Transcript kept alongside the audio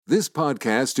This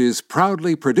podcast is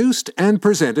proudly produced and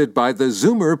presented by the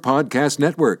Zoomer Podcast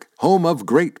Network, home of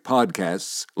great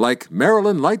podcasts like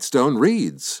Marilyn Lightstone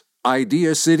Reads,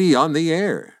 Idea City on the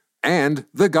Air, and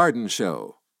The Garden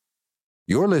Show.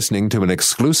 You're listening to an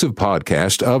exclusive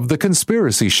podcast of The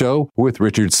Conspiracy Show with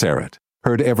Richard Seperate.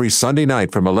 Heard every Sunday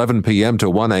night from 11 p.m. to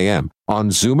 1 a.m. on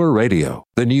Zoomer Radio,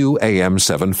 the new AM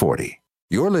 740.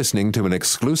 You're listening to an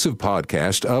exclusive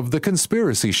podcast of The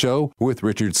Conspiracy Show with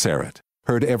Richard Seperate.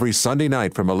 Heard every Sunday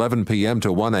night from 11 p.m.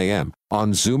 to 1 a.m.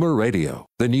 on Zoomer Radio,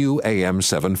 the new AM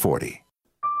 740.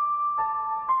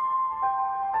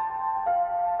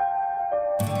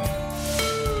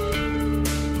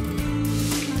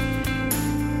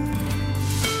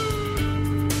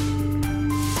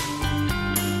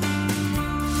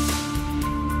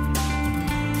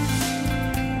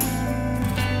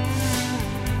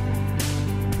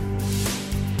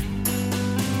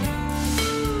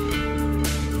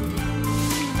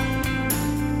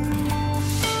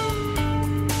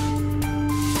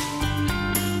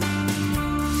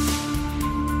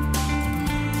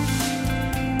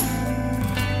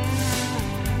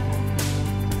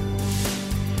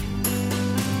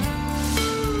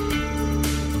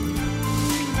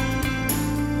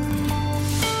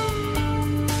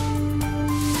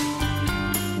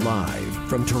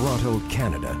 From Toronto,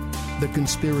 Canada, The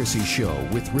Conspiracy Show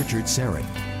with Richard Seperate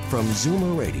from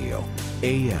Zoomer Radio,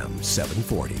 AM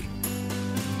 740.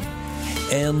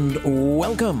 And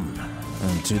welcome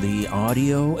to the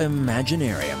Audio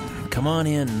Imaginarium. Come on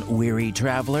in, weary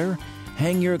traveler.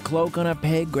 Hang your cloak on a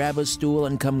peg, grab a stool,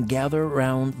 and come gather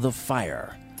round the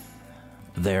fire.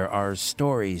 There are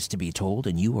stories to be told,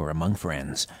 and you are among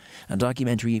friends. A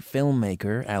documentary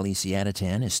filmmaker, Ali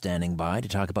Siadatan, is standing by to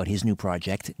talk about his new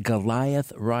project,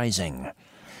 Goliath Rising.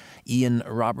 Ian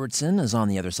Robertson is on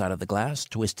the other side of the glass,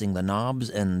 twisting the knobs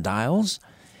and dials.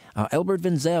 Albert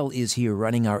Vinzel is here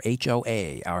running our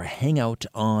HOA, our Hangout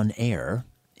on Air.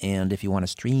 And if you want to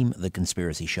stream The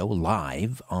Conspiracy Show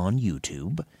live on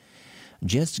YouTube,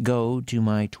 just go to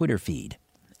my Twitter feed,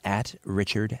 at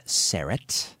Richard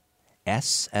Seperate,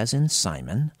 S as in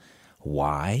Simon,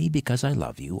 Y because I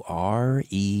love you,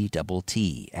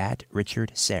 R-E-T-T, at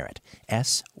Richard Seperate,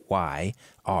 S-Y-R-E-T-T.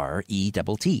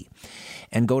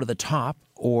 And go to the top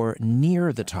or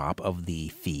near the top of the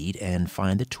feed and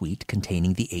find the tweet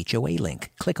containing the HOA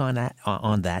link. Click on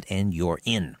that and you're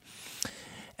in.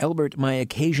 Albert, my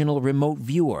occasional remote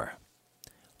viewer,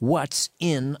 what's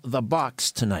in the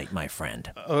box tonight, my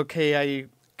friend? Okay,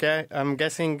 I'm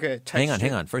guessing... Hang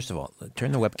on. First of all,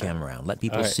 turn the webcam around. Let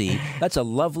people see. That's a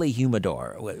lovely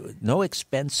humidor. No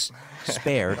expense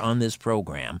spared on this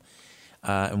program.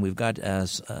 And we've got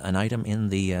an item in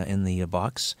the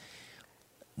box.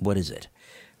 What is it?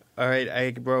 All right,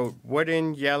 I wrote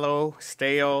wooden, yellow,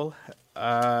 stale,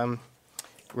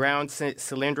 round,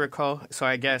 cylindrical. So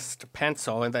I guessed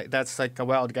pencil, and that's like a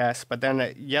wild guess. But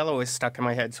then yellow is stuck in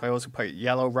my head, so I also put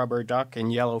yellow rubber duck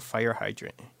and yellow fire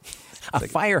hydrant.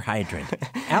 Fire hydrant.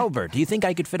 Albert, do you think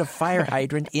I could fit a fire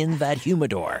hydrant in that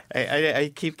humidor?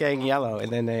 I keep getting yellow,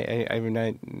 and then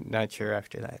I'm not sure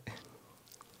after that.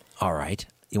 All right.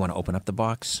 You want to open up the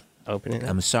box? Open it up.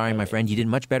 I'm sorry, my friend. You did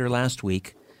much better last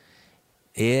week.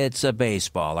 It's a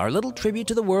baseball. Our little tribute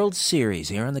to the World Series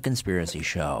here on The Conspiracy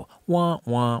Show. Wah,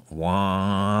 wah,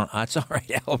 wah. That's all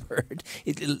right, Albert.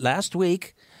 Last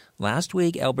week,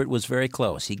 Albert was very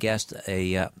close. He guessed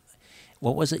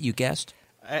what was it you guessed?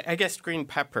 I guessed green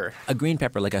pepper. A green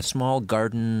pepper, like a small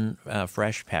garden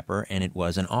fresh pepper, and it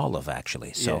was an olive,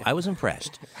 actually. So yeah. I was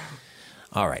impressed.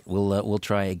 All right, we'll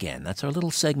try again. That's our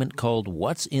little segment called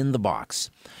What's in the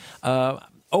Box. The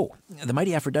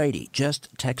mighty Aphrodite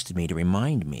just texted me to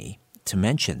remind me to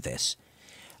mention this.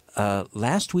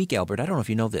 Last week, Albert, I don't know if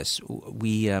you know this,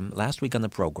 last week on the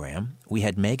program, we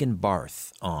had Megan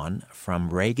Barth on from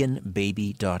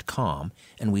ReaganBaby.com,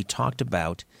 and we talked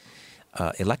about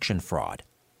election fraud.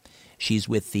 She's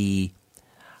with the,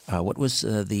 what was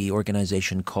the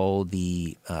organization called?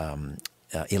 The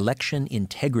Election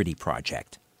Integrity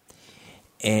Project.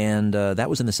 And that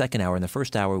was in the second hour. In the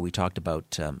first hour, we talked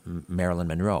about Marilyn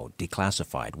Monroe,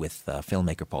 declassified, with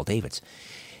filmmaker Paul Davids.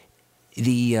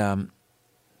 The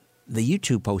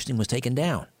YouTube posting was taken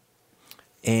down.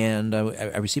 And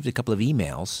I received a couple of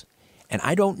emails. And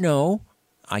I don't know,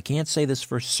 I can't say this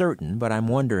for certain, but I'm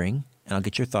wondering, and I'll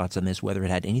get your thoughts on this, whether it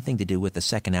had anything to do with the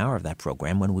second hour of that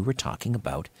program when we were talking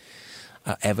about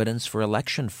evidence for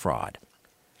election fraud.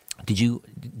 Did you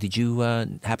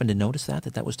happen to notice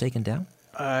that was taken down?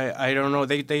 I don't know.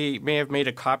 They may have made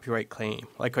a copyright claim.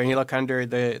 Like when you look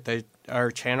under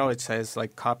our channel, it says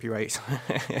like copyright.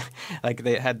 Like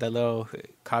they had the little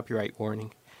copyright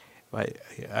warning. But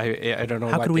I don't know.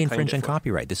 How what could we they claimed infringe it on for.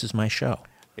 copyright? This is my show.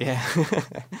 Yeah.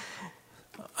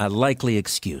 A likely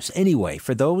excuse. Anyway,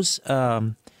 for those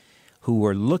who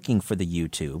were looking for the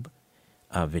YouTube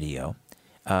video,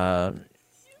 I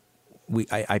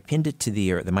pinned it to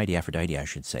the Mighty Aphrodite, I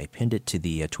should say, pinned it to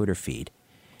the Twitter feed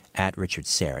at Richard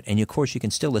Seperate. And of course, you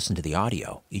can still listen to the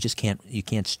audio. You just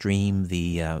can't stream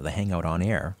the Hangout on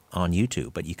air on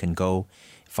YouTube, but you can go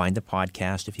find the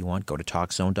podcast if you want. Go to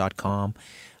TalkZone.com.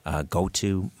 Go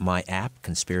to my app,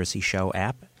 Conspiracy Show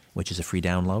app, which is a free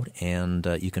download, and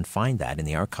you can find that in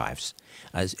the archives.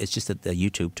 It's just that the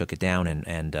YouTube took it down,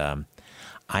 and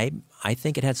I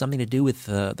think it had something to do with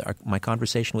my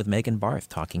conversation with Megan Barth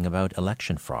talking about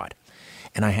election fraud.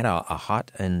 And I had a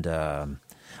hot and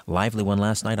lively one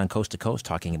last night on Coast to Coast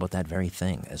talking about that very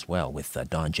thing as well with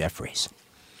Don Jeffries.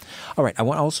 All right, I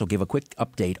want to also give a quick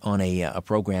update on a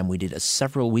program we did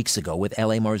several weeks ago with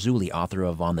L.A. Marzulli, author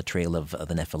of On the Trail of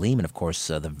the Nephilim, and of course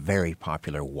the very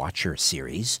popular Watcher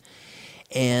series.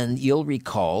 And you'll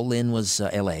recall Lynn was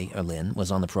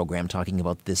on the program talking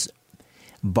about this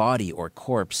body or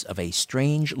corpse of a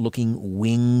strange-looking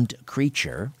winged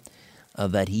creature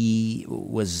that he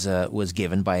was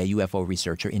given by a UFO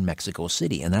researcher in Mexico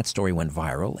City. And that story went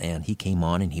viral, and he came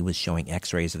on and he was showing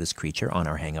x-rays of this creature on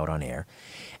our Hangout on Air.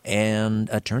 And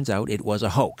it turns out it was a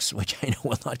hoax, which I know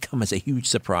will not come as a huge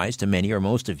surprise to many or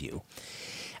most of you.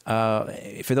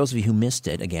 For those of you who missed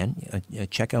it, again,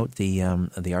 check out the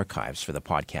archives for the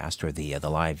podcast or the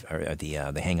live or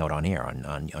the Hangout on Air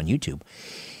on YouTube.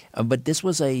 But this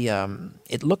was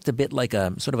it looked a bit like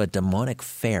a sort of a demonic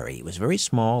fairy. It was very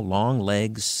small, long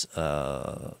legs,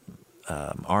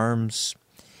 arms,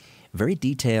 very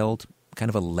detailed, kind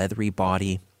of a leathery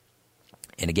body,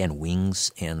 and again,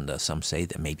 wings. And some say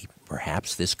that maybe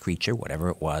perhaps this creature, whatever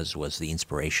it was the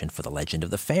inspiration for the legend of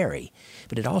the fairy.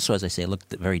 But it also, as I say,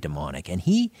 looked very demonic. And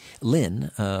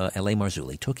Lynn, L.A.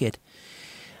 Marzulli, took it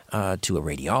to a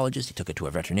radiologist, he took it to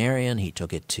a veterinarian, he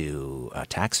took it to a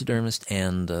taxidermist,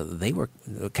 and they were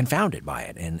confounded by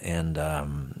it. And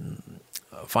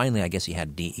finally, I guess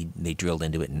they drilled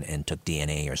into it and took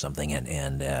DNA or something,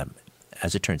 and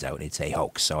as it turns out, it's a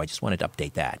hoax. So I just wanted to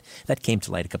update that. That came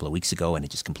to light a couple of weeks ago, and it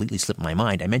just completely slipped my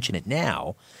mind. I mention it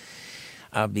now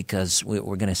because we're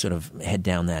going to sort of head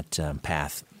down that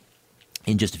path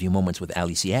in just a few moments with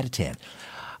Ali Siadatan.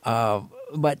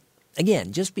 But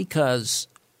again, just because...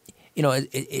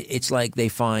 it's like they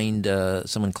find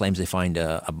someone claims they find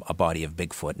a body of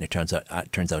Bigfoot, and it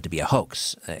turns out to be a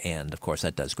hoax, and of course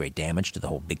that does great damage to the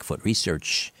whole Bigfoot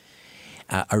research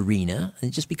arena.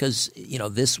 And just because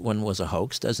this one was a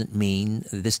hoax doesn't mean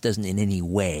this doesn't in any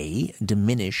way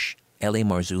diminish L.A.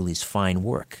 Marzulli's fine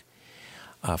work.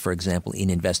 For example, in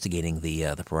investigating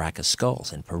the Paracas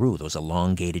skulls in Peru, those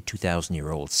elongated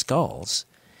 2,000-year-old skulls,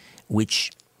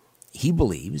 which he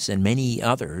believes, and many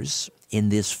others in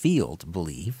this field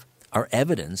believe, are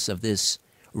evidence of this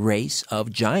race of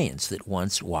giants that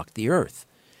once walked the earth.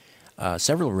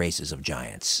 Several races of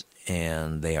giants,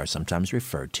 and they are sometimes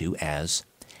referred to as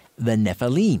the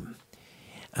Nephilim.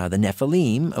 The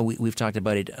Nephilim, we've talked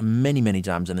about it many, many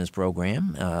times in this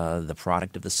program, the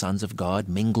product of the sons of God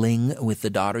mingling with the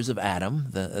daughters of Adam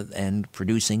and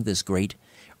producing this great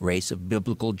race of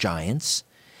biblical giants.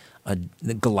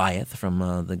 Goliath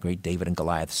from the great David and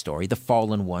Goliath story, the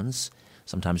fallen ones,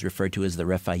 sometimes referred to as the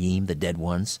Rephaim, the dead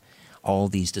ones. All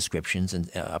these descriptions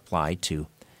apply to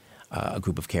a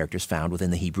group of characters found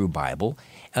within the Hebrew Bible.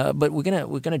 But we're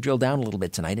gonna drill down a little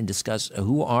bit tonight and discuss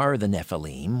who are the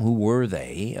Nephilim, who were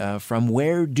they, from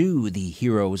where do the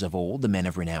heroes of old, the men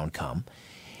of renown, come.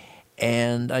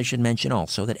 And I should mention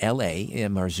also that L.A.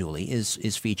 Marzulli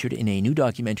is featured in a new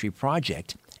documentary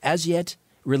project, as yet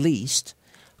released,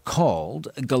 called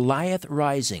Goliath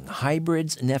Rising,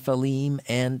 Hybrids, Nephilim,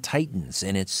 and Titans.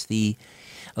 And it's the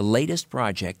latest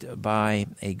project by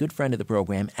a good friend of the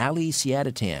program, Ali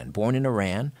Siadatan, born in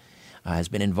Iran, has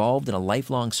been involved in a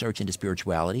lifelong search into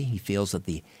spirituality. He feels that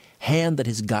the hand that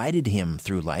has guided him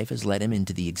through life has led him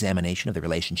into the examination of the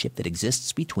relationship that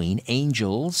exists between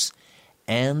angels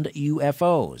and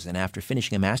UFOs. And after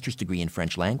finishing a master's degree in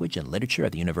French language and literature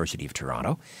at the University of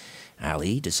Toronto,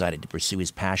 Ali decided to pursue his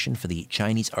passion for the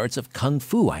Chinese arts of Kung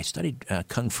Fu. I studied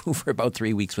Kung Fu for about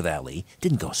 3 weeks with Ali.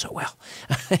 Didn't go so well.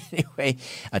 Anyway,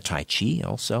 Tai Chi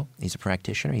also. He's a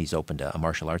practitioner. He's opened a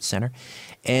martial arts center.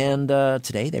 And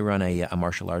today they run a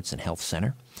martial arts and health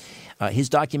center. His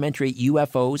documentary,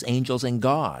 UFOs, Angels, and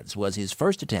Gods, was his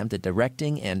first attempt at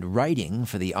directing and writing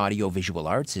for the audiovisual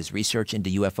arts. His research into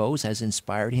UFOs has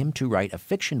inspired him to write a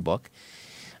fiction book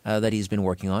that he's been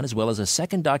working on, as well as a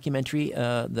second documentary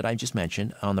that I just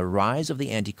mentioned on the rise of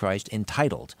the Antichrist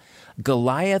entitled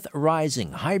Goliath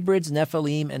Rising, Hybrids,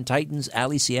 Nephilim, and Titans.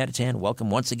 Ali Siadatan, welcome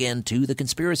once again to The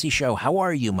Conspiracy Show. How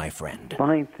are you, my friend?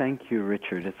 Fine, thank you,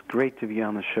 Richard. It's great to be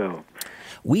on the show.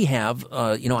 We have,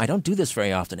 I don't do this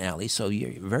very often, Ali, so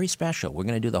you're very special. We're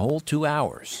going to do the whole 2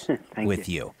 hours with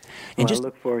you. And I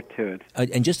look forward to it.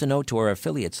 And just a note to our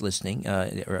affiliates listening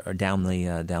or down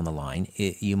the line,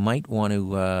 you might want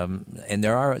to, and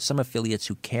there are some affiliates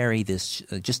who carry this,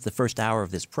 just the first hour of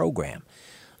this program,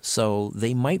 so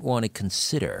they might want to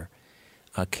consider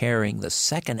carrying the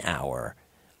second hour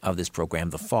of this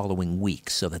program the following week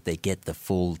so that they get the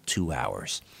full 2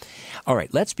 hours. All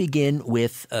right, let's begin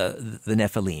with the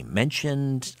Nephilim.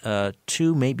 Mentioned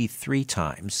 2, maybe 3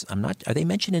 times. Are they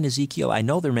mentioned in Ezekiel? I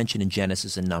know they're mentioned in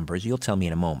Genesis and Numbers. You'll tell me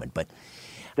in a moment, but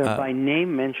they're by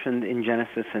name mentioned in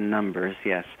Genesis and Numbers,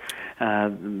 yes.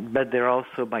 But they're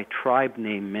also by tribe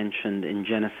name mentioned in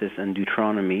Genesis and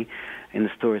Deuteronomy, in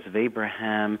the stories of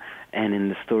Abraham, and in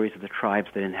the stories of the tribes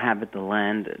that inhabit the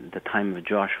land at the time of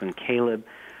Joshua and Caleb.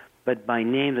 But by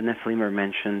name, the Nephilim are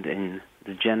mentioned in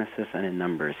the Genesis and in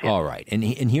Numbers. Yes. All right. And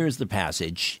here's the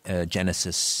passage,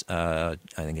 Genesis, I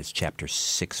think it's chapter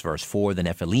 6, verse 4. The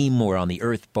Nephilim were on the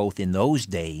earth both in those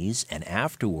days and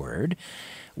afterward,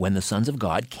 when the sons of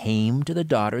God came to the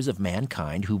daughters of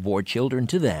mankind who bore children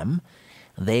to them.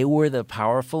 They were the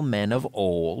powerful men of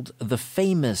old, the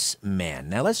famous men.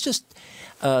 Now let's just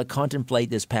contemplate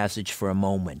this passage for a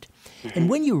moment. Mm-hmm. And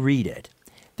when you read it,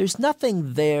 there's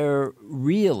nothing there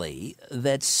really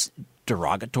that's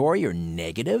derogatory or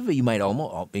negative. You might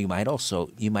almost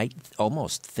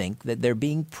think that they're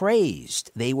being praised.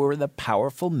 They were the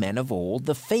powerful men of old,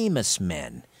 the famous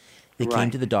men. They came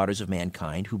to the daughters of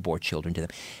mankind who bore children to them.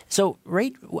 So,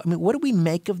 what do we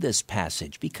make of this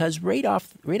passage? Because right out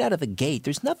of the gate,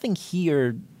 there's nothing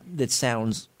here that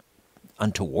sounds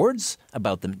untowards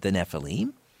about the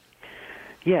Nephilim.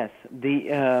 Yes,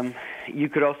 you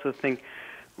could also think,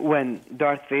 when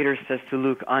Darth Vader says to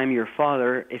Luke, "I'm your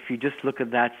father," if you just look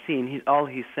at that scene, all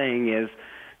he's saying is,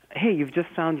 "Hey, you've just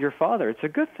found your father. It's a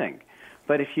good thing."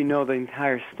 But if you know the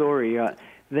entire story,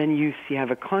 then you have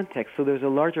a context. So there's a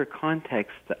larger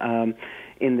context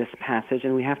in this passage,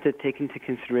 and we have to take into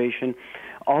consideration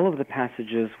all of the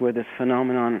passages where this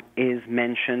phenomenon is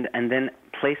mentioned, and then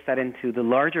place that into the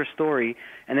larger story,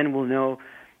 and then we'll know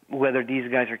whether these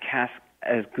guys are cast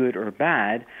as good or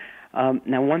bad.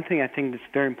 Now, one thing I think that's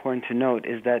very important to note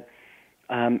is that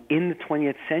in the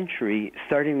 20th century,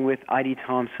 starting with I.D.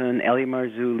 Thompson, Elie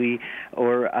Marzulli,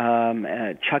 or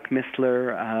Chuck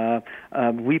Missler,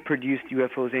 we produced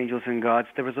UFOs, Angels, and Gods.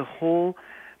 There was a whole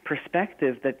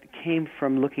perspective that came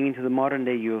from looking into the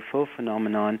modern-day UFO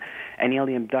phenomenon and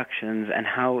alien abductions and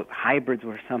how hybrids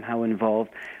were somehow involved.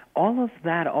 All of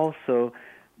that also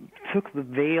took the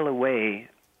veil away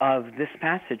of this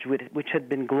passage, which had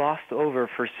been glossed over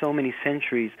for so many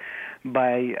centuries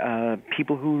by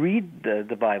people who read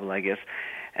the Bible, I guess.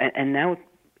 And now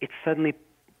it suddenly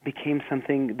became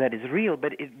something that is real,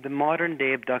 but the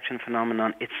modern-day abduction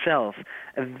phenomenon itself,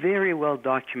 a very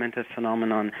well-documented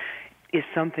phenomenon, is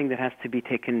something that has to be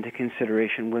taken into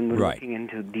consideration when we're looking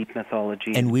into deep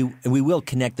mythology. And we will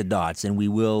connect the dots, and we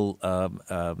will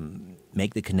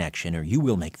make the connection, or you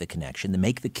will make the connection, to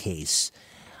make the case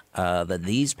that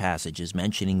these passages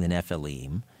mentioning the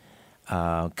Nephilim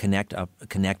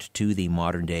connect to the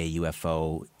modern-day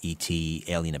UFO, ET,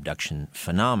 alien abduction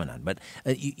phenomenon. But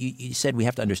you said we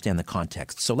have to understand the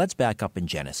context. So let's back up in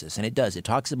Genesis, and it does. It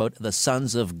talks about the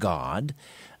sons of God,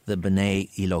 the B'nai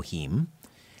Elohim.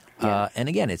 And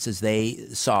again, it says they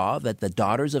saw that the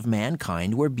daughters of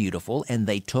mankind were beautiful, and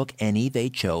they took any they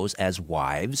chose as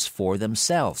wives for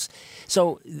themselves.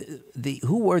 So,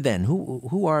 who are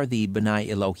the B'nai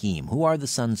Elohim? Who are the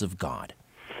sons of God?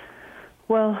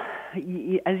 Well, as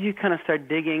you kind of start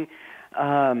digging,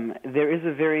 there is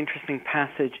a very interesting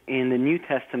passage in the New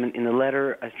Testament in the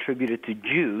letter attributed to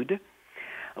Jude,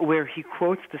 where he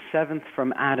quotes the seventh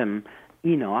from Adam,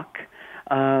 Enoch.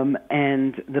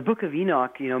 And the book of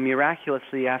Enoch,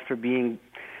 miraculously, after being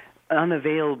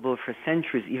unavailable for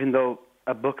centuries, even though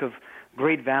a book of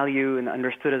great value and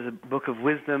understood as a book of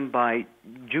wisdom by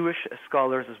Jewish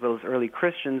scholars as well as early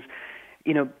Christians,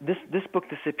 this book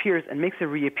disappears and makes a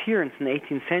reappearance in the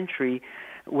 18th century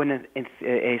when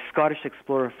a Scottish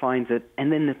explorer finds it.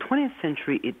 And then in the 20th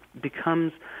century, it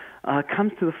becomes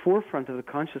comes to the forefront of the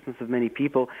consciousness of many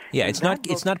people. Yeah, it's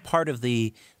not part of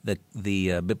the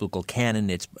biblical canon.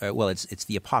 It's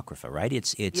the Apocrypha, right?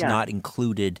 It's not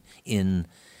included in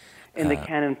the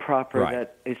canon proper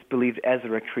that is believed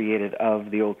Ezra created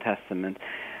of the Old Testament.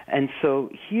 And so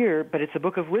here, but it's a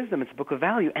book of wisdom, it's a book of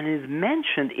value, and it is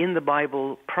mentioned in the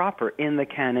Bible proper, in the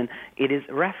canon. It is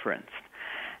referenced.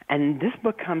 And this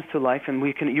book comes to life, and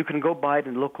you can go buy it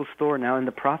in the local store now, and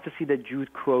the prophecy that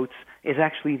Jude quotes is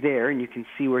actually there, and you can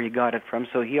see where he got it from.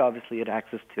 So he obviously had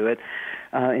access to it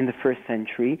in the first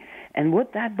century. And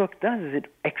what that book does is it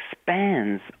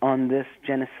expands on this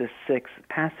Genesis 6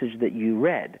 passage that you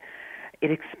read.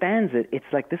 It expands it. It's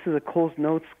like this is a Cliff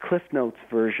Notes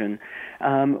version.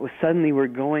 Suddenly we're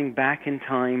going back in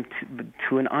time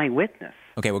to an eyewitness.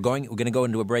 Okay, we're going to go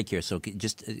into a break here, so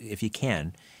just, if you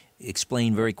can,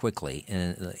 explain very quickly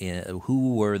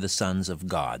who were the sons of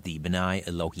God, the B'nai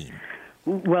Elohim.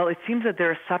 Well, it seems that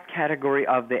they're a subcategory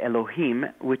of the Elohim,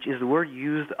 which is the word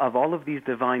used of all of these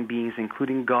divine beings,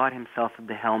 including God himself at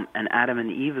the helm and Adam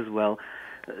and Eve as well.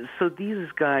 So these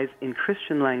guys, in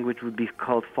Christian language, would be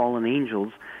called fallen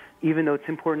angels, even though it's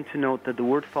important to note that the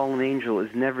word fallen angel is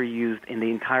never used in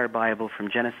the entire Bible from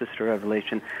Genesis to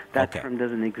Revelation. That term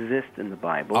doesn't exist in the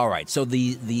Bible. All right, so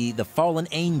the fallen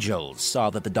angels saw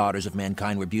that the daughters of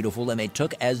mankind were beautiful, and they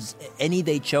took as any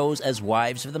they chose as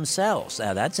wives for themselves.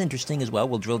 That's interesting as well.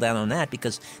 We'll drill down on that,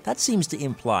 because that seems to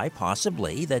imply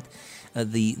possibly that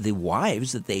the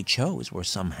wives that they chose were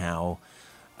somehow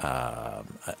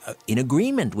in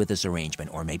agreement with this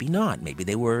arrangement, or maybe not. Maybe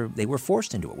they were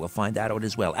forced into it. We'll find that out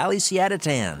as well. Ali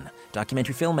Siadatan,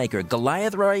 documentary filmmaker,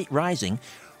 Goliath Rising,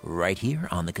 right here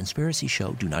on The Conspiracy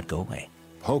Show. Do not go away.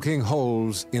 Poking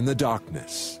holes in the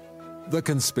darkness. The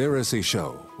Conspiracy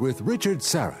Show with Richard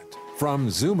Serrett from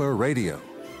Zoomer Radio.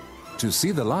 To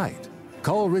see the light,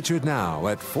 call Richard now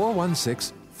at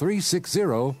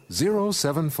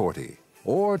 416-360-0740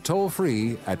 or toll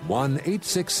free at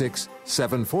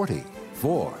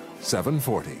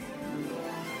 1-866-740-4740.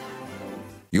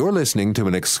 You're listening to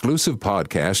an exclusive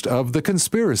podcast of The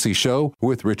Conspiracy Show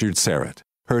with Richard Serrett.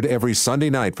 Heard every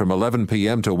Sunday night from 11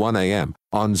 p.m. to 1 a.m.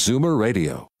 on Zoomer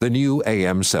Radio, the new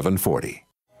AM 740.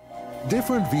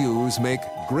 Different views make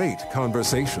great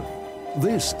conversation.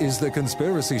 This is The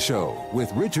Conspiracy Show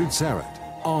with Richard Serrett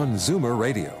on Zoomer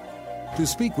Radio. To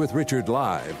speak with Richard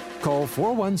live, call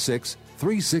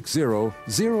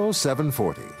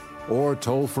 416-360-0740 or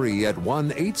toll free at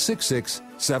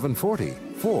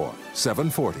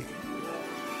 1-866-740-4740.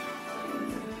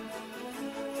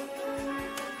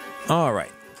 All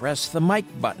right, press the mic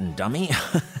button, dummy.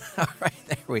 All right,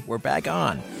 we're back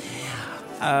on.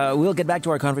 We'll get back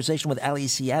to our conversation with Ali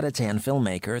Siadatan,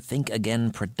 filmmaker.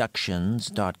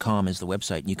 ThinkAgainProductions.com is the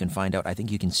website. You can find out, I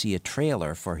think you can see a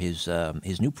trailer for his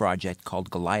new project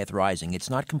called Goliath Rising. It's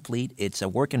not complete. It's a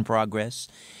work in progress.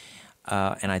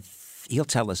 And he'll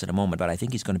tell us in a moment, but I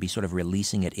think he's going to be sort of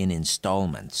releasing it in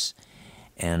installments.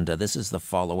 And this is the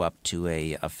follow-up to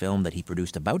a film that he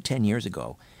produced about 10 years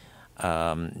ago,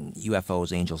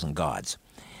 UFOs, Angels, and Gods,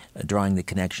 drawing the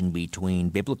connection between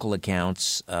biblical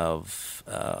accounts of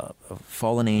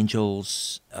fallen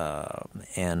angels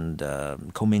and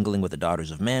commingling with the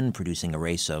daughters of men, producing a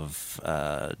race of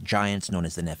giants known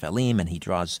as the Nephilim, and he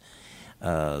draws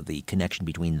the connection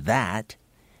between that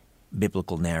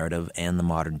biblical narrative and the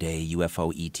modern-day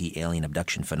UFO, ET, alien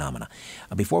abduction phenomena.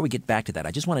 Before we get back to that,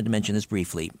 I just wanted to mention this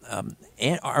briefly.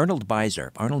 Arnold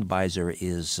Beiser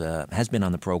has been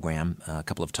on the program a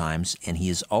couple of times, and he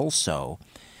has also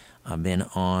been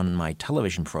on my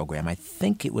television program. I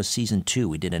think it was season 2.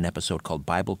 We did an episode called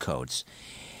Bible Codes.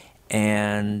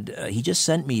 And he just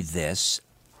sent me this,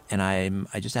 and I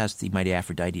just asked the Mighty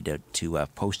Aphrodite to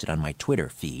post it on my Twitter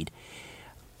feed.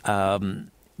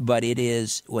 But it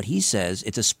is, what he says,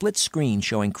 it's a split screen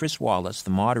showing Chris Wallace, the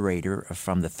moderator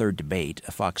from the third debate,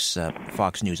 Fox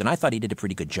News. And I thought he did a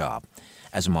pretty good job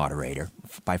as a moderator,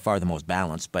 by far the most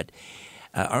balanced. But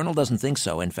Arnold doesn't think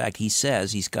so. In fact, he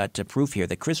says he's got proof here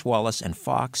that Chris Wallace and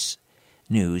Fox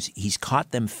News, he's caught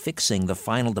them fixing the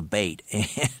final debate.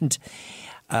 And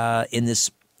in this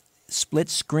split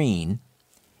screen,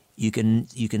 you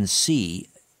can see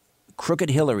Crooked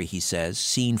Hillary, he says,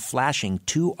 seen flashing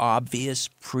 2 obvious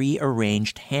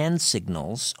pre-arranged hand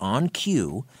signals on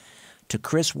cue to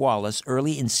Chris Wallace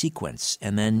early in sequence.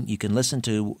 And then you can listen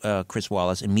to Chris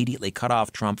Wallace immediately cut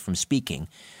off Trump from speaking.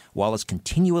 Wallace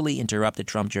continually interrupted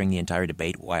Trump during the entire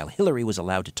debate, while Hillary was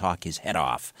allowed to talk his head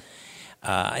off.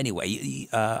 Anyway,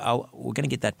 we're going to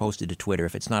get that posted to Twitter.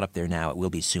 If it's not up there now, it will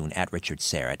be soon, at Richard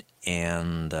Serrett.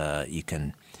 And you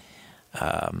can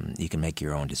make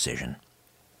your own decision.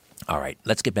 All right,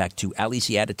 let's get back to Ali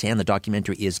Siadatan. The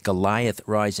documentary is Goliath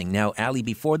Rising. Now, Ali,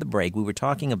 before the break, we were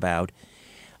talking about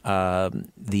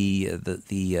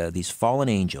these fallen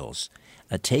angels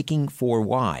taking for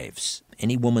wives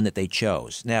any woman that they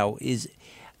chose. Now,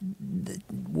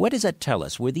 what does that tell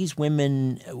us? Were these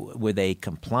women, were they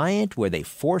compliant? Were they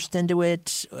forced into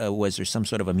it? Was there some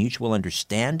sort of a mutual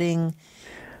understanding?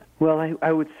 Well,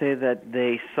 I would say that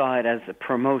they saw it as a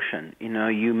promotion. You know,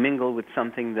 you mingle with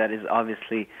something that is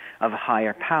obviously of a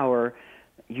higher power,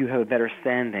 you have a better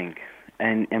standing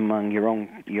and among your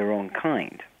own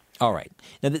kind. All right.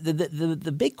 Now,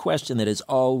 the big question that has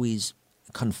always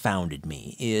confounded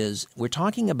me is we're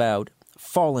talking about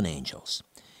fallen angels.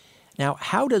 Now,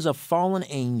 how does a fallen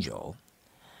angel,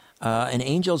 and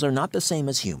angels are not the same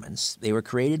as humans. They were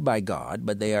created by God,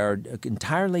 but they are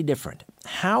entirely different.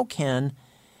 How can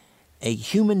a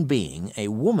human being, a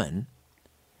woman,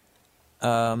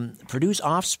 produce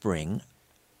offspring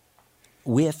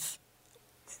with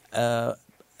a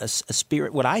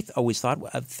spirit, what I always thought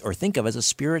or think of as a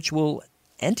spiritual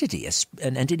entity,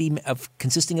 an entity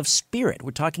consisting of spirit?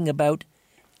 We're talking about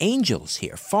angels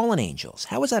here, fallen angels.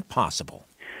 How is that possible?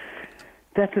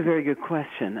 That's a very good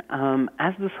question.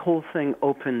 As this whole thing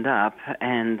opened up,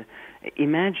 and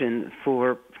imagine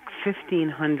for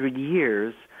 1,500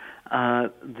 years,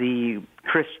 the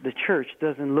church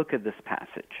doesn't look at this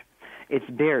passage. It's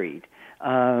buried.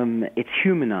 It's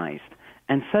humanized.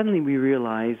 And suddenly we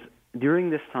realize during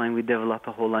this time we develop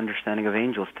a whole understanding of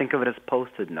angels. Think of it as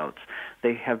Post-it notes.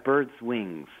 They have birds'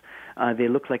 wings. They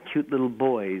look like cute little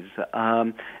boys.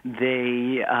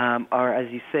 They are,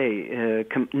 as you say,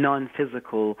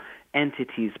 non-physical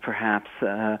entities, perhaps,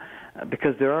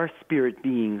 because there are spirit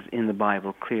beings in the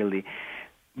Bible, clearly,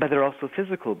 but they're also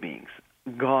physical beings.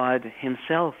 God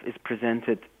himself is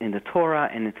presented in the Torah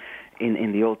and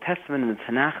in the Old Testament and the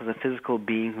Tanakh as a physical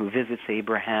being who visits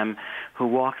Abraham, who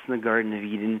walks in the Garden of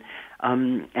Eden,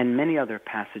 and many other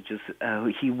passages.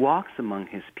 He walks among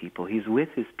his people. He's with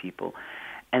his people.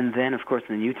 And then, of course,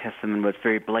 in the New Testament, where it's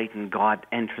very blatant, God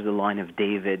enters the line of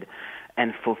David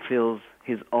and fulfills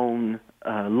his own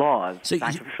laws,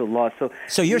 sacrificial laws.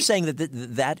 So you're saying that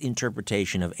that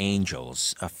interpretation of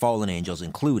angels, fallen angels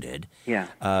included,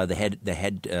 the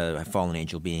head fallen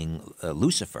angel being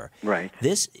Lucifer. Right.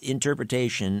 This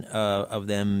interpretation of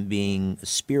them being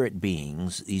spirit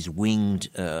beings, these winged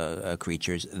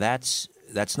creatures, that's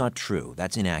not true.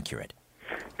 That's inaccurate.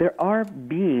 There are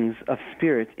beings of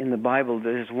spirit in the Bible.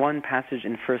 There's one passage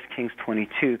in 1 Kings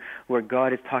 22 where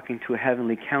God is talking to a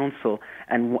heavenly council,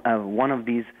 and one of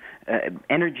these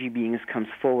energy beings comes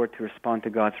forward to respond to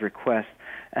God's request.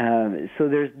 So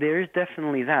there is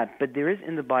definitely that. But there is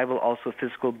in the Bible also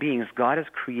physical beings. God has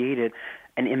created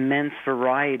an immense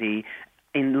variety.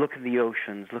 Look at the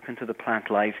oceans, look into the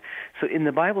plant life. So in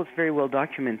the Bible, it's very well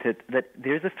documented that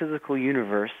there's a physical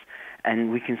universe,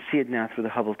 and we can see it now through the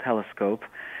Hubble telescope.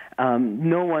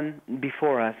 No one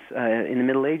before us, in the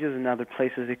Middle Ages and other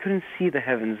places, they couldn't see the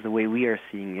heavens the way we are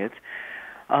seeing it.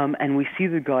 And we see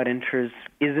that God is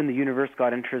in the universe,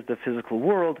 God enters the physical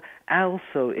world.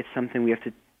 Also, it's something we have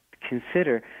to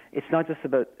consider. It's not just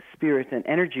about spirit and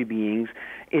energy beings,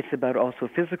 it's about also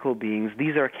physical beings.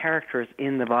 These are characters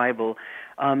in the Bible.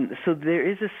 So there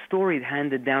is a story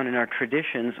handed down in our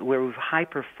traditions where we've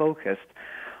hyper-focused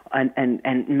and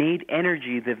made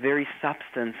energy the very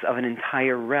substance of an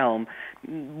entire realm.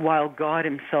 While God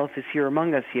himself is here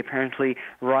among us, he apparently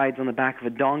rides on the back of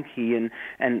a donkey and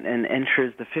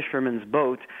enters the fisherman's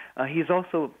boat. He's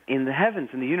also in the heavens,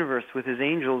 in the universe, with his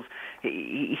angels.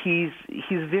 He's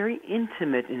very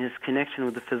intimate in his connection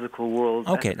with the physical world.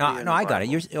 Okay, no, I got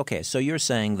it. So you're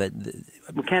saying that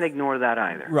we can't ignore that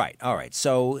either. Right. All right.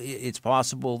 So it's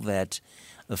possible that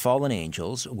the fallen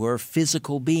angels were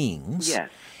physical beings. Yes.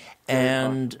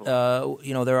 And,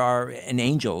 and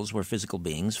angels were physical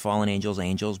beings, fallen angels,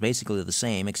 basically the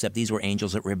same, except these were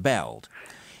angels that rebelled.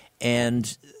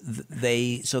 And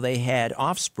they had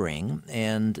offspring,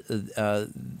 and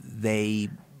the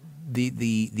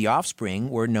offspring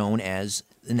were known as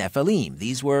the Nephilim.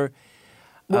 These were...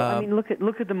 Well,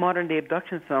 look at the modern-day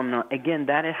abduction phenomenon. Again,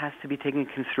 that it has to be taken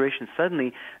into consideration.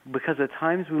 Suddenly, because of the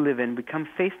times we live in, we come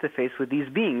face-to-face with these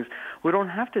beings. We don't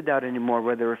have to doubt anymore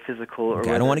whether they're physical or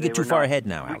whether I don't want to get too far not. ahead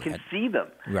now, We can see them.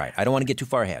 Right. I don't want to get too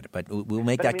far ahead, but we'll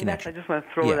make that connection. I just want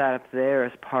to throw that up there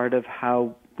as part of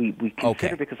how we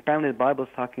consider, because apparently the Bible is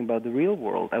talking about the real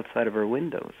world outside of our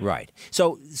windows. Right.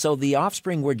 So the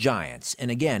offspring were giants,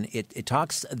 and again, it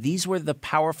talks. These were the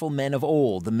powerful men of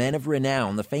old, the men of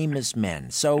renown, the famous men.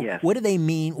 So What do they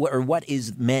mean, or what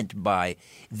is meant by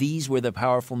these were the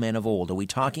powerful men of old? Are we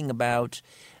talking about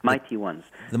mighty ones?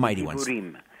 The mighty ones.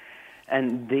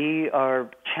 And they are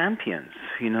champions.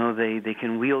 They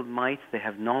can wield might. They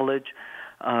have knowledge.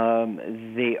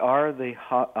 They are the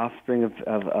offspring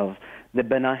of the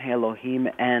Benai Elohim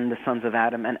and the sons of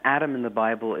Adam. And Adam in the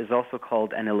Bible is also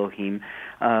called an Elohim.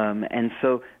 And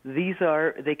so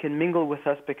they can mingle with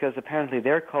us because apparently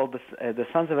they're called the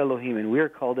sons of Elohim and we're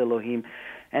called Elohim.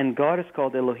 And God is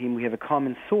called Elohim. We have a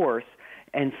common source.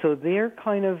 And so they're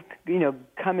kind of,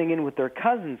 coming in with their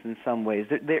cousins in some ways.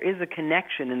 There is a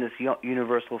connection in this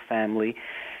universal family,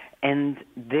 and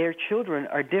their children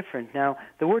are different. Now,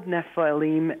 the word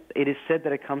Nephilim, it is said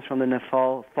that it comes from the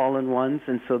Nephal, fallen ones,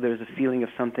 and so there's a feeling of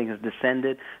something has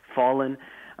descended, fallen.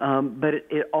 But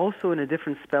it also, in a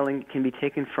different spelling, can be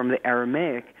taken from the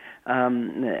Aramaic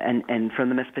and from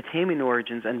the Mesopotamian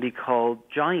origins and be called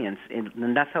giants.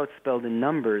 And that's how it's spelled in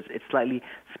Numbers. It's slightly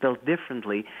spelled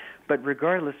differently. But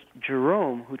regardless,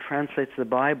 Jerome, who translates the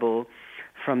Bible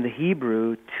from the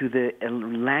Hebrew to the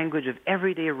language of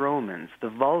everyday Romans, the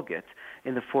Vulgate,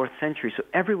 in the 4th century, so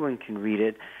everyone can read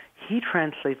it, he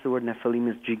translates the word Nephilim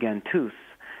as gigantus,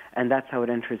 and that's how it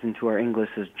enters into our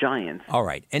English as giants. All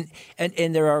right. And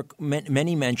there are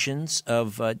many mentions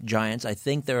of giants. I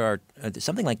think there are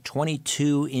something like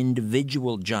 22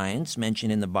 individual giants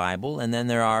mentioned in the Bible, and then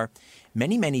there are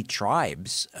many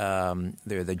tribes.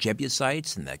 There are the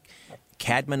Jebusites and the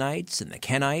Cadmonites and the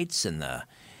Kenites and the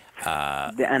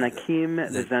Anakim,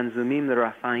 the Zanzumim, the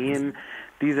Rephaim.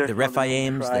 These are the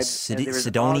Rephaims, the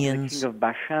Sidonians. The king of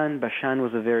Bashan. Bashan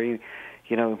was a very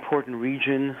important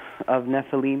region of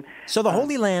Nephilim. So the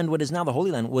Holy Land, what is now the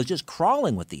Holy Land, was just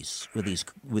crawling with these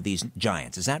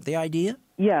giants. Is that the idea?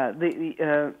 Yeah,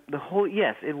 the whole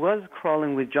yes, it was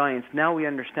crawling with giants. Now we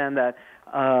understand that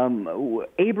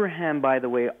Abraham, by the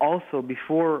way, also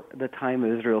before the time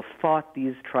of Israel, fought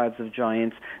these tribes of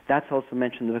giants. That's also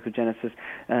mentioned in the book of Genesis.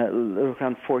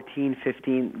 Around 14,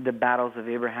 15, the battles of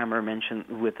Abraham are mentioned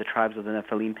with the tribes of the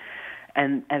Nephilim.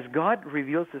 And as God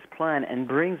reveals this plan and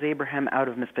brings Abraham out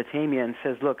of Mesopotamia and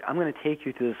says, look, I'm going to take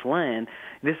you to this land,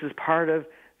 this is part of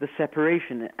the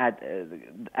separation. At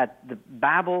the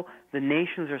Babel, the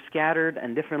nations are scattered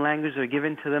and different languages are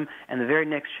given to them. And the very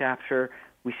next chapter,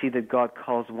 we see that God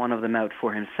calls one of them out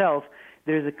for himself.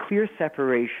 There's a clear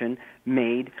separation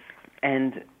made,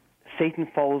 and Satan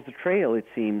follows the trail, it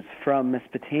seems, from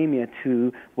Mesopotamia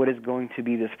to what is going to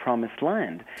be this promised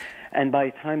land. And by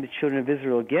the time the children of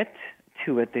Israel get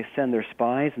to it, they send their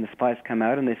spies, and the spies come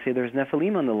out and they say there's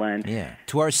Nephilim on the land. Yeah.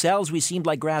 To ourselves we seemed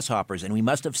like grasshoppers, and we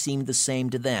must have seemed the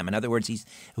same to them. In other words,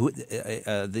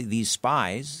 these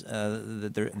spies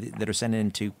that are sent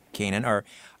into Canaan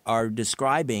are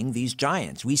describing these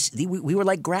giants. We were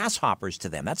like grasshoppers to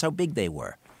them. But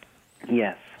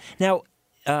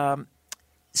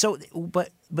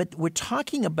we're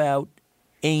talking about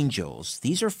angels.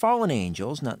 These are fallen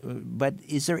angels, but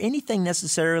is there anything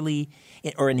necessarily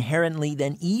or inherently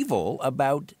then evil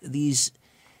about these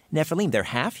Nephilim? They're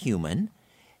half human.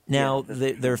 Now,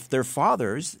 their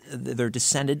fathers, they're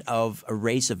descended of a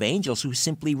race of angels who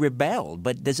simply rebelled.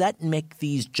 But does that make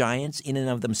these giants in and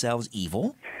of themselves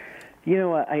evil?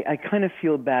 I kind of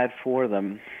feel bad for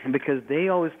them because they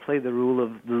always play the role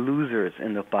of the losers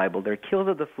in the Bible. They're killed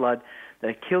at the flood.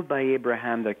 They're killed by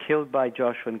Abraham. They're killed by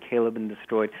Joshua and Caleb and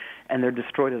destroyed. And they're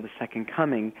destroyed at the second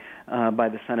coming by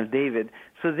the son of David.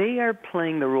 So they are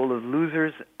playing the role of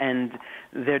losers, and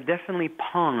they're definitely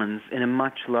pawns in a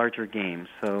much larger game.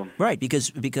 So right, because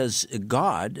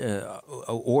God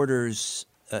orders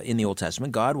in the Old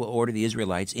Testament, God will order the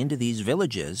Israelites into these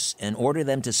villages and order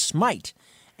them to smite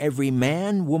every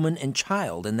man, woman, and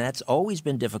child, and that's always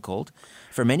been difficult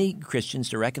for many Christians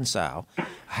to reconcile.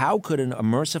 How could a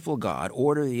merciful God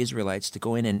order the Israelites to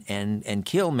go in and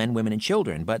kill men, women, and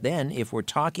children? But then, if we're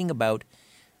talking about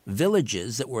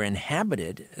villages that were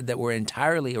inhabited, that were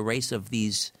entirely a race of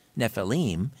these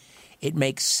Nephilim, it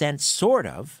makes sense, sort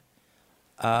of,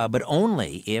 but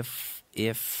only if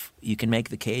you can make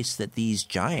the case that these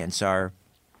giants are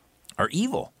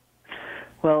evil.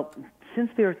 Well, since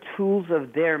they are tools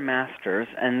of their masters,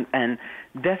 and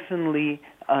definitely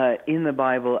in the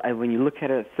Bible, when you look at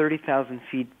a 30,000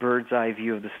 feet bird's eye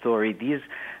view of the story, these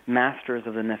masters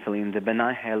of the Nephilim, the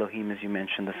Benai Elohim, as you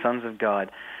mentioned, the sons of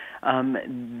God,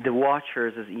 the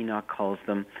Watchers, as Enoch calls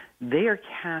them, they are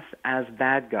cast as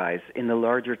bad guys in the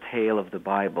larger tale of the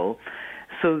Bible.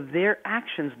 So their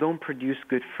actions don't produce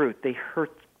good fruit. They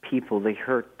hurt people. They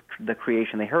hurt the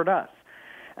creation. They hurt us.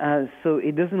 So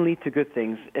it doesn't lead to good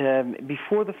things.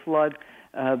 Before the flood,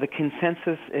 the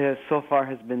consensus so far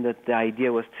has been that the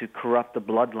idea was to corrupt the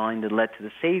bloodline that led to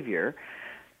the Savior.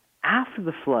 After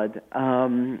the flood,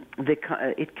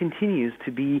 it continues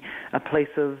to be a place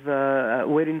of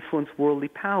way to influence worldly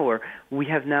power. We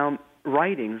have now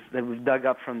writings that we've dug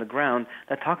up from the ground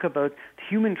that talk about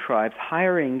human tribes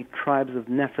hiring tribes of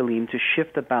Nephilim to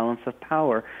shift the balance of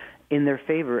power in their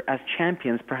favor as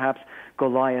champions. Perhaps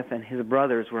Goliath and his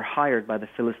brothers were hired by the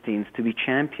Philistines to be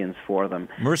champions for them.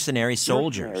 Mercenary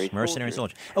soldiers.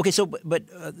 Okay, so but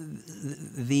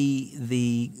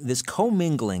this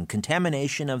commingling,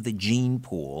 contamination of the gene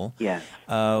pool. Yes.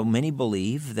 Many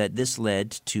believe that this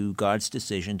led to God's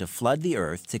decision to flood the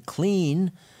earth to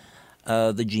clean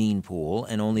the gene pool,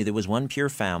 and only there was one pure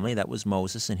family. That was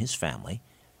Moses and his family.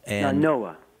 And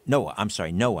Noah.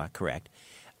 Noah, correct.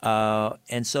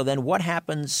 And so then what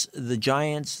happens? The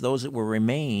giants, those that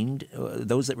remained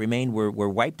were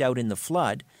wiped out in the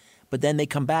flood, but then they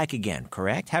come back again,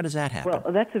 correct? How does that happen?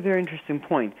 Well, that's a very interesting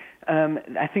point.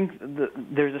 I think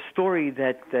there's a story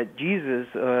that Jesus,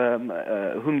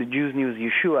 whom the Jews knew as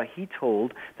Yeshua, he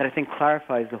told that I think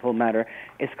clarifies the whole matter.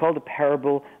 It's called the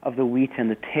parable of the wheat and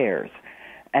the tares.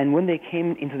 And when they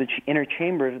came into the inner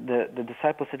chamber, the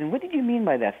disciples said, "And what did you mean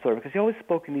by that story?" Because he always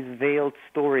spoke in these veiled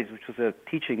stories, which was a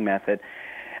teaching method.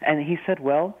 And he said,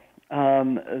 well,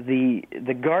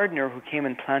 the gardener who came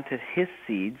and planted his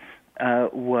seeds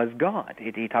was God.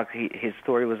 His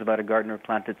story was about a gardener who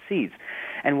planted seeds.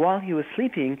 And while he was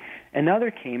sleeping,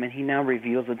 another came, and he now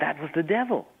reveals that was the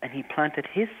devil, and he planted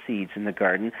his seeds in the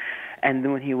garden. And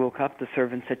then when he woke up, the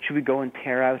servant said, "Should we go and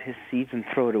tear out his seeds and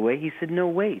throw it away?" He said, "No,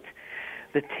 wait.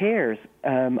 The tares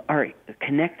are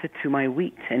connected to my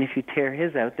wheat, and if you tear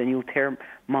his out, then you'll tear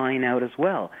mine out as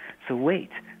well. So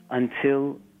wait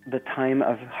until the time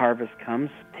of harvest comes,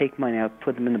 take mine out,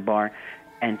 put them in the barn,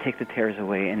 and take the tares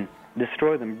away and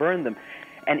destroy them, burn them."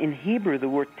 And in Hebrew, the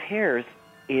word tares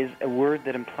is a word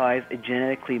that implies a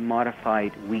genetically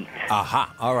modified wheat.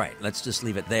 Aha. All right. Let's just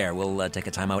leave it there. We'll take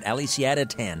a time out. Ali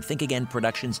Siadatan,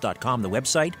 thinkagainproductions.com, the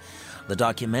website, the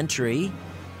documentary,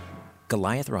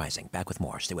 Goliath Rising. Back with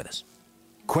more. Stay with us.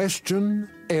 Question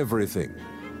everything.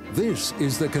 This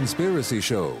is The Conspiracy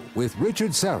Show with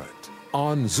Richard Serrett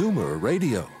on Zoomer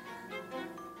Radio.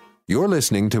 You're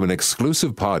listening to an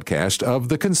exclusive podcast of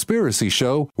The Conspiracy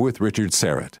Show with Richard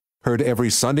Serrett. Heard every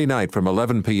Sunday night from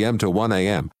 11 p.m. to 1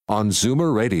 a.m. on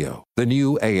Zoomer Radio, the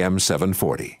new AM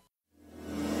 740.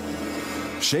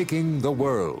 Shaking the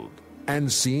world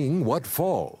and seeing what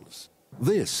falls.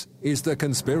 This is The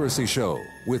Conspiracy Show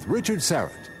with Richard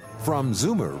Serrett from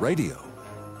Zoomer Radio.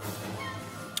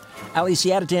 Ali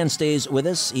Siadatan stays with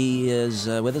us. He is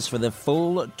with us for the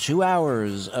full 2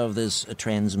 hours of this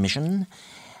transmission.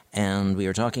 And we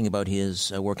are talking about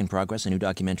his work in progress, a new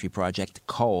documentary project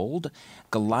called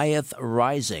Goliath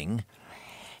Rising.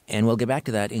 And we'll get back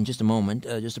to that in just a moment.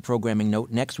 Just a programming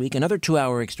note. Next week, another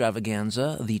 2-hour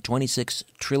extravaganza, the $26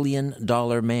 trillion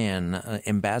man,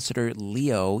 Ambassador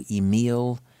Leo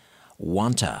Emil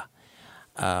Wanta.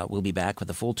 We'll be back for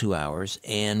the full 2 hours.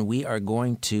 And we are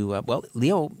going to,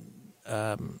 Leo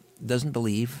doesn't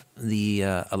believe the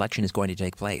election is going to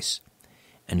take place.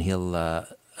 And he'll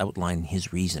outline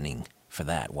his reasoning for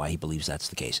that, why he believes that's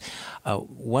the case.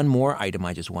 One more item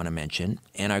I just want to mention,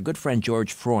 and our good friend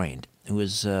George Freund, who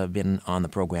has been on the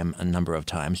program a number of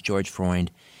times. George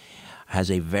Freund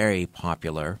has a very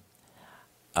popular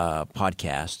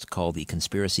podcast called the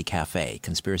Conspiracy Cafe.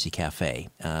 Conspiracy Cafe.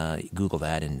 Google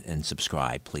that and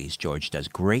subscribe, please. George does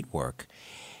great work.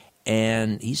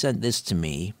 And he sent this to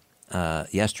me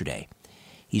yesterday.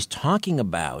 He's talking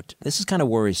about, this is kind of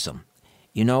worrisome,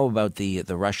 you know, about the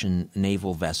Russian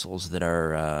naval vessels that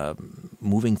are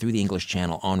moving through the English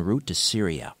Channel en route to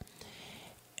Syria.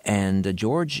 And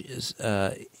George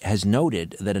has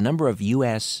noted that a number of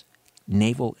U.S.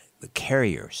 naval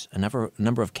carriers, a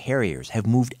number of carriers have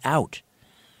moved out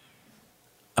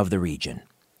of the region.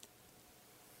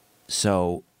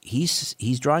 So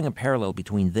he's drawing a parallel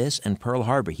between this and Pearl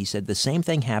Harbor. He said the same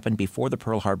thing happened before the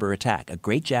Pearl Harbor attack. A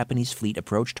great Japanese fleet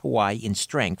approached Hawaii in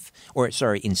stealth,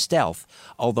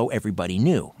 although everybody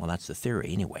knew. Well, that's the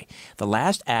theory anyway. The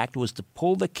last act was to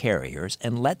pull the carriers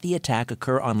and let the attack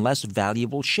occur on less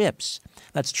valuable ships.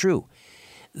 That's true.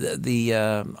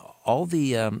 A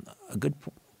good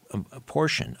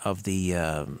portion of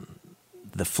the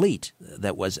fleet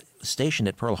that was stationed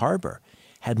at Pearl Harbor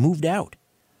had moved out.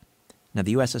 Now,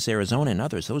 the USS Arizona and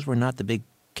others, those were not the big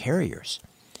carriers.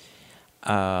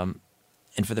 And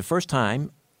for the first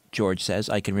time, George says,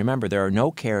 I can remember there are no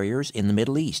carriers in the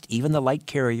Middle East. Even the light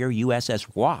carrier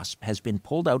USS Wasp has been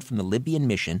pulled out from the Libyan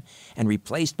mission and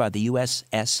replaced by the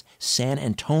USS San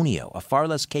Antonio, a far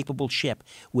less capable ship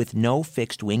with no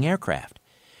fixed-wing aircraft.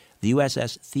 The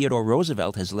USS Theodore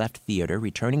Roosevelt has left theater,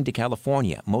 returning to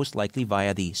California, most likely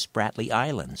via the Spratly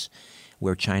Islands,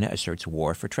 where China asserts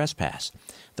war for trespass.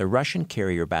 The Russian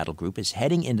carrier battle group is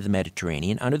heading into the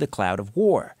Mediterranean under the cloud of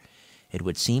war. It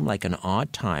would seem like an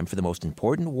odd time for the most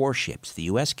important warships, the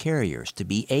U.S. carriers, to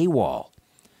be AWOL.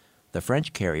 The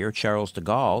French carrier Charles de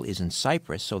Gaulle is in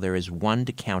Cyprus, so there is one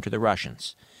to counter the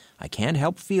Russians. I can't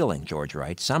help feeling, George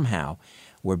writes, somehow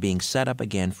we're being set up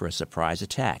again for a surprise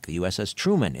attack. The USS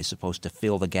Truman is supposed to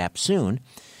fill the gap soon.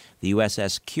 The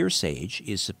USS Kearsarge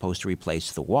is supposed to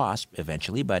replace the Wasp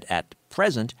eventually, but at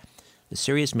present, the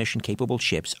serious mission-capable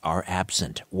ships are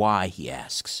absent. Why, he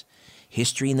asks.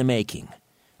 History in the making.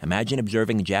 Imagine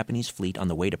observing the Japanese fleet on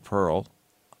the way to Pearl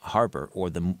Harbor or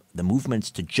the movements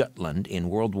to Jutland in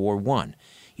World War I.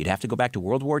 You'd have to go back to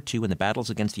World War II and the battles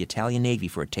against the Italian Navy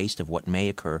for a taste of what may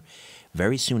occur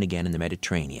very soon again in the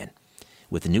Mediterranean.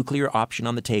 With the nuclear option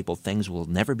on the table, things will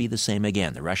never be the same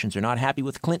again. The Russians are not happy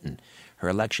with Clinton. Her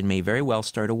election may very well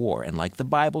start a war, and like the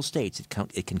Bible states,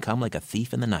 it can come like a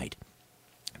thief in the night.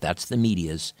 That's the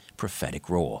media's prophetic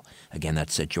role. Again,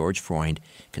 that's George Freund,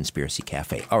 Conspiracy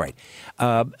Cafe. All right,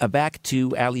 back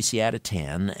to Alicia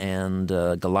 10 and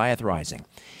Goliath Rising.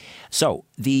 So,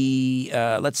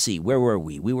 let's see, where were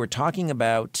we? We were talking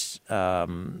about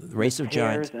race of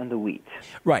giants. The tares and the wheat.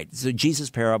 Right, so Jesus'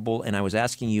 parable, and I was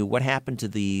asking you what happened to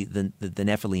the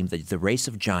Nephilim, the race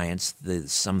of giants,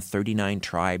 some 39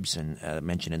 tribes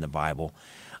mentioned in the Bible,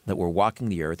 that were walking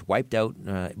the earth, wiped out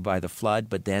by the flood,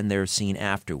 but then they're seen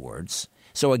afterwards.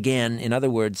 So again, in other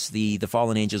words, the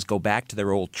fallen angels go back to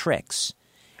their old tricks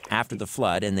after the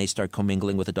flood, and they start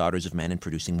commingling with the daughters of men and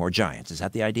producing more giants. Is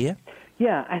that the idea?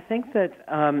 Yeah, I think that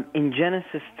in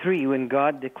Genesis 3, when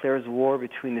God declares war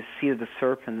between the seed of the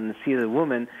serpent and the seed of the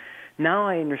woman, now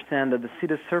I understand that the seed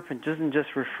of the serpent doesn't just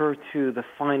refer to the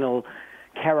final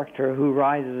character who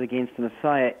rises against the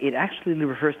Messiah. It actually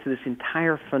refers to this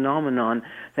entire phenomenon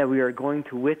that we are going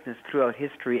to witness throughout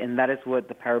history, and that is what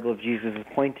the parable of Jesus is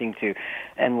pointing to.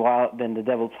 And while then the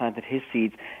devil planted his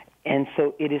seeds. And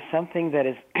so it is something that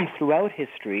is throughout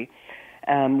history.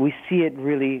 We see it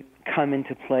really come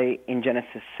into play in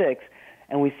Genesis 6,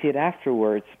 and we see it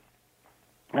afterwards.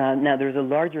 Now, there's a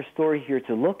larger story here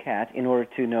to look at in order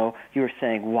to know. You were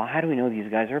saying, well, how do we know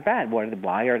these guys are bad?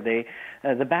 Why are they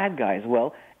the bad guys?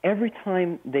 Well, every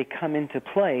time they come into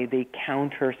play, they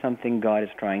counter something God is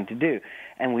trying to do.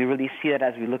 And we really see that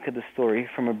as we look at the story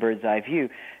from a bird's eye view.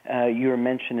 You were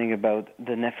mentioning about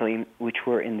the Nephilim, which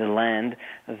were in the land.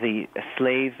 The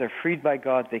slaves are freed by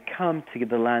God. They come to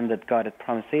the land that God had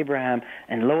promised Abraham.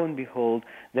 And lo and behold,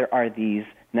 there are these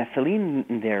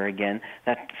Nephilim there again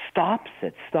that stops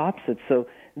it. So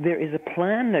there is a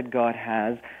plan that God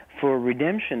has for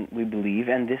redemption, we believe,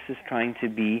 and this is trying to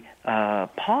be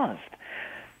paused.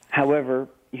 However,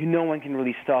 no one can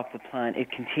really stop the plan. It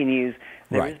continues.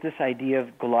 There is this idea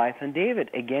of Goliath and David.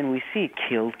 Again, we see,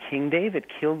 killed King David,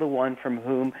 killed the one from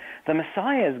whom the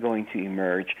Messiah is going to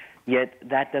emerge. Yet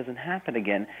that doesn't happen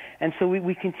again. And so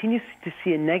we continue to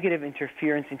see a negative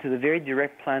interference into the very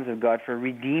direct plans of God for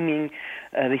redeeming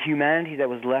the humanity that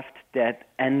was left dead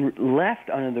and left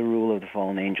under the rule of the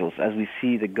fallen angels, as we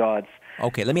see the gods.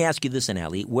 Okay, let me ask you this,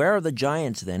 Ali. Where are the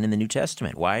giants then in the New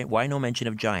Testament? Why no mention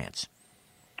of giants?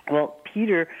 Well,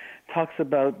 Peter talks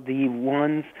about the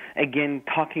ones, again,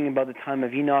 talking about the time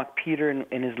of Enoch. Peter,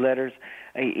 in his letters,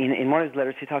 in one of his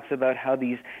letters, he talks about how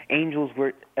these angels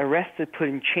were arrested, put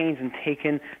in chains, and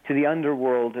taken to the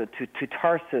underworld, to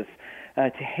Tarsus,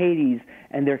 to Hades,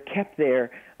 and they're kept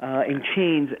there in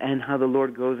chains, and how the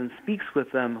Lord goes and speaks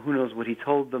with them. Who knows what he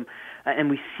told them? And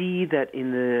we see that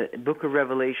in the book of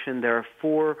Revelation, there are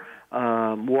 4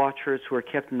 watchers who are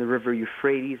kept in the river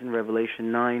Euphrates in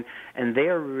Revelation 9, and they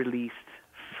are released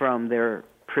from their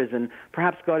prison.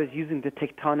 Perhaps God is using the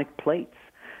tectonic plates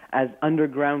as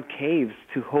underground caves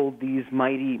to hold these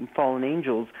mighty fallen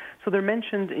angels. So they're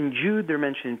mentioned in Jude, they're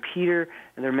mentioned in Peter,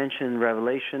 and they're mentioned in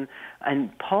Revelation.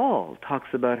 And Paul talks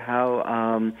about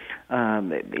how,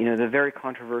 the very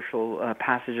controversial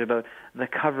passage about the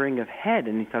covering of head,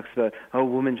 and he talks about,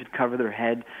 women should cover their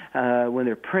head when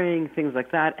they're praying, things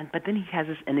like that. But then he has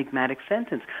this enigmatic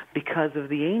sentence, because of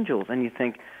the angels. And you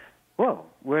think, whoa,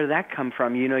 where did that come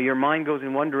from? Your mind goes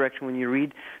in one direction when you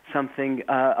read something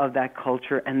of that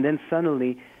culture, and then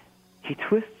suddenly he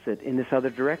twists it in this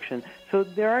other direction. So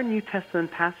there are New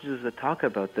Testament passages that talk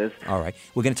about this. All right.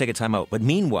 We're going to take a time out. But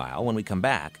meanwhile, when we come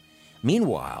back,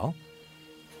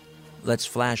 let's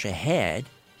flash ahead.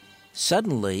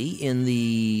 Suddenly, in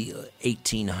the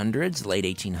 1800s, late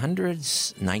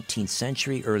 1800s, 19th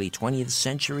century, early 20th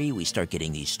century, we start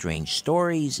getting these strange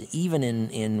stories, even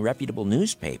in reputable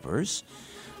newspapers,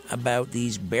 about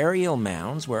these burial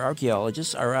mounds where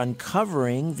archaeologists are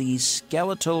uncovering these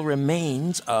skeletal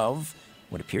remains of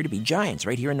what appear to be giants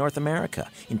right here in North America,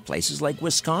 in places like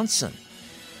Wisconsin.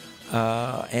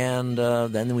 And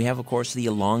then we have, of course, the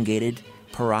elongated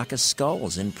Paracas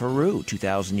skulls in Peru,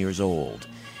 2,000 years old.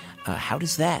 How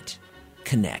does that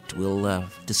connect. We'll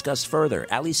discuss further.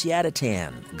 Ali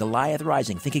Siadatan, Goliath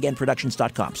Rising,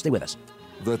 thinkagainproductions.com. Stay with us.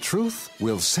 The truth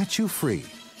will set you free.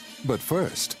 But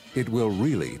first, it will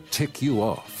really tick you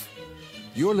off.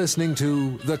 You're listening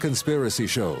to The Conspiracy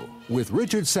Show with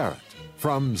Richard Seperate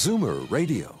from Zoomer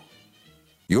Radio.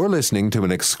 You're listening to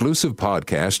an exclusive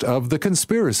podcast of The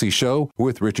Conspiracy Show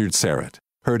with Richard Seperate.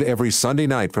 Heard every Sunday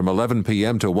night from 11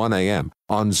 p.m. to 1 a.m.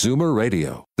 on Zoomer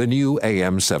Radio, the new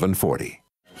AM 740.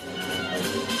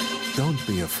 Don't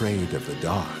be afraid of the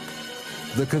dark.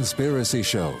 The Conspiracy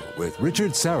Show with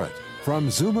Richard Seperate from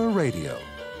Zoomer Radio.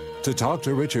 To talk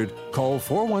to Richard, call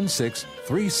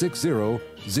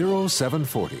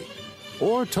 416-360-0740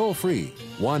 or toll free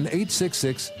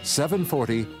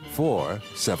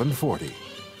 1-866-740-4740.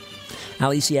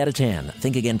 Ali Siadatan,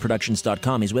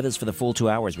 thinkagainproductions.com. He's with us for the full 2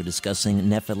 hours. We're discussing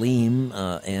Nephilim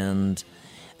and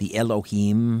the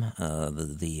Elohim,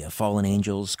 the fallen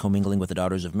angels commingling with the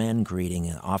daughters of men, creating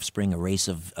an offspring, a race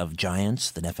of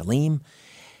giants, the Nephilim,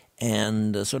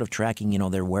 and sort of tracking,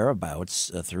 their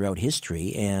whereabouts throughout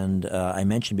history. And I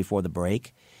mentioned before the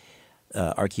break,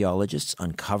 archaeologists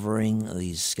uncovering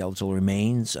these skeletal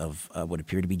remains of what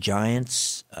appear to be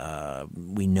giants.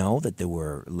 We know that there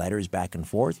were letters back and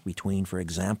forth between, for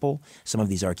example, some of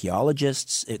these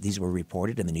archaeologists. These were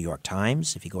reported in the New York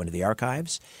Times, if you go into the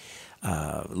archives.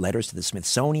 Letters to the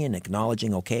Smithsonian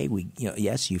acknowledging, okay,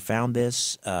 yes, you found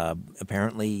this.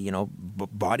 Apparently,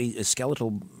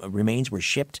 skeletal remains were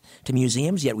shipped to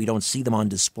museums, yet we don't see them on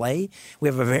display. We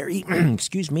have a very,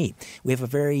 we have a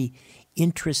very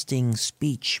interesting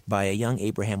speech by a young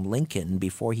Abraham Lincoln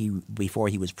before he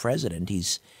was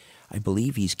president. I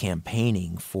believe he's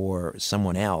campaigning for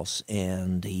someone else,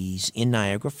 and he's in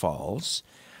Niagara Falls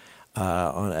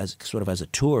as a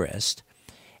tourist.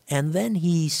 And then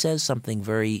he says something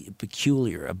very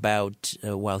peculiar about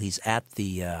while he's at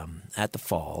the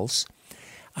falls.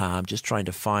 Just trying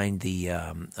to find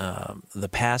the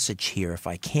passage here, if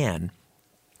I can.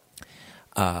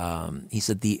 He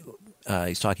said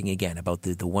he's talking again about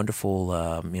the wonderful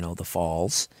the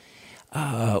falls.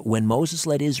 When Moses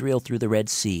led Israel through the Red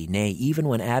Sea, nay, even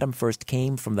when Adam first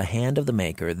came from the hand of the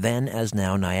Maker, then as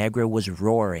now Niagara was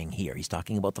roaring here. He's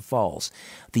talking about the falls.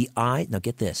 Now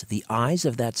get this, the eyes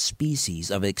of that species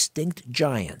of extinct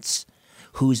giants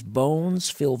whose bones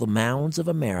fill the mounds of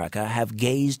America have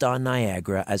gazed on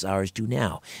Niagara as ours do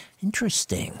now.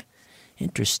 Interesting.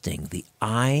 The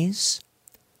eyes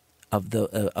of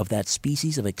that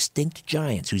species of extinct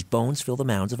giants whose bones fill the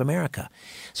mounds of America.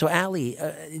 So, Ali,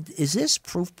 is this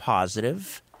proof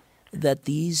positive that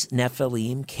these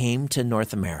Nephilim came to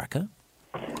North America?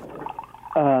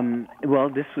 Well,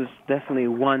 this was definitely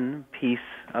one piece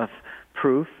of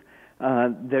proof.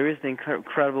 There is the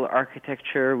incredible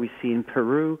architecture we see in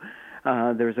Peru.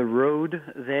 There's a road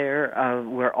there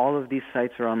where all of these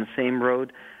sites are on the same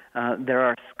road. There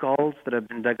are skulls that have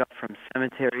been dug up from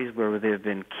cemeteries where they have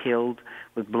been killed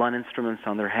with blunt instruments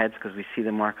on their heads, because we see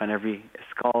the mark on every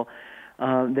skull.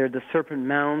 There are the serpent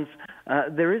mounds.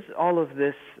 There is all of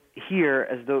this here,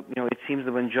 as though it seems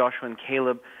that when Joshua and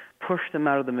Caleb pushed them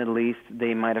out of the Middle East,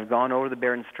 they might have gone over the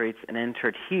Bering Straits and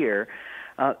entered here.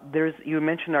 You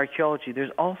mentioned archaeology.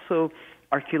 There's also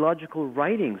archaeological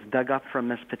writings dug up from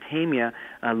Mesopotamia,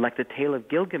 like the Tale of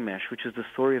Gilgamesh, which is the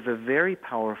story of a very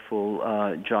powerful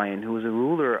giant who was a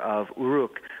ruler of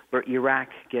Uruk, where Iraq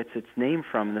gets its name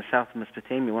from, in the south of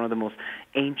Mesopotamia, one of the most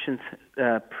ancient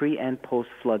pre- and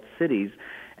post-flood cities.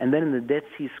 And then in the Dead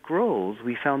Sea Scrolls,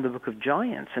 we found the Book of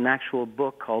Giants, an actual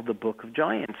book called the Book of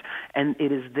Giants. And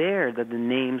it is there that the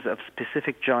names of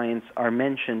specific giants are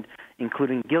mentioned,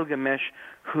 including Gilgamesh,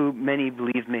 who many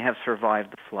believe may have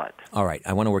survived the flood. All right.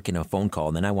 I want to work in a phone call,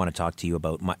 and then I want to talk to you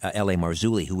about L.A.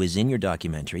 Marzulli, who is in your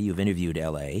documentary. You've interviewed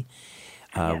L.A.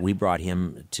 Yes. We brought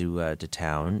him to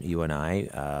town, you and I,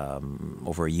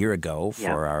 over a year ago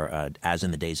for our As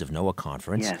in the Days of Noah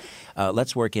conference. Yes.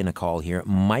 Let's work in a call here.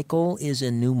 Michael is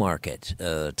in Newmarket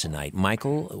tonight.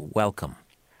 Michael, welcome.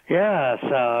 Yes.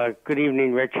 Good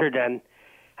evening, Richard. And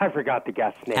I forgot the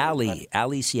guest's name. Ali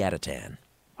Siadatan.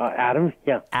 Adam?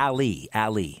 Yeah. Ali.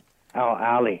 Oh,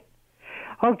 Ali.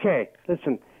 Okay.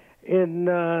 Listen, in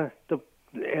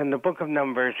the Book of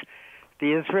Numbers,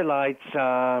 the Israelites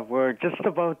were just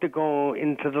about to go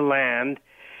into the land,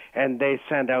 and they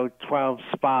sent out 12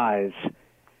 spies.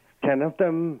 10 of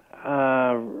them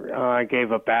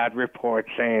gave a bad report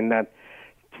saying that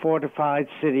fortified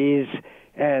cities,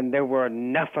 and there were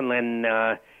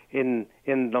Nephilim in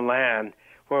the land,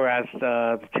 whereas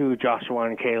the two, Joshua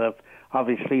and Caleb,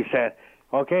 obviously said,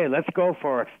 okay, let's go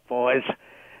for it, boys.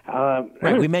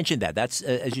 Right, we mentioned that. That's,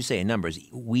 as you say, in numbers.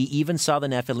 We even saw the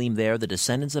Nephilim there. The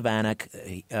descendants of Anak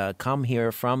come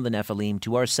here from the Nephilim.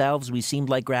 To ourselves, we seemed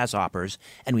like grasshoppers,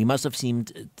 and we must have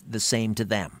seemed the same to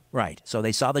them. Right, so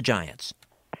they saw the giants.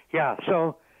 Yeah,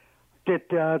 so did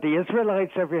the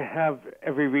Israelites ever have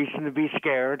every reason to be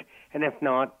scared? And if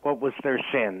not, what was their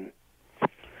sin?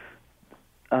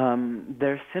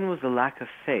 Their sin was a lack of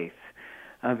faith,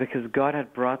 because God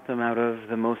had brought them out of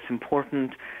the most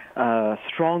important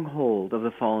stronghold of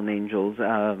the fallen angels,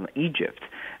 Egypt,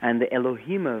 and the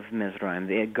Elohim of Mizraim,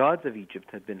 the gods of Egypt,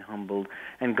 had been humbled,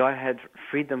 and God had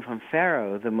freed them from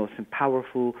Pharaoh, the most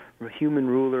powerful human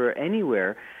ruler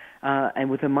anywhere, and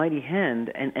with a mighty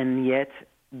hand, and yet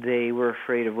they were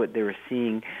afraid of what they were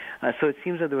seeing. So it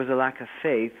seems that there was a lack of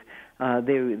faith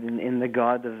in the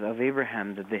God of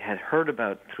Abraham that they had heard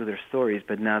about through their stories,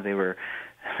 but now they were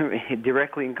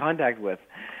directly in contact with,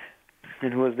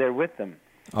 and who was there with them.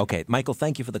 Okay, Michael,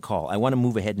 thank you for the call. I want to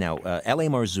move ahead now. L.A.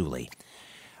 Marzulli,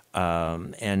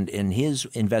 and in his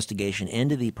investigation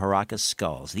into the Paracas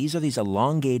skulls, these are these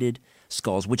elongated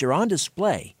skulls which are on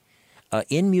display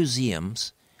in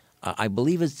museums. I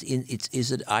believe is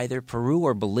it either Peru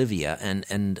or Bolivia,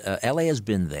 and L.A. has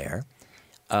been there.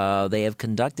 They have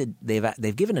conducted.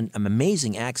 They've given an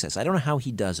amazing access. I don't know how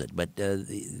he does it, but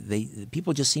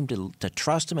people just seem to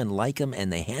trust him and like him,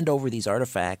 and they hand over these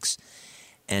artifacts.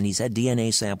 And he's had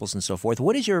DNA samples and so forth.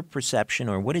 What is your perception,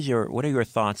 or what are your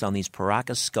thoughts on these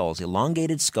Paracas skulls,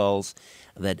 elongated skulls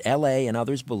that L.A. and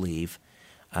others believe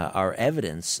are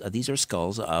evidence? These are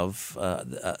skulls of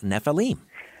Nephilim.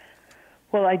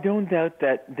 Well, I don't doubt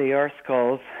that they are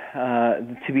skulls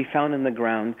to be found in the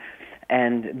ground.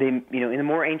 And they, in a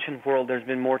more ancient world, there's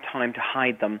been more time to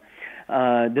hide them.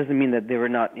 Doesn't mean that they were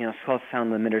not, skulls found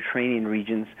in the Mediterranean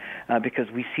regions, because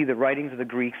we see the writings of the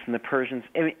Greeks and the Persians.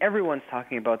 I mean, everyone's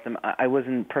talking about them. I was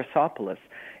in Persepolis,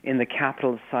 in the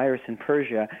capital of Cyrus in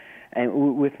Persia,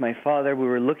 and with my father, we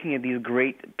were looking at these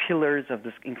great pillars of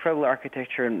this incredible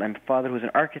architecture. And my father, who's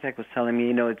an architect, was telling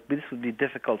me, this would be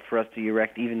difficult for us to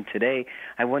erect even today.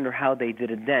 I wonder how they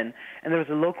did it then. And there was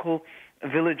a local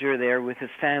villager there with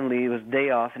his family. It was day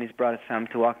off, and he's brought his family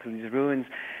to walk through these ruins.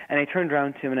 And I turned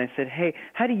around to him and I said, "Hey,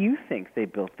 how do you think they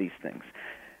built these things?"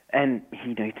 And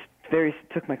he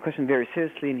took my question very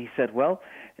seriously, and he said, "Well,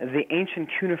 the ancient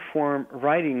cuneiform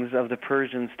writings of the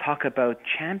Persians talk about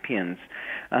champions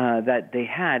that they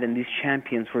had, and these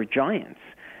champions were giants,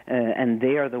 and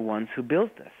they are the ones who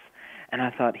built this." And I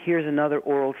thought, here's another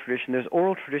oral tradition. There's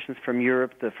oral traditions from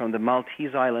Europe, from the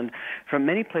Maltese island, from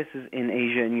many places in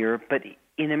Asia and Europe, but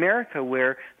in America,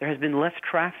 where there has been less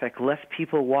traffic, less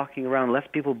people walking around, less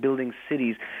people building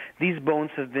cities, these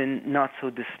bones have been not so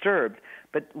disturbed.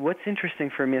 But what's interesting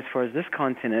for me as far as this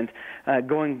continent,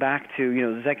 going back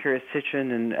to Zechariah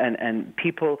Sitchin and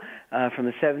people from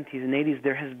the 70s and 80s,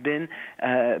 there has been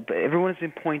everyone has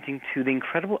been pointing to the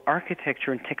incredible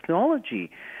architecture and technology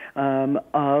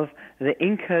of the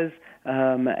Incas,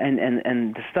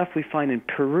 and the stuff we find in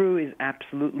Peru is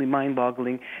absolutely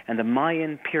mind-boggling. And the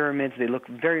Mayan pyramids, they look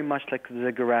very much like the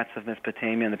ziggurats of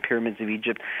Mesopotamia and the pyramids of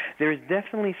Egypt. There is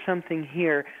definitely something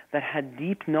here that had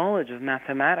deep knowledge of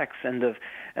mathematics and of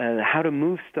how to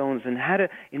move stones, and how to,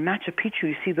 in Machu Picchu,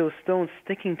 you see those stones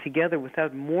sticking together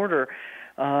without mortar.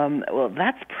 Well,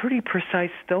 that's pretty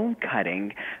precise stone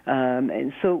cutting,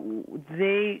 and so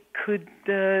they could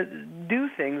do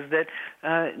things that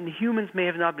humans may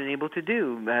have not been able to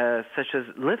do, such as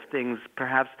liftings,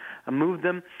 perhaps move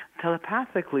them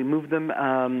telepathically,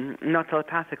 not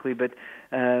telepathically, but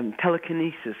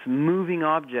telekinesis, moving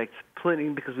objects,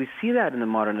 because we see that in the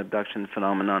modern abduction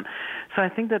phenomenon. So I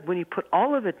think that when you put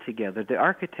all of it together, the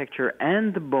architecture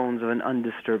and the bones of an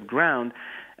undisturbed ground,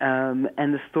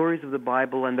 and the stories of the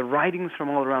Bible and the writings from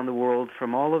all around the world,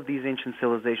 from all of these ancient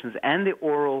civilizations and the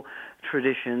oral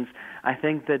traditions, I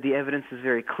think that the evidence is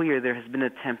very clear. There has been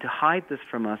an attempt to hide this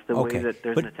from us, the way that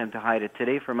there's an attempt to hide it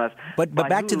today from us. But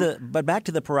back to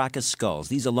the Paracas skulls,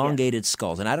 these elongated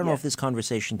skulls, and I don't know if this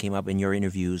conversation came up in your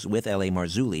interviews with L.A.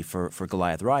 Marzulli for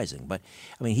Goliath Rising, but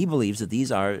I mean, he believes that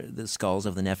these are the skulls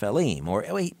of the Nephilim, or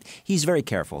he's very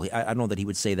careful. I don't know that he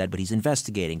would say that, but he's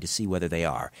investigating to see whether they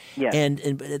are. Yes. And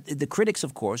the critics,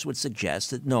 of course, would suggest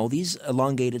that no, these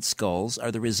elongated skulls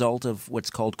are the result of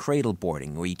what's called cradle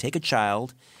boarding, where you take a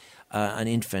child, an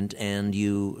infant, and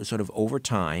you sort of over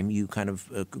time, you kind of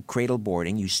cradle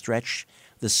boarding, you stretch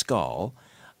the skull,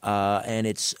 and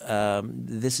it's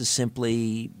this is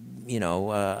simply,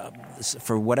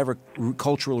 for whatever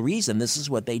cultural reason, this is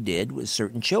what they did with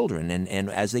certain children, and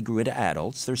as they grew into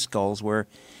adults, their skulls were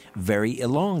very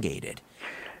elongated.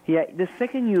 Yeah, the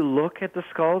second you look at the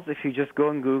skulls, if you just go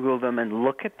and Google them and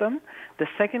look at them, the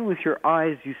second with your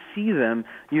eyes you see them,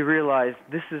 you realize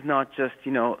this is not just,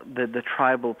 the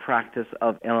tribal practice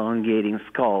of elongating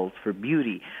skulls for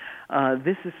beauty.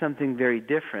 This is something very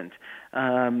different.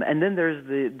 And then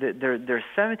there's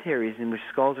cemeteries in which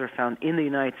skulls are found in the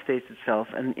United States itself.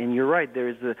 And you're right.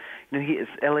 There's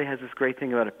LA has this great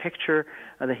thing about a picture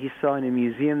that he saw in a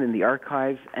museum in the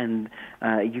archives, and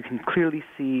you can clearly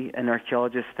see an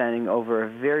archaeologist standing over a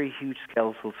very huge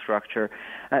skeletal structure,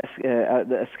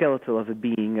 a skeletal of a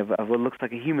being of what looks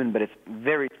like a human, but it's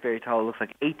very, very tall. It looks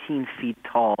like 18 feet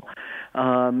tall.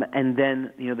 And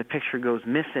then the picture goes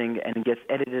missing and it gets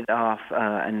edited off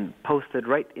and posted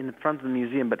right in front of the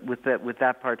museum, but with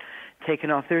that part taken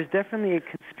off. There's definitely a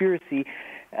conspiracy.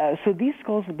 So these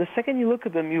skulls, the second you look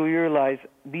at them, you realize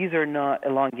these are not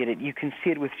elongated. You can see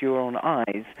it with your own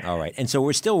eyes. All right. And so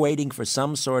we're still waiting for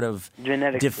some sort of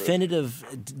genetic definitive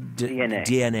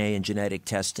DNA and genetic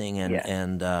testing.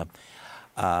 And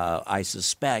I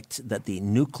suspect that the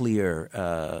nuclear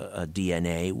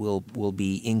DNA will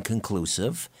be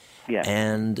inconclusive. Yes.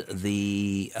 And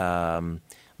the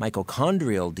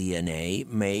mitochondrial DNA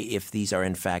may, if these are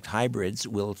in fact hybrids,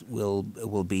 will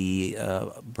be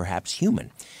perhaps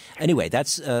human. Anyway,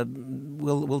 that's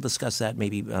we'll discuss that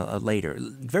maybe later.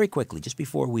 Very quickly, just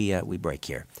before we break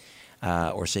here,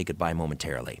 or say goodbye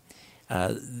momentarily.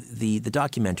 The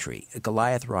documentary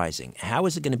Goliath Rising. How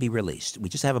is it going to be released? We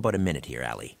just have about a minute here,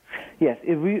 Ali. Yes,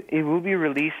 it will be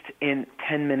released in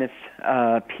 10 minutes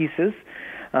pieces.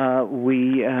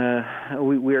 We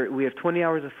have 20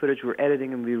 hours of footage we're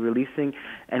editing and we're releasing,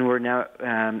 and we're now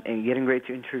getting ready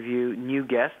to interview new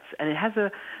guests. And it has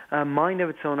a mind of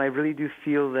its own. I really do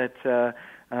feel that the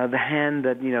hand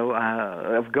that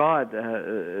of God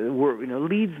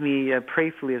leads me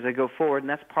prayerfully as I go forward, and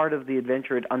that's part of the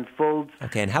adventure. It unfolds.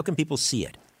 Okay, and how can people see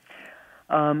it?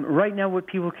 Right now, what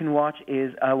people can watch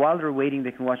is, while they're waiting,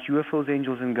 they can watch UFOs,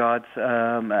 Angels, and Gods.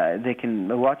 They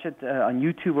can watch it on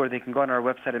YouTube, or they can go on our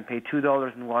website and pay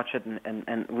 $2 and watch it,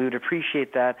 and we would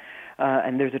appreciate that.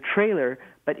 And there's a trailer,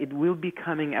 but it will be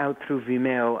coming out through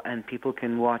Vimeo, and people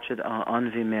can watch it on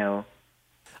Vimeo.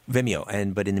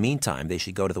 But in the meantime, they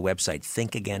should go to the website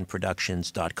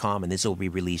thinkagainproductions.com, and this will be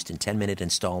released in 10-minute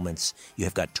installments. You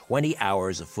have got 20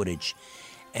 hours of footage.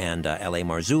 And L.A.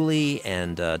 Marzulli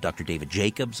and Dr. David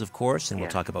Jacobs, of course, and we'll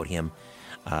talk about him.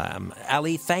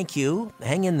 Ali, thank you.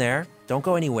 Hang in there. Don't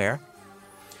go anywhere.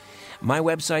 My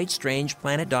website,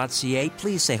 strangeplanet.ca.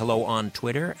 Please say hello on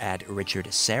Twitter at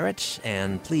Richard Seperate,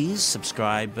 and please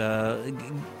subscribe.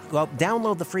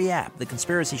 Download the free app, The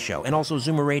Conspiracy Show, and also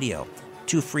Zoomer Radio.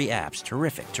 2 free apps.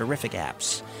 Terrific, terrific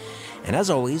apps. And as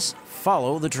always,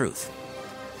 follow the truth.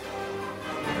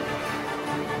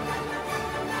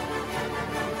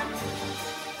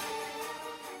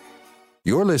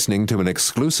 You're listening to an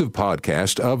exclusive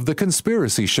podcast of The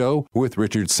Conspiracy Show with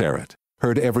Richard Seperate.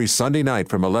 Heard every Sunday night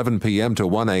from 11 p.m. to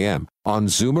 1 a.m. on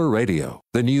Zoomer Radio,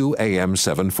 the new AM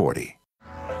 740.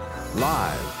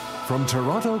 Live from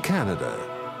Toronto, Canada,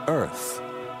 Earth.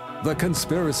 The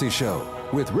Conspiracy Show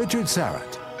with Richard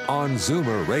Seperate on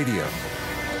Zoomer Radio.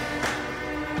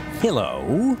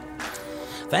 Hello.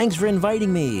 Thanks for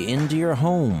inviting me into your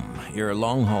home, your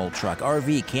long-haul truck,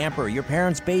 RV, camper, your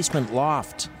parents' basement,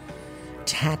 loft,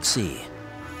 taxi,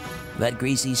 that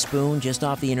greasy spoon just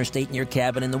off the interstate in your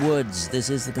cabin in the woods.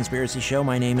 This is The Conspiracy Show.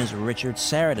 My name is Richard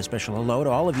Seperate. A special hello to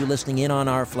all of you listening in on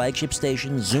our flagship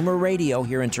station, Zoomer Radio,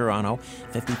 here in Toronto.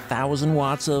 50,000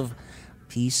 watts of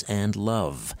peace and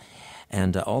love.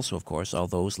 And also, of course, all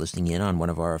those listening in on one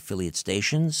of our affiliate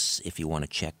stations. If you want to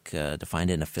check to find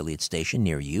an affiliate station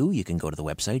near you, you can go to the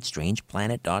website,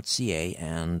 strangeplanet.ca,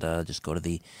 and just go to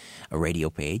the radio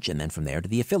page, and then from there to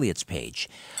the affiliates page.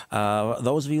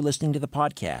 Those of you listening to the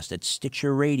podcast at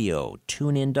Stitcher Radio,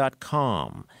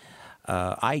 TuneIn.com,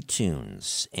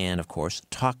 iTunes, and, of course,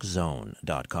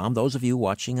 TalkZone.com. Those of you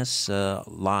watching us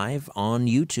live on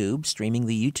YouTube, streaming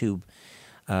the YouTube,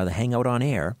 the Hangout on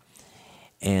Air.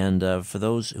 And for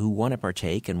those who want to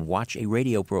partake and watch a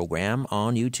radio program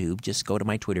on YouTube, just go to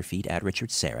my Twitter feed at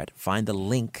Richard Seperate. Find the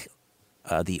link,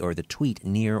 the tweet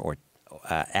near or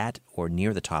at or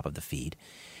near the top of the feed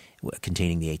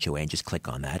containing the HOA, and just click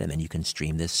on that, and then you can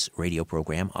stream this radio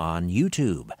program on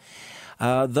YouTube.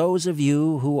 Those of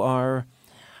you who are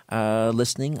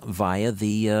listening via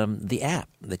the app,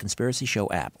 the Conspiracy Show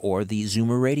app, or the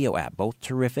Zoomer Radio app. Both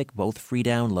terrific, both free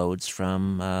downloads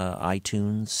from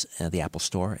iTunes, the Apple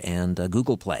Store, and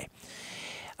Google Play.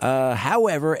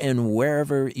 However, and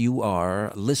wherever you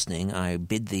are listening, I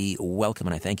bid thee welcome,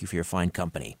 and I thank you for your fine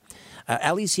company.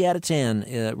 Ali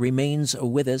Siadatan remains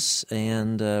with us,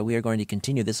 and we are going to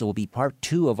continue. This will be part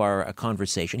 2 of our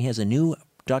conversation. He has a new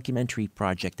documentary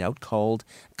project out called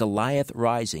Goliath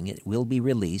Rising. It will be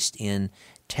released in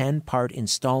 10-part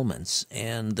installments,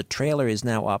 and the trailer is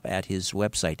now up at his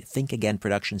website,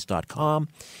 thinkagainproductions.com.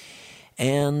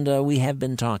 And we have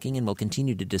been talking and will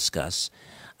continue to discuss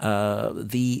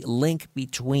the link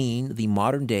between the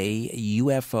modern-day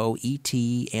UFO, ET,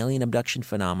 alien abduction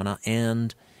phenomena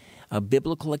and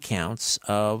biblical accounts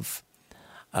of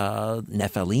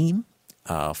Nephilim,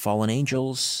 fallen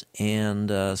angels,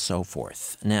 and so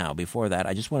forth. Now, before that,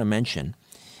 I just want to mention,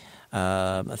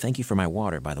 thank you for my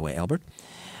water, by the way, Albert.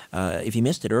 If you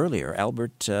missed it earlier,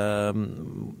 Albert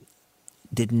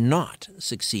did not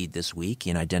succeed this week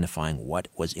in identifying what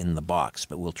was in the box,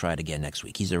 but we'll try it again next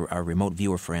week. He's our remote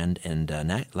viewer friend, and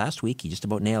last week he just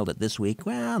about nailed it. This week,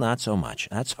 well, not so much.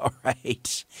 That's all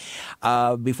right.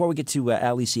 Before we get to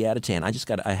Ali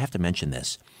Siadatan, I have to mention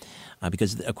this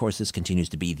because, of course, this continues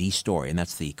to be the story, and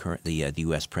that's the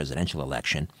U.S. presidential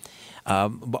election.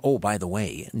 By the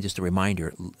way, just a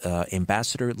reminder,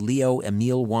 Ambassador Leo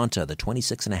Emil Wanta, the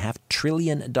 $26.5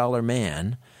 trillion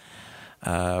man,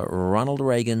 Ronald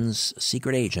Reagan's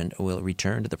secret agent, will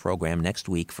return to the program next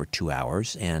week for 2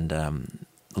 hours, and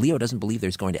Leo doesn't believe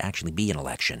there's going to actually be an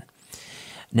election.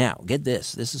 Now, get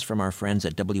this. This is from our friends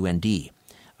at WND.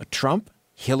 Trump,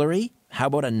 Hillary, how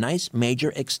about a nice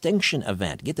major extinction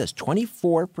event? Get this,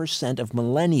 24% of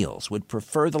millennials would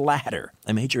prefer the latter,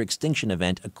 a major extinction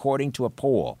event, according to a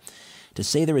poll. To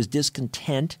say there is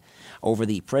discontent over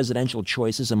the presidential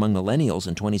choices among millennials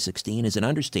in 2016 is an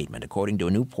understatement, according to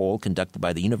a new poll conducted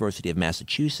by the University of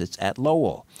Massachusetts at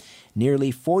Lowell.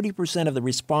 Nearly 40% of the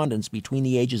respondents between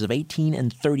the ages of 18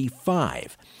 and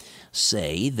 35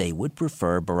 say they would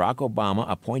prefer Barack Obama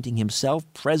appointing himself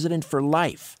president for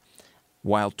life,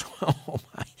 while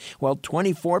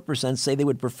 24% say they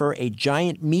would prefer a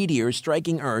giant meteor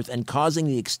striking Earth and causing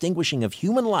the extinguishing of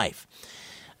human life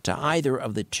to either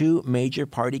of the two major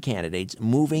party candidates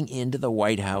moving into the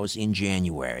White House in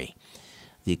January.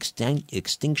 The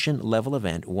extinction level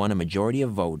event won a majority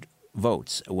of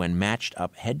votes when matched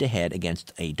up head-to-head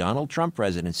against a Donald Trump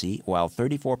presidency, while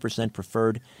 34%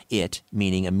 preferred it,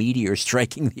 meaning a meteor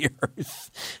striking the Earth,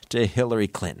 to Hillary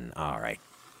Clinton. All right.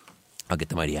 I'll get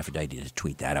the mighty Aphrodite to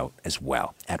tweet that out as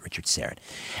well, at Richard Seperate.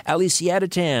 Ali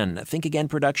Siadatan,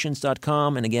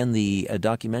 thinkagainproductions.com. And again, the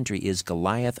documentary is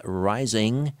Goliath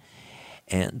Rising.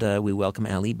 And we welcome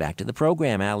Ali back to the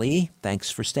program. Ali,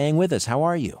 thanks for staying with us. How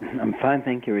are you? I'm fine,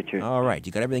 thank you, Richard. All right.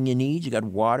 You got everything you need? You got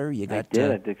water? You got, I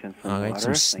did get some water.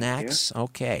 Some snacks?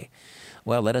 Okay.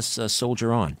 Well, let us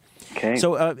soldier on. Okay.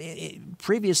 So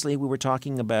previously we were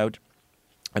talking about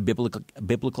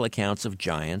biblical accounts of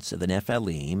giants, the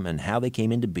Nephilim, and how they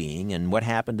came into being and what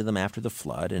happened to them after the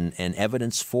flood, and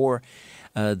evidence for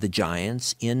the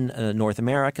giants in North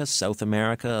America, South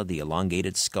America, the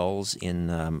elongated skulls in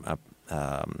L.A.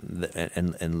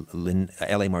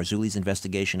 Marzulli's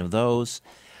investigation of those.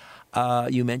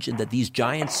 You mentioned that these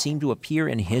giants seem to appear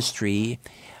in history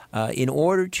in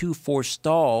order to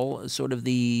forestall sort of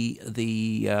the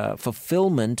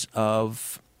fulfillment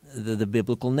of the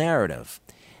biblical narrative.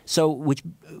 So,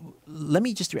 let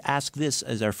me just ask this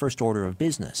as our first order of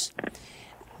business.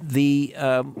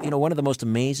 One of the most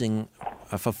amazing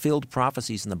fulfilled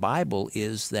prophecies in the Bible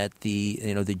is that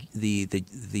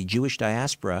the Jewish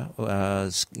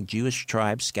diaspora, Jewish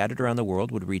tribes scattered around the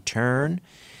world, would return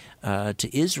to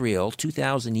Israel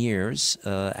 2,000 years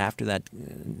after that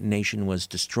nation was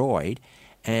destroyed,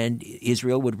 and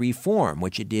Israel would reform,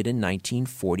 which it did in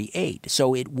 1948.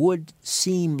 So it would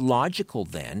seem logical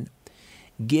then,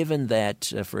 given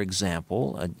that, for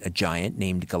example, a giant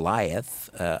named Goliath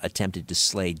attempted to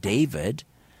slay David,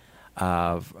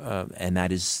 and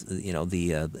that is,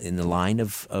 in the line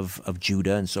of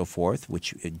Judah and so forth,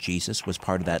 which Jesus was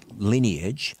part of that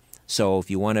lineage. So if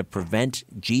you want to prevent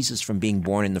Jesus from being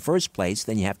born in the first place,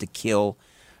 then you have to kill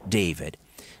David.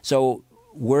 So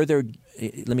let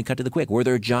me cut to the quick, were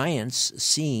there giants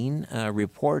seen,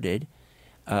 reported,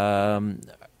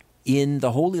 in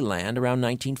the Holy Land around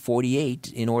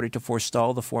 1948 in order to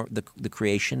forestall the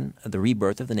creation, the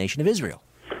rebirth of the nation of Israel?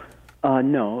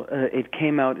 No, it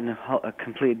came out in a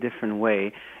completely different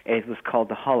way. It was called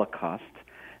the Holocaust,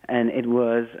 and it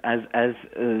was as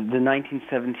the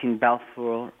 1917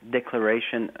 Balfour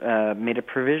Declaration made a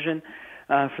provision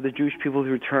for the Jewish people to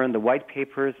return. The white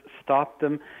papers stopped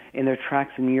them in their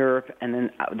tracks in Europe, and then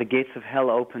the gates of hell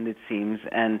opened, it seems,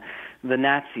 and the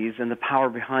Nazis and the power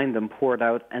behind them poured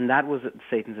out, and that was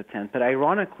Satan's attempt. But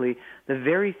ironically, the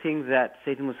very thing that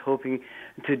Satan was hoping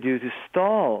to do to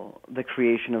stall the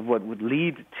creation of what would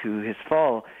lead to his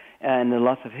fall and the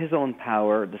loss of his own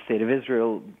power, the state of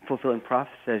Israel fulfilling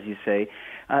prophecy, as you say,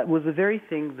 was the very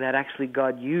thing that actually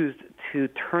God used to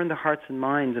turn the hearts and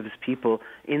minds of his people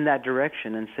in that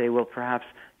direction and say, well, perhaps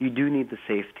you do need the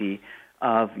safety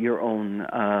of your own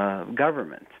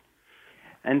government.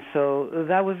 And so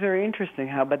that was very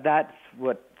interesting, but that's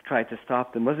what tried to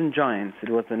stop them. It wasn't giants, it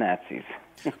was the Nazis.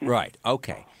 Right,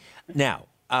 okay. Now,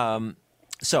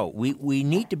 so we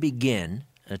need to begin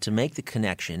to make the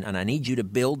connection, and I need you to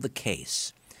build the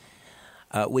case,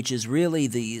 which is really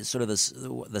the sort of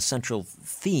the central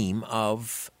theme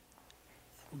of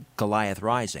Goliath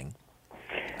Rising,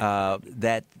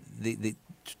 that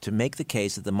to make the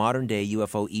case that the modern-day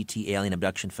UFO, ET, alien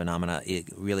abduction phenomena, it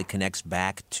really connects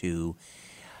back to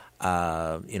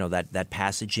that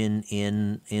passage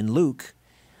in Luke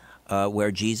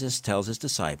where Jesus tells his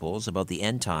disciples about the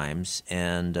end times,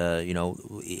 and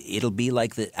it'll be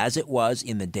like as it was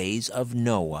in the days of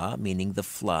Noah, meaning the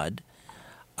flood.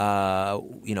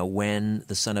 When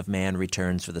the Son of Man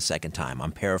returns for the second time.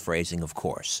 I'm paraphrasing, of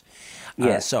course.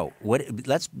 Yes. So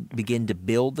let's begin to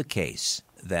build the case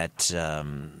to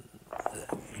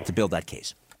build that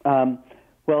case.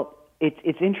 Well,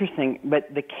 it's interesting,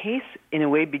 but the case in a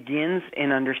way begins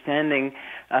in understanding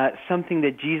something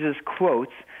that Jesus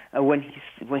quotes when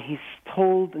he's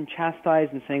told and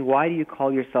chastised and saying, "Why do you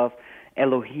call yourself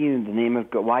Elohim, the name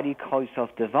of God? Why do you call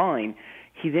yourself divine?"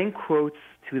 He then quotes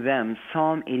to them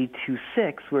Psalm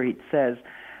 82:6, where it says,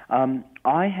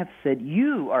 "I have said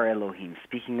you are Elohim,"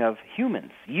 speaking of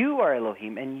humans. "You are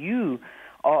Elohim, and you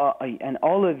and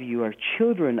all of you are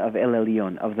children of El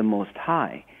Elyon, of the Most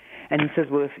High." And he says,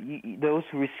 well, if those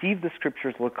who receive the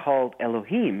scriptures were called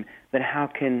Elohim, then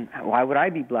why would I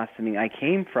be blaspheming? I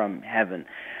came from heaven.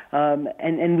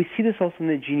 And we see this also in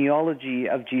the genealogy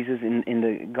of Jesus in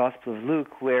the Gospel of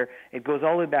Luke, where it goes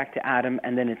all the way back to Adam,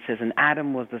 and then it says, and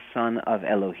Adam was the son of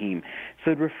Elohim.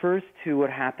 So it refers to what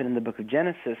happened in the book of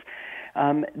Genesis.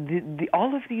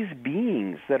 All of these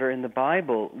beings that are in the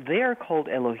Bible, they are called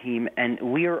Elohim, and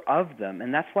we are of them.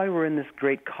 And that's why we're in this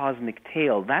great cosmic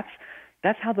tale.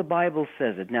 That's how the Bible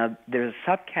says it. Now, there's a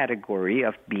subcategory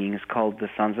of beings called the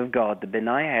sons of God, the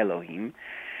Benai Elohim,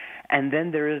 and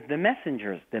then there is the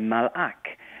messengers, the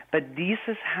Malak. But this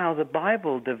is how the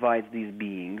Bible divides these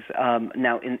beings.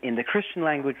 Now, in the Christian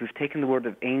language, we've taken the word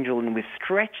of angel and we've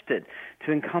stretched it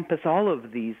to encompass all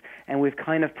of these, and we've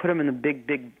kind of put them in a big,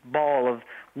 big ball of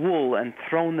wool and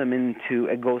thrown them into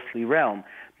a ghostly realm.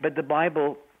 But the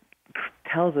Bible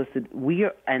tells us that we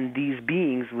are, and these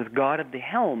beings with God at the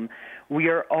helm, we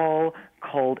are all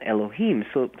called Elohim.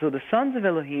 So the sons of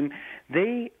Elohim,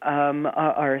 they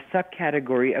are a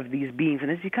subcategory of these beings. And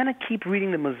as you kind of keep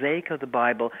reading the mosaic of the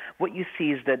Bible, what you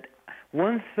see is that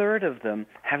 1/3 of them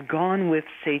have gone with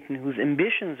Satan, whose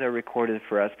ambitions are recorded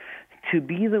for us, to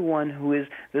be the one who is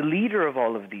the leader of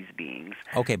all of these beings.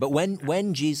 Okay, but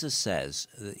when Jesus says,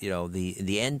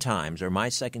 the end times or my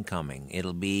second coming,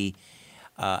 it'll be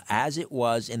as it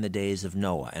was in the days of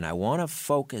Noah. And I want to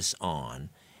focus on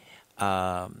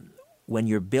when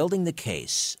you're building the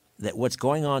case that what's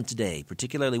going on today,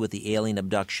 particularly with the alien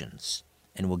abductions,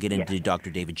 and we'll get into Dr.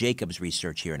 David Jacobs'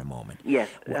 research here in a moment. Yes.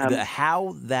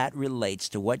 How that relates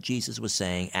to what Jesus was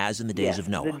saying as in the days of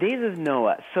Noah. The days of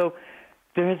Noah. So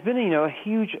there has been a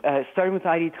huge, starting with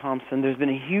I.D. Thompson, there's been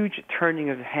a huge turning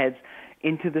of heads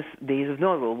into this days of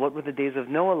Noah. Well, what were the days of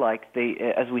Noah like?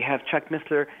 As we have Chuck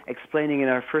Missler explaining in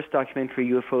our first documentary,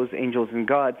 UFOs, Angels, and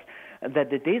Gods, that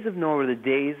the days of Noah were the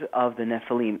days of the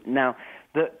Nephilim. Now,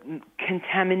 the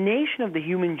contamination of the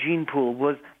human gene pool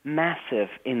was massive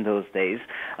in those days.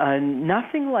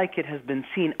 Nothing like it has been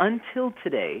seen until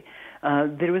today.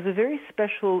 There was a very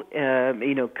special,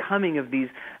 coming of these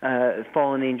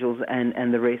fallen angels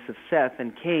and the race of Seth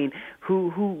and Cain,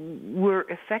 who were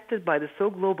affected by this so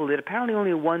global that apparently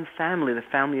only one family, the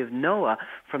family of Noah,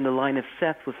 from the line of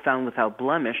Seth, was found without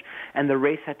blemish, and the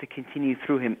race had to continue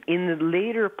through him. In the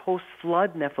later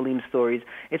post-flood Nephilim stories,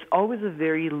 it's always a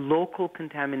very local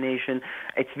contamination.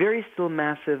 It's very still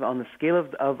massive on the scale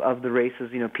of the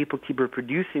races. People keep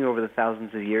reproducing over the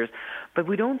thousands of years, but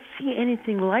we don't see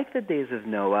anything like the days of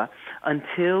Noah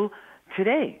until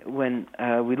today, when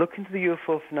we look into the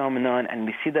UFO phenomenon and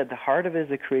we see that the heart of it is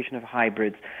the creation of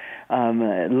hybrids.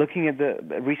 looking at the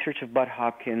research of Bud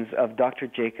Hopkins, of Dr.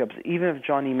 Jacobs, even of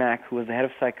Johnny Mack, who was the head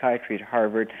of psychiatry at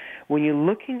Harvard, when you're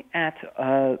looking at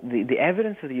the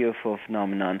evidence of the UFO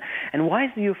phenomenon, and why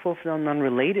is the UFO phenomenon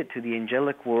related to the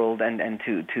angelic world and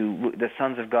to the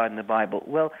sons of God in the Bible?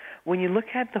 Well, when you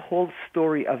look at the whole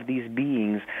story of these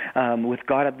beings with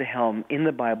God at the helm in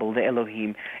the Bible, the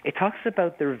Elohim, it talks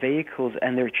about their vehicles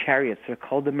and their chariots. They're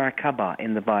called the Merkabah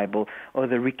in the Bible, or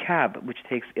the Rikab, which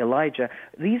takes Elijah.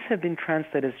 These have been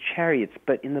translated as chariots,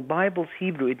 but in the Bible's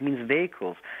Hebrew it means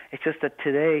vehicles. It's just that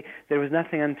today there was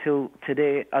nothing until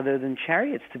today other than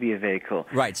chariots to be a vehicle.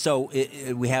 Right, so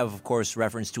we have, of course,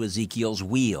 reference to Ezekiel's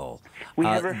wheel. We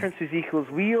have reference to Ezekiel's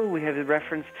wheel. We have a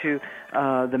reference to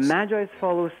the Magi's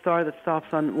follow a star that stops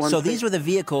on one. So these were the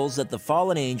vehicles that the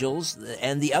fallen angels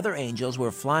and the other angels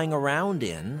were flying around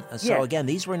in. So yes. Again,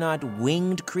 these were not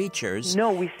winged creatures.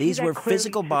 No, we see these that were clearly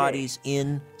physical today. Bodies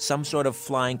in some sort of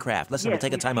flying craft. Listen, yes, we'll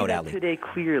take a time out, Ali. Today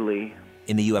clearly.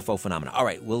 In the UFO phenomena. All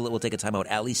right, we'll take a time out.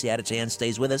 Ali Siadatan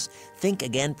stays with us.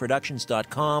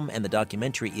 ThinkAgainProductions.com, and the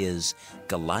documentary is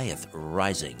Goliath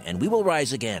Rising. And we will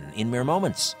rise again in mere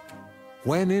moments.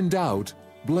 When in doubt,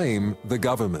 blame the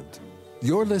government.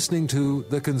 You're listening to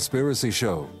The Conspiracy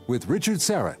Show with Richard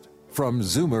Seperate from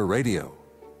Zoomer Radio.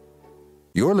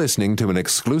 You're listening to an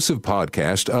exclusive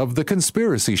podcast of The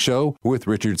Conspiracy Show with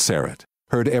Richard Seperate.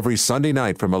 Heard every Sunday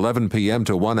night from 11 p.m.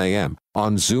 to 1 a.m.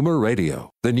 on Zoomer Radio,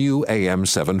 the new AM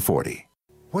 740.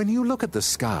 When you look at the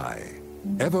sky,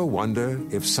 ever wonder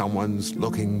if someone's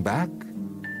looking back?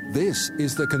 This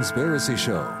is The Conspiracy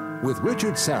Show with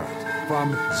Richard Seperate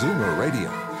from Zoomer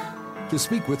Radio. To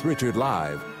speak with Richard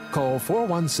live, call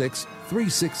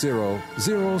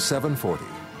 416-360-0740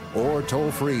 or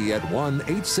toll free at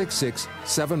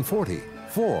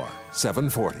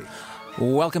 1-866-740-4740.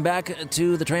 Welcome back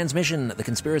to the transmission, The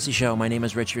Conspiracy Show. My name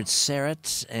is Richard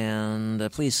Seperate,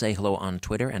 and please say hello on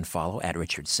Twitter and follow at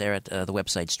Richard Seperate, the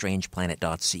website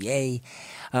strangeplanet.ca.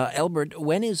 Albert,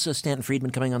 when is Stanton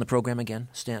Friedman coming on the program again?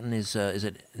 Stanton, is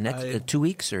it next 2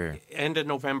 weeks or? End of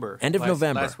November.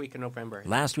 November. Last week of November.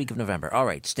 Last week of November. All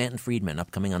right, Stanton Friedman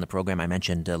upcoming on the program. I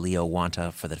mentioned Leo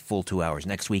Wanta for the full 2 hours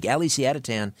next week. Ali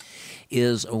Siadatan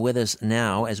is with us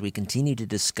now as we continue to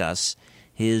discuss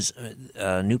his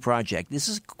new project. This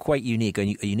is quite unique, a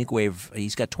unique way of...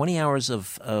 He's got 20 hours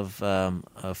of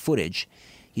footage.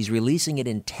 He's releasing it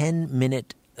in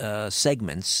 10-minute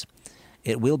segments.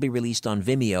 It will be released on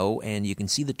Vimeo, and you can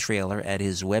see the trailer at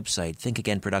his website,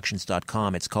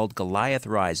 thinkagainproductions.com. It's called Goliath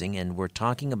Rising, and we're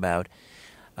talking about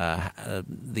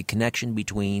the connection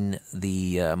between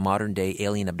the modern-day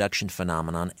alien abduction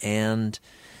phenomenon and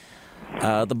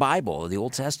the Bible, the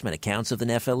Old Testament accounts of the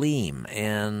Nephilim.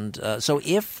 And so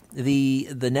if the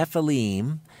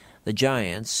Nephilim, the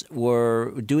giants,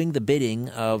 were doing the bidding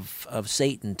of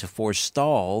Satan to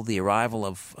forestall the arrival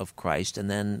of Christ and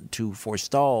then to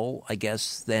forestall, I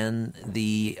guess, then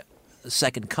the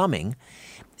second coming,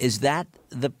 is that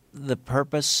the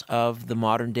purpose of the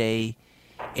modern-day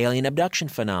alien abduction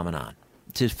phenomenon?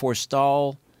 To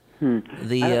forestall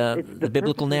the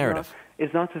biblical narrative?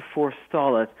 Is not to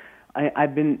forestall it.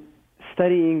 I've been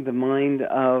studying the mind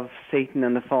of Satan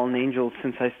and the fallen angels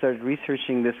since I started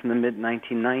researching this in the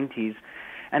mid-1990s,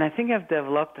 and I think I've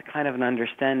developed a kind of an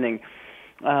understanding.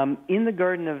 In the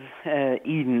Garden of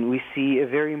Eden, we see a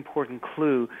very important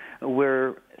clue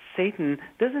where Satan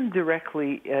doesn't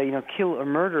directly, kill or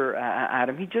murder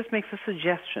Adam. He just makes a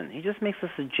suggestion.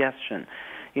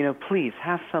 Please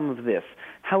have some of this.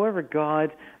 However,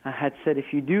 God had said,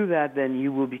 if you do that, then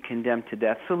you will be condemned to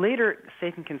death. So later,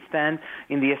 Satan can stand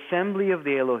in the assembly of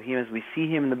the Elohim, as we see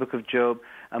him in the book of Job,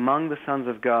 among the sons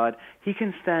of God. He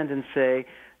can stand and say,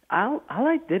 all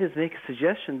I did is make a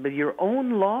suggestion, but your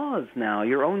own laws now,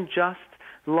 your own just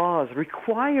laws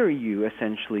require you,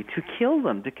 essentially, to kill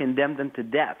them, to condemn them to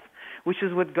death, which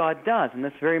is what God does. And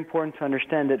that's very important to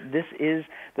understand that this is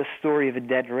the story of a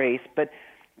dead race. But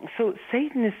so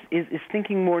Satan is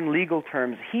thinking more in legal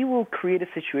terms. He will create a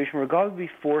situation where God will be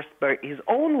forced by his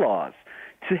own laws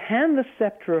to hand the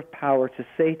scepter of power to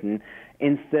Satan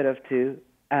instead of to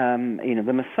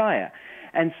the Messiah.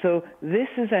 And so this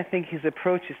is, I think, his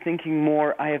approach is thinking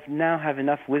more, I now have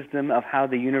enough wisdom of how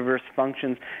the universe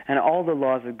functions and all the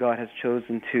laws that God has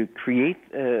chosen to create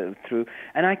through,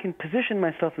 and I can position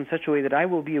myself in such a way that I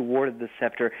will be awarded the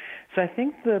scepter. So I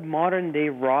think the modern-day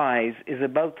rise is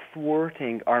about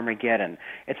thwarting Armageddon.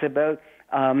 It's about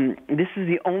this is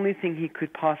the only thing he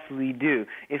could possibly do.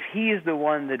 If he is the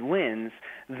one that wins,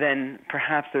 then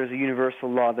perhaps there's a universal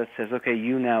law that says, okay,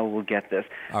 you now will get this.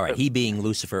 All right, he being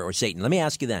Lucifer or Satan. Let me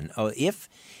ask you then, if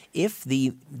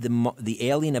the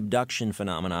alien abduction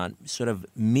phenomenon sort of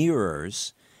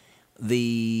mirrors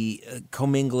the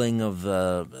commingling of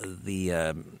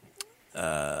the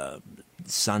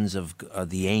sons of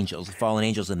the angels, the fallen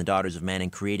angels and the daughters of man,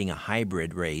 and creating a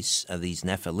hybrid race of these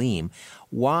Nephilim,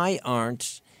 why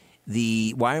aren't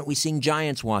we seeing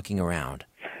giants walking around?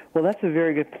 Well, that's a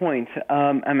very good point.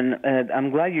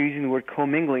 I'm glad you're using the word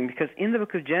commingling, because in the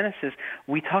book of Genesis,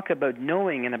 we talk about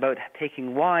knowing and about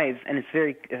taking wives, and it's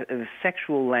very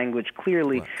sexual language,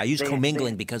 clearly. Well, I use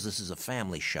commingling because this is a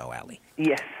family show, Ali.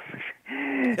 Yes,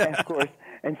 of course.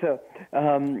 And so,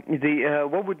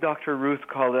 what would Dr. Ruth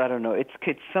call it? I don't know. It's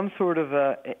some sort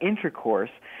of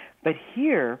intercourse. But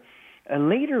here,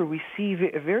 later we see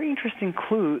a very interesting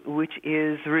clue, which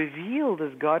is revealed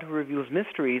as God who reveals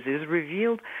mysteries, is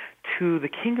revealed to the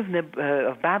king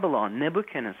of Babylon,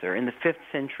 Nebuchadnezzar, in the 5th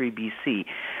century BC,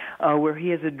 where he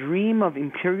has a dream of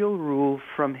imperial rule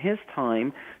from his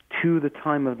time to the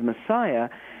time of the Messiah.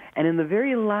 And in the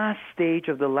very last stage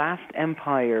of the last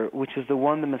empire, which is the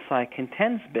one the Messiah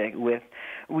contends with,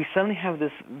 we suddenly have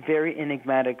this very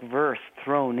enigmatic verse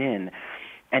thrown in.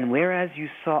 And whereas you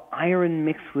saw iron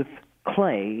mixed with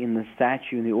clay in the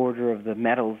statue, in the order of the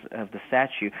metals of the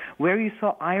statue, where you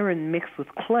saw iron mixed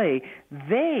with clay,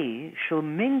 they shall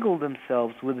mingle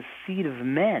themselves with the seed of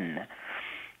men,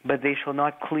 but they shall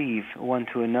not cleave one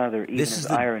to another, even as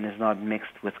iron is not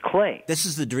mixed with clay. This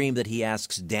is the dream that he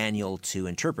asks Daniel to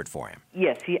interpret for him.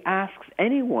 Yes, he asks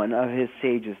any one of his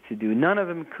sages to do. None of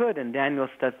them could, and Daniel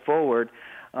stepped forward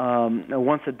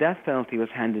once a death penalty was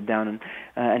handed down,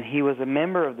 and he was a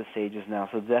member of the sages now,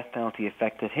 so the death penalty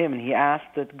affected him, and he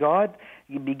asked that God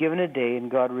be given a day, and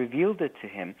God revealed it to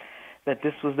him, that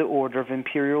this was the order of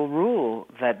imperial rule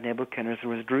that Nebuchadnezzar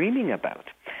was dreaming about.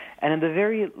 And in the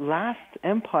very last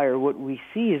empire, what we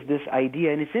see is this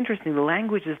idea, and it's interesting, the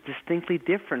language is distinctly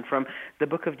different from the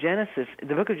book of Genesis.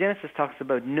 The book of Genesis talks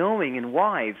about knowing and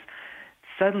wives.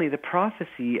 Suddenly, the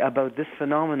prophecy about this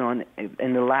phenomenon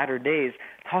in the latter days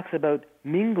talks about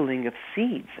mingling of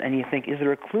seeds. And you think, is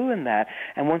there a clue in that?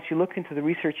 And once you look into the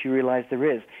research, you realize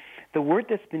there is. The word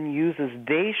that's been used is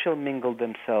they shall mingle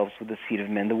themselves with the seed of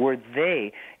men. The word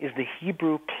they is the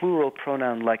Hebrew plural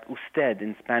pronoun like usted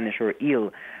in Spanish or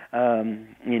il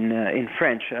in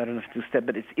French. I don't know if it's usted,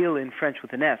 but it's il in French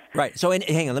with an S. Right. So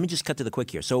hang on, let me just cut to the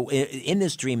quick here. So in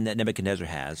this dream that Nebuchadnezzar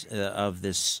has of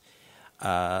this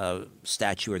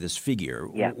statue or this figure,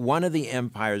 one of the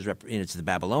empires, it's the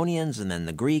Babylonians, and then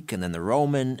the Greek, and then the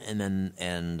Roman, and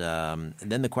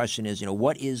then the question is,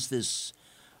 what is this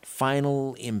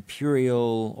final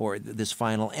imperial or this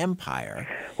final empire?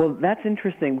 Well, that's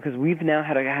interesting because we've now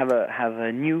had to have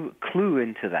a new clue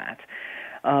into that.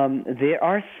 There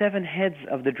are 7 heads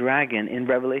of the dragon. In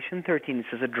Revelation 13, it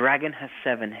says a dragon has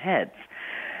 7 heads.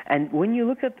 And when you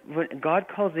look at what God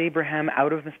calls Abraham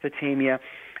out of Mesopotamia,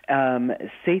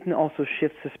 Satan also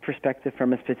shifts his perspective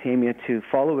from Mesopotamia to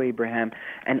follow Abraham,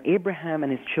 and Abraham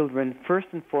and his children first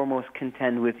and foremost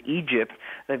contend with Egypt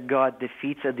that God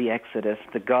defeats at the Exodus,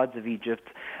 the gods of Egypt.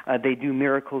 They do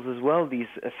miracles as well, these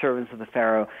servants of the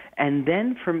Pharaoh. And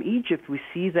then from Egypt we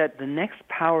see that the next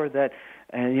power that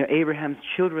Abraham's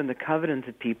children, the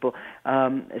covenanted people,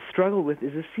 struggle with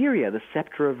is Assyria. The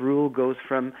scepter of rule goes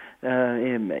from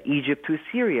Egypt to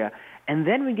Assyria. And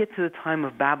then we get to the time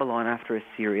of Babylon after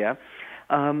Assyria.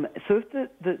 So if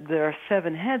there are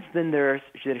 7 heads, then there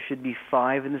should be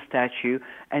 5 in the statue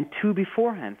and 2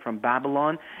 beforehand. From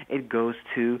Babylon, it goes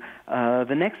to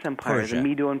the next empire, Persia. The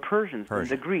Medo and Persians, then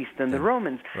the Greece, then the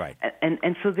Romans. Right.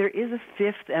 And so there is a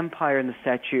 5th empire in the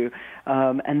statue,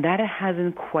 and that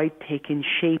hasn't quite taken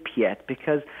shape yet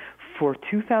because for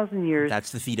 2,000 years,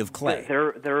 that's the feet of clay.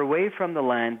 They're away from the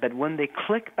land, but when they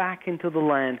click back into the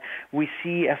land, we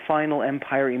see a final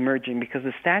empire emerging because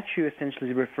the statue essentially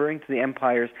is referring to the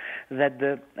empires that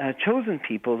the chosen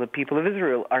people, the people of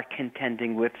Israel, are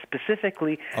contending with,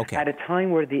 specifically at a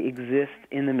time where they exist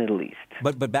in the Middle East.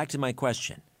 But back to my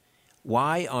question.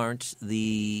 Why isn't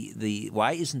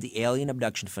the alien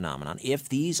abduction phenomenon, if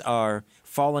these are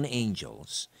fallen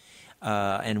angels,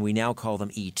 and we now call them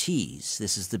ETs,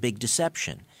 this is the big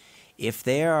deception. If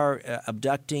they are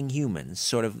abducting humans,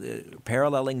 sort of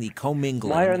paralleling the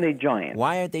commingling... Why aren't they giants?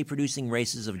 Why aren't they producing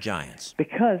races of giants?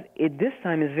 Because this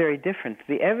time is very different.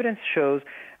 The evidence shows,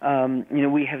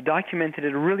 we have documented it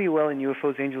really well in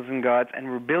UFOs, Angels, and Gods,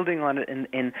 and we're building on it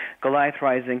in Goliath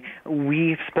Rising.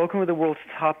 We've spoken with the world's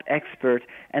top expert,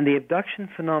 and the abduction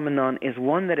phenomenon is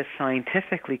one that is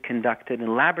scientifically conducted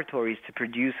in laboratories to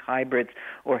produce hybrids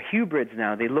or hybrids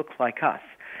now. They look like us.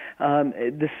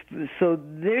 So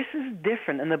this is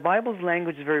different, and the Bible's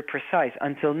language is very precise.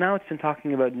 Until now, it's been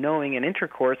talking about knowing and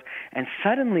intercourse, and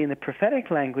suddenly in the prophetic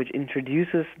language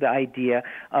introduces the idea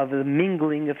of the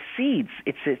mingling of seeds.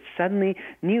 It's suddenly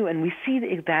new, and we see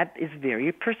that is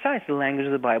very precise. The language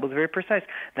of the Bible is very precise.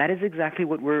 That is exactly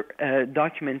what we're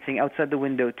documenting outside the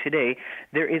window today.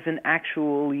 There is an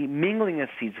actually mingling of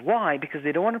seeds. Why? Because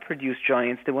they don't want to produce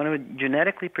giants. They want to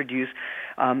genetically produce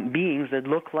beings that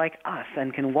look like us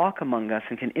and can walk among us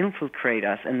and can infiltrate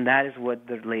us, and that is what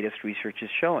the latest research is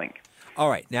showing. All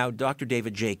right. Now, Dr.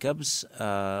 David Jacobs,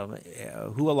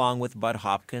 who along with Bud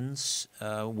Hopkins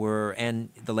and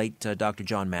the late Dr.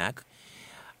 John Mack,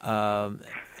 sort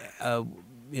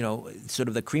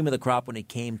of the cream of the crop when it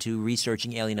came to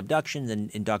researching alien abductions,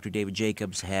 and Dr. David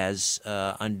Jacobs has,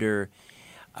 under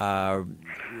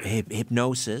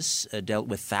hypnosis, dealt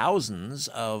with thousands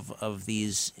of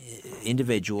these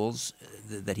individuals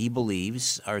that he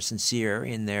believes are sincere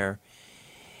in their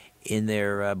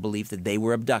belief that they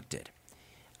were abducted.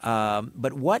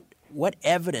 But what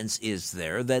evidence is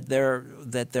there that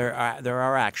there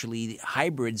are actually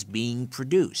hybrids being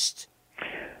produced?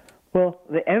 Well,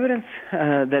 the evidence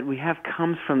that we have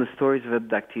comes from the stories of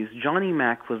abductees. Johnny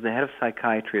Mack was the head of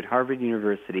psychiatry at Harvard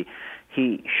University.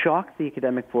 He shocked the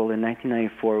academic world in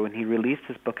 1994 when he released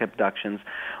his book Abductions,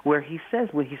 where he says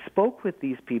when he spoke with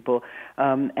these people,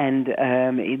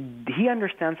 he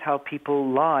understands how people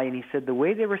lie, and he said the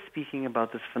way they were speaking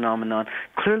about this phenomenon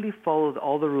clearly followed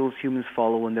all the rules humans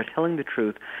follow when they're telling the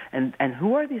truth. And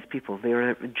who are these people?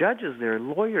 They're judges, they're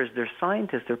lawyers, they're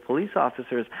scientists, they're police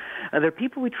officers. They're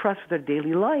people we trust with their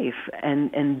daily life,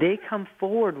 and they come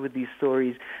forward with these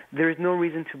stories. There is no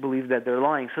reason to believe that they're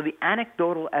lying. So the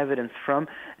anecdotal evidence from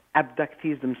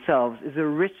abductees themselves is a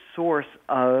rich source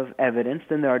of evidence.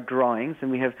 Then there are drawings, and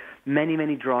we have many,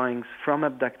 many drawings from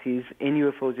abductees in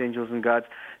UFOs, Angels, and Gods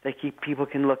that people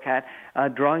can look at,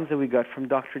 drawings that we got from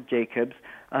Dr. Jacobs.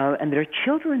 And there are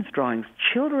children's drawings.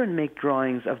 Children make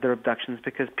drawings of their abductions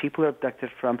because people are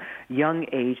abducted from young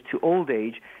age to old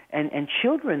age. And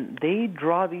children, they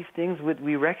draw these things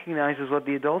we recognize as what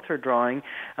the adults are drawing.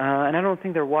 And I don't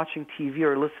think they're watching TV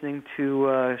or listening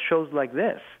to shows like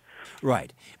this.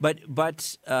 Right. But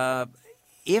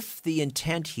if the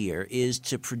intent here is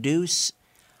to produce,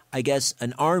 I guess,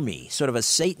 an army, sort of a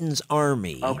Satan's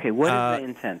army. Okay, what is the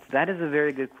intent? That is a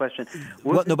very good question.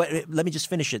 But let me just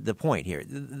finish the point here.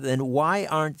 Then why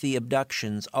aren't the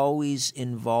abductions always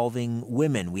involving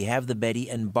women? We have the Betty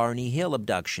and Barney Hill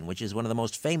abduction, which is one of the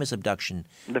most famous abduction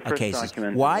cases.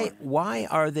 Why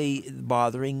are they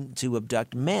bothering to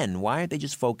abduct men? Why aren't they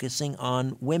just focusing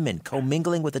on women,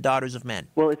 commingling with the daughters of men?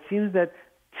 Well, it seems that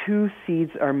two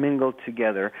seeds are mingled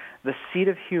together. The seed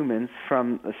of humans,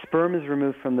 from the sperm is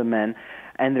removed from the men,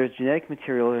 and there's genetic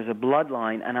material, there's a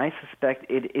bloodline, and I suspect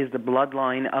it is the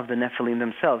bloodline of the Nephilim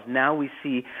themselves. Now we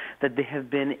see that they have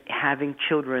been having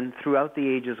children throughout the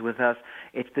ages with us.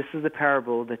 This is the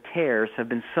parable, the tares have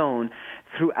been sown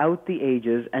throughout the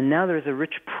ages, and now there's a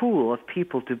rich pool of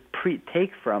people to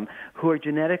take from who are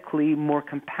genetically more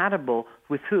compatible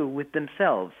with who? With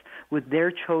themselves, with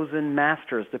their chosen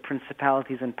masters, the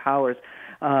principalities and powers,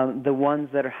 the ones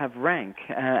that have rank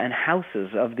and houses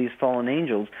of these fallen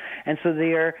angels. And so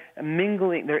they are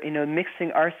mingling, they're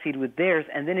mixing our seed with theirs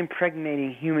and then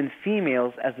impregnating human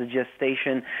females as the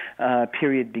gestation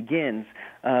period begins.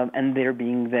 And they're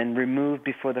being then removed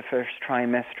before the first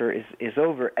trimester is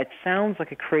over. It sounds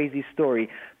like a crazy story,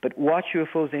 but watch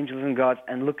UFOs, Angels, and Gods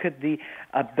and look at the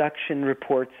abduction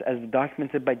reports as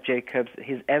documented by Jacobs.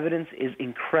 His evidence is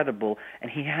incredible, and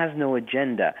he has no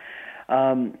agenda.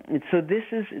 So this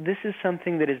is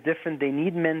something that is different. They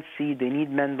need men's seed, they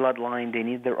need men's bloodline, they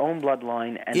need their own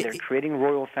bloodline, and they're creating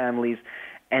royal families,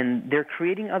 and they're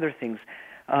creating other things.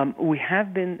 We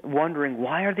have been wondering,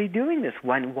 why are they doing this?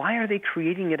 Why are they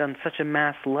creating it on such a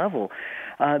mass level?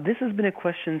 This has been a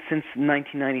question since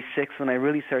 1996 when I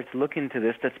really started to look into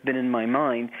this. That's been in my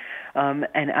mind.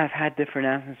 And I've had different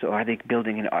answers. So are they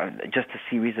building just a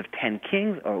series of 10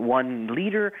 kings or one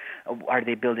leader? Are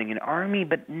they building an army?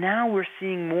 But now we're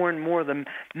seeing more and more the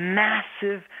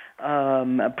massive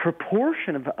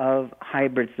proportion of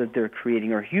hybrids that they're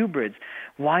creating, or hybrids.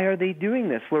 Why are they doing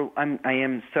this? Well, I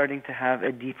am starting to have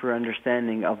a deeper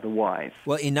understanding of the whys.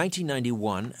 Well, in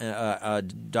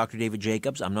 1991, Dr. David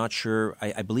Jacobs, I'm not sure,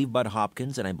 I believe Bud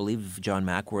Hopkins and I believe John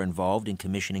Mack were involved in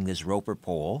commissioning this Roper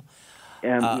poll.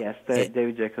 Yes,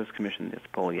 David Jacobs commissioned this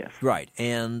poll, yes. Right,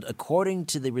 and according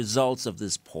to the results of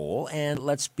this poll, and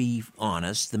let's be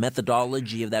honest, the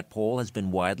methodology of that poll has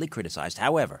been widely criticized.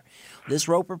 However, this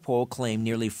Roper poll claimed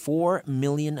nearly 4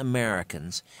 million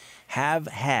Americans have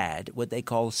had what they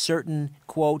call certain,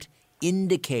 quote,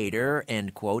 indicator,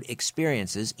 end quote,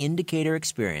 indicator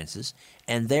experiences,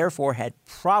 and therefore had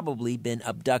probably been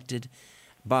abducted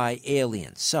by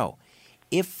aliens. So,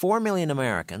 if 4 million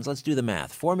Americans, let's do the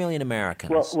math, 4 million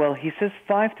Americans... Well, he says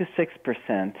 5 to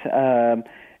 6%.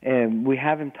 We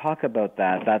have him talk about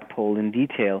that poll in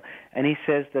detail, and he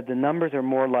says that the numbers are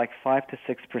more like 5 to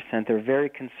 6%. They're very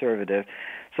conservative.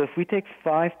 So if we take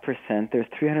 5%, there's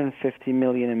 350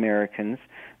 million Americans,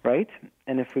 right?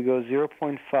 And if we go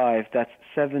 0.5, that's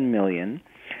 7 million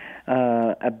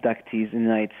abductees in the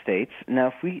United States. Now,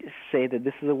 if we say that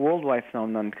this is a worldwide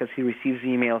phenomenon because he receives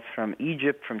emails from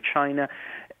Egypt, from China,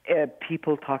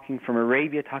 people talking from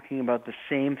Arabia talking about the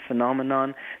same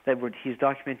phenomenon that he's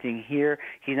documenting here.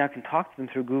 He now can talk to them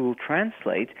through Google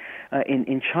Translate.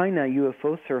 In China,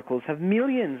 UFO circles have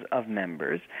millions of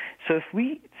members. So if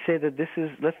we say that this is,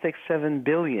 let's take 7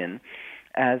 billion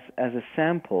as a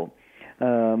sample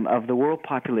of the world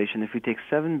population, if we take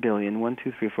 7 billion, 1,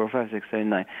 2, 3, 4, 5, 6, 7,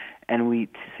 9, and we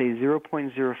say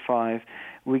 0.05,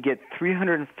 we get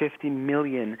 350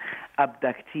 million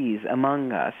abductees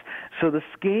among us. So the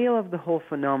scale of the whole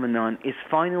phenomenon is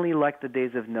finally like the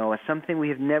days of Noah, something we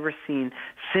have never seen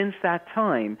since that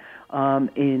time.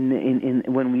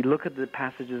 When we look at the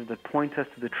passages that point us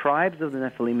to the tribes of the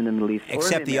Nephilim in the Middle East,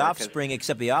 except the offspring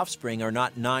are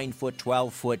not 9-foot,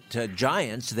 12-foot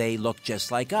giants. They look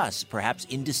just like us, perhaps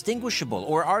indistinguishable,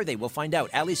 or are they? We'll find out.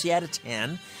 Ali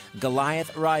Siadatan,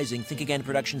 Goliath Rising,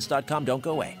 ThinkAgainProductions.com. Don't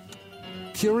go away.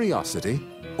 Curiosity,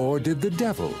 or did the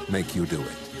devil make you do it?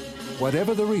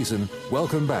 Whatever the reason,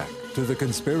 welcome back to The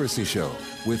Conspiracy Show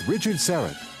with Richard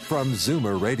Serrett from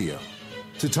Zoomer Radio.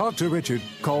 To talk to Richard,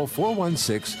 call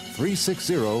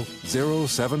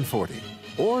 416-360-0740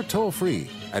 or toll free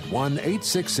at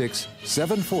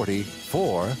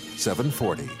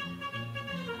 1-866-740-4740.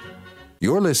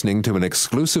 You're listening to an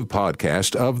exclusive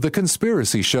podcast of The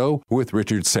Conspiracy Show with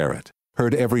Richard Serrett.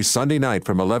 Heard every Sunday night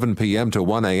from 11 p.m. to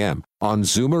 1 a.m. on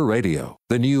Zoomer Radio,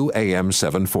 the new AM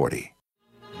 740.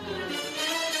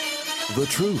 The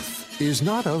truth is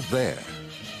not out there.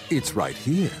 It's right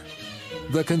here.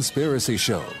 The Conspiracy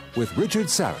Show with Richard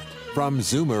Serrett from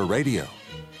Zoomer Radio.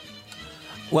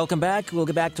 Welcome back. We'll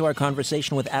get back to our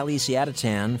conversation with Ali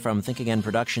Siadatan from Think Again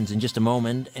Productions in just a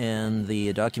moment, and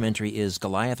the documentary is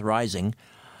Goliath Rising,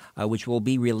 which will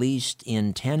be released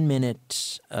in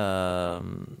 10-minute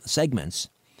segments.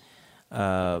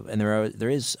 And there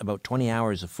is about 20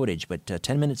 hours of footage, but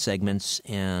 10-minute segments,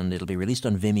 and it'll be released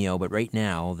on Vimeo. But right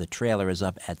now, the trailer is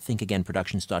up at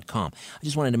thinkagainproductions.com. I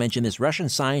just wanted to mention this. Russian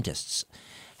scientists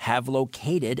have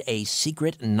located a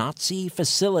secret Nazi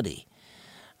facility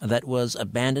that was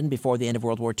abandoned before the end of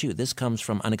World War II. This comes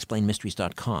from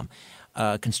unexplainedmysteries.com.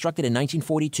 Constructed in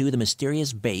 1942, the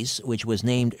mysterious base, which was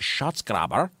named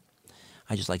Schatzgraber,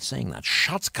 I just like saying that,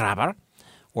 Schatzgraber,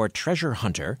 or treasure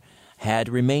hunter, had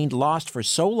remained lost for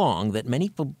so long that many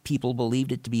people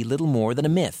believed it to be little more than a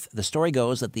myth. The story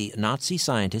goes that the Nazi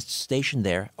scientists stationed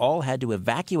there all had to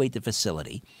evacuate the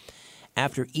facility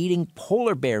after eating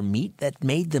polar bear meat that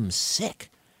made them sick.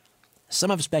 Some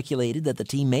have speculated that the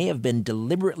team may have been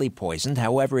deliberately poisoned.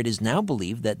 However, it is now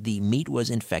believed that the meat was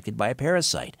infected by a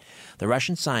parasite. The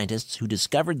Russian scientists who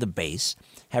discovered the base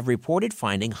have reported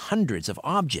finding hundreds of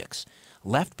objects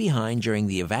left behind during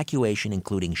the evacuation,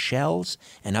 including shells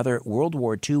and other World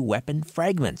War II weapon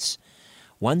fragments.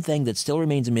 One thing that still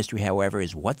remains a mystery, however,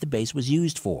 is what the base was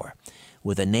used for.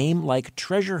 With a name like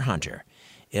Treasure Hunter,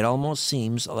 it almost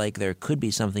seems like there could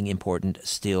be something important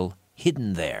still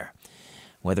hidden there.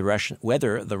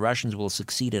 Whether the Russians will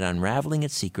succeed at unraveling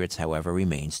its secrets, however,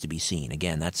 remains to be seen.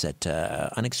 Again, that's at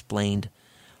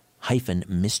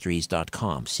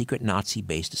unexplained-mysteries.com. Secret Nazi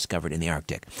base discovered in the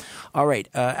Arctic. All right,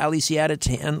 Ali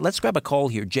Siadatan, let's grab a call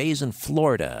here. Jay is in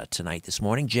Florida tonight this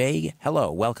morning. Jay,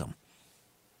 hello, welcome.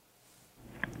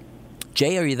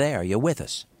 Jay, are you there? Are you with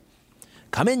us?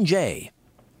 Come in, Jay.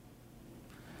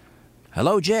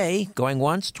 Hello, Jay. Going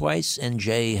once, twice, and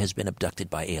Jay has been abducted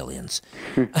by aliens.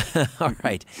 All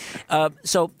right.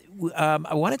 So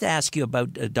I wanted to ask you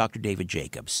about Dr. David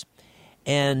Jacobs,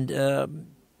 and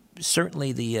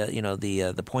certainly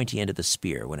the pointy end of the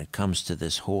spear when it comes to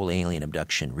this whole alien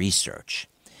abduction research.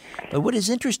 But what is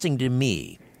interesting to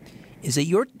me is that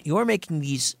you're making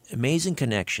these amazing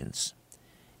connections,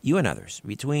 you and others,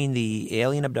 between the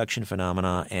alien abduction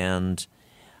phenomena and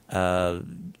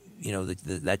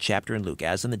that chapter in Luke,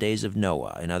 as in the days of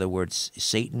Noah. In other words,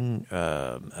 Satan,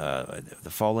 the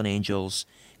fallen angels,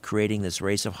 creating this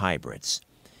race of hybrids.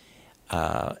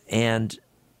 But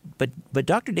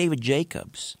Dr. David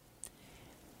Jacobs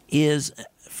is,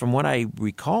 from what I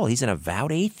recall, he's an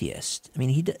avowed atheist. I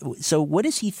mean, so what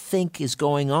does he think is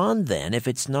going on then if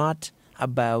it's not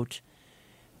about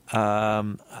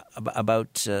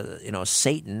about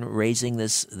Satan raising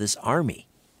this army?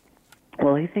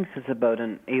 Well, he thinks it's about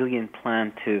an alien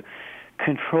plan to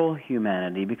control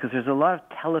humanity because there's a lot of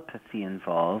telepathy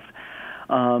involved.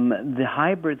 The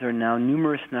hybrids are now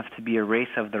numerous enough to be a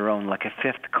race of their own, like a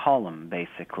fifth column,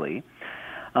 basically.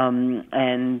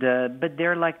 But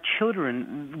they're like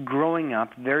children growing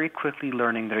up, very quickly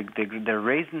learning. They're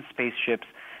raised in spaceships.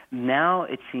 Now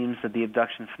it seems that the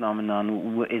abduction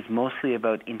phenomenon is mostly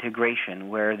about integration,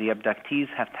 where the abductees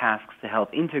have tasks to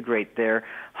help integrate their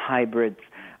hybrids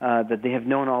that they have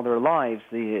known all their lives,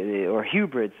 or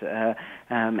hybrids.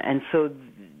 And so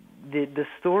the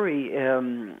story,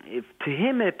 to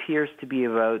him, it appears to be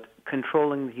about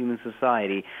controlling the human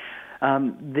society.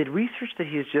 The research that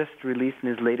he has just released in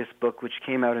his latest book, which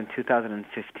came out in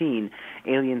 2015,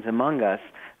 Aliens Among Us,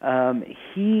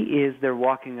 they're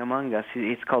walking among us.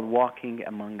 It's called Walking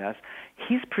Among Us.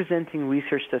 He's presenting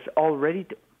research that's already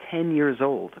 10 years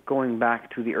old, going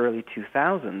back to the early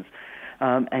 2000s.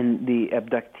 And the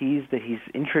abductees that he's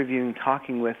interviewing,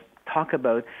 talking with, talk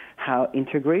about how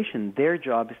integration, their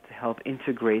job is to help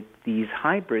integrate these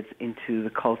hybrids into the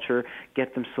culture,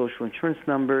 get them social insurance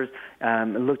numbers,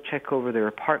 check over their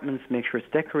apartments, make sure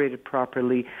it's decorated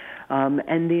properly.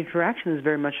 And the interaction is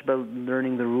very much about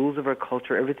learning the rules of our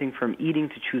culture, everything from eating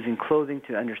to choosing clothing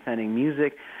to understanding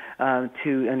music,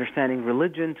 to understanding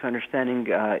religion, to understanding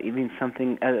even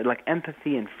something like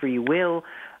empathy and free will,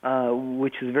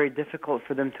 which is very difficult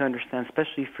for them to understand,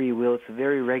 especially free will. It's a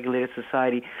very regulated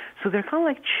society. So they're kind of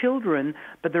like children,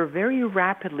 but they're very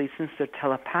rapidly, since they're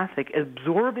telepathic,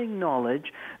 absorbing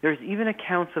knowledge. There's even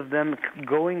accounts of them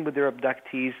going with their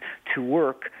abductees to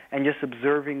work and just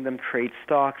observing them trade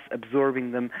stocks,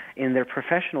 absorbing them in their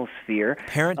professional sphere.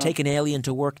 Parent take an alien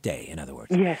to work day, in other words.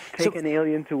 Yes, take an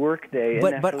alien to work day.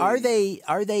 But are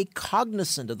they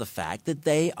cognizant of the fact that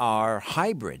they are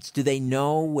hybrids? Do they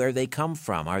know where they come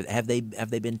from? Have they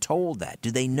been told that? Do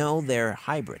they know they're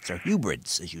hybrids or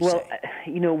hybrids, as you say? Well,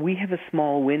 we have a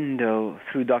small window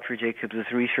through Dr. Jacobs'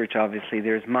 research, obviously.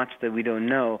 There's much that we don't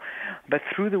know. But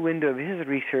through the window of his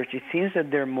research, it seems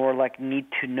that they're more like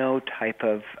need-to-know type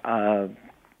of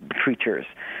creatures.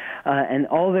 And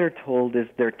all they're told is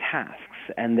their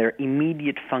tasks and their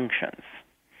immediate functions.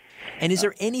 And is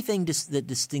there anything that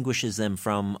distinguishes them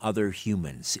from other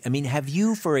humans? I mean, have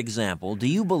you, for example, do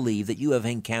you believe that you have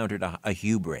encountered a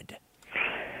hybrid?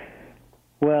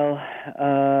 Well,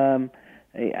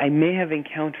 I may have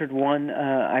encountered one,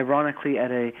 ironically,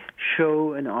 at a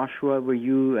show in Oshawa where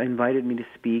you invited me to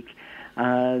speak.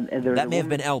 That may have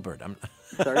been Albert.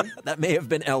 Sorry? That may have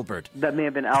been Albert. That may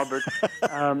have been Albert.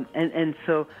 And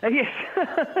so, yes,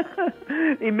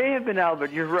 it may have been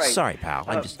Albert. You're right. Sorry, pal.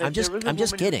 I'm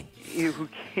just kidding. Who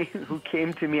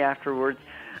came to me afterwards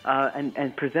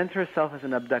and presents herself as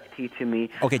an abductee to me.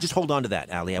 Okay, just hold on to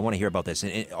that, Ali. I want to hear about this.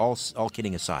 And all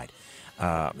kidding aside,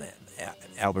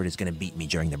 Albert is going to beat me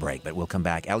during the break, but we'll come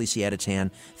back. Ali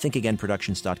Siadatan,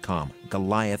 ThinkAgainProductions.com,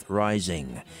 Goliath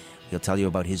Rising. He'll tell you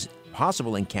about his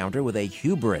possible encounter with a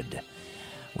hybrid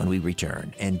when we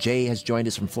return. And Jay has joined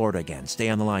us from Florida again. Stay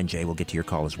on the line, Jay. We'll get to your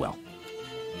call as well.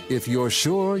 If you're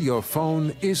sure your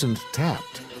phone isn't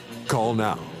tapped, call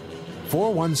now.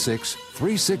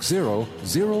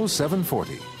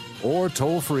 416-360-0740 or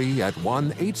toll free at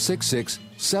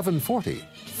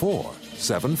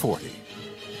 1-866-740-4740.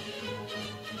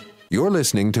 You're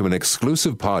listening to an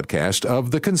exclusive podcast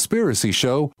of The Conspiracy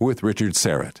Show with Richard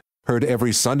Seperate. Heard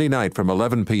every Sunday night from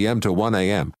 11 p.m. to 1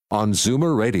 a.m. on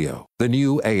Zoomer Radio, the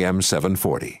new AM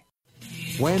 740.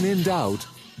 When in doubt,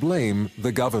 blame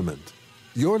the government.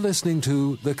 You're listening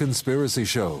to The Conspiracy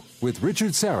Show with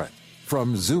Richard Seperate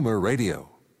from Zoomer Radio.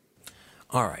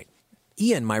 All right.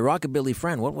 Ian, my rockabilly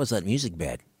friend, what was that music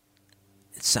bed?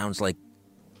 It sounds like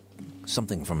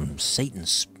something from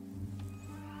Satan's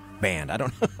band. I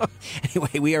don't know.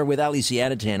 Anyway, we are with Ali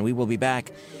Siadatan. We will be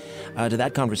back to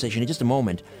that conversation in just a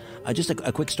moment. Just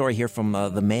a quick story here from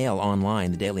the Mail online,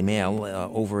 the Daily Mail,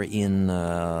 over in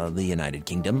the United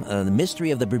Kingdom. The mystery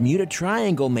of the Bermuda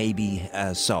Triangle may be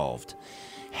solved.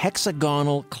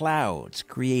 Hexagonal clouds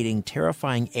creating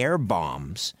terrifying air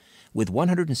bombs with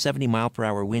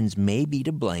 170-mile-per-hour winds may be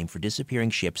to blame for disappearing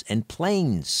ships and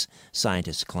planes,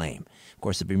 scientists claim. Of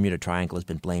course, the Bermuda Triangle has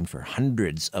been blamed for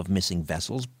hundreds of missing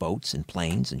vessels, boats, and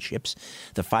planes and ships.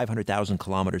 The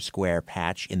 500,000-kilometer square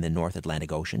patch in the North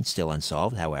Atlantic Ocean still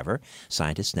unsolved. However,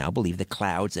 scientists now believe the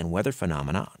clouds and weather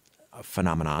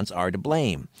phenomenons are to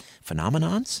blame.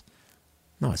 Phenomenons?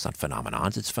 No, it's not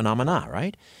phenomenons. It's phenomena,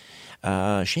 right?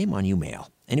 Shame on you, Mail.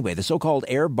 Anyway, the so-called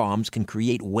air bombs can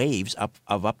create waves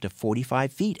of up to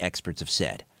 45 feet, experts have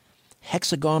said.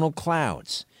 Hexagonal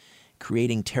clouds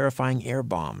creating terrifying air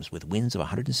bombs with winds of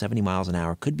 170 miles an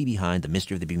hour, could be behind the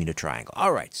mystery of the Bermuda Triangle.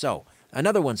 All right, so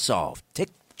another one solved.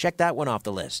 Check that one off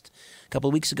the list. A couple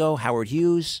of weeks ago, Howard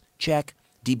Hughes, check.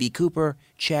 D.B. Cooper,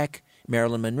 check.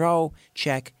 Marilyn Monroe,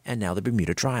 check. And now the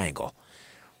Bermuda Triangle.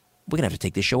 We're going to have to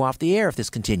take this show off the air if this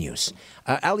continues.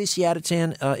 Ali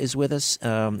Siadatan is with us,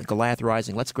 Goliath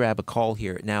Rising. Let's grab a call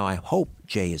here. Now, I hope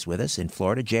Jay is with us in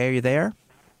Florida. Jay, are you there?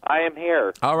 I am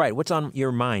here. All right. What's on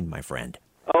your mind, my friend?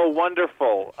 Oh,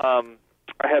 wonderful.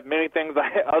 I have many things,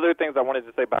 other things I wanted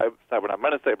to say, but I decided what I'm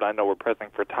going to say, but I know we're pressing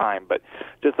for time. But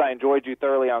just I enjoyed you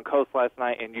thoroughly on Coast last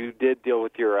night, and you did deal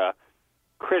with your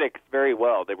critics very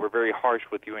well. They were very harsh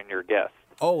with you and your guests.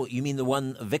 Oh, you mean the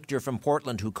one Victor from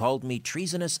Portland who called me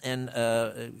treasonous and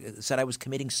said I was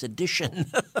committing sedition?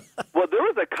 Well, there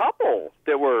was a couple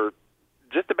that were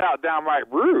just about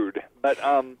downright rude. But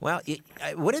well,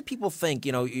 what did people think?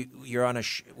 You know, we're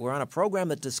on a program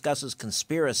that discusses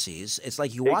conspiracies. It's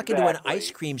like you walk into an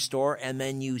ice cream store and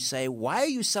then you say, "Why are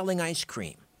you selling ice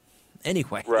cream?"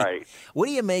 Anyway, right. What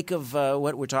do you make of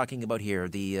what we're talking about here?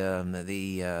 The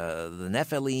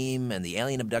Nephilim and the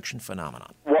alien abduction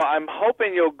phenomenon. Well, I'm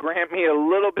hoping you'll grant me a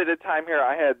little bit of time here.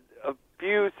 I had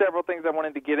several things I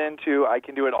wanted to get into. I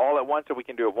can do it all at once, or we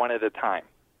can do it one at a time.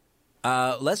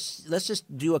 Let's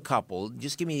just do a couple.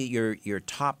 Just give me your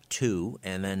top two,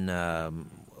 and then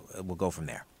we'll go from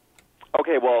there.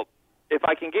 Okay. Well, if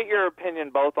I can get your opinion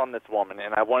both on this woman,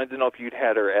 and I wanted to know if you'd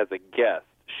had her as a guest,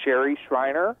 Sherry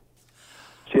Shriner.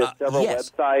 She has several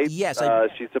websites. Yes.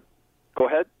 Go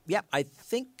ahead. Yeah, I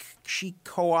think she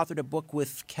co-authored a book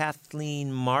with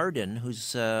Kathleen Marden,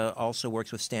 who's also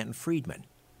works with Stanton Friedman.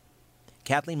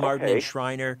 Kathleen Marden and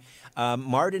Shriner.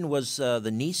 Marden was the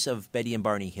niece of Betty and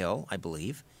Barney Hill, I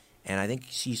believe, and I think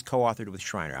she's co-authored with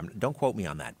Shriner. Don't quote me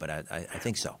on that, but I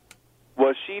think so.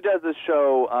 Well, she does a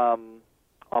show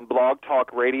on Blog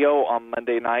Talk Radio on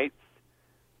Monday nights,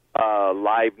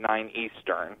 live 9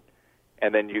 Eastern.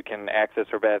 And then you can access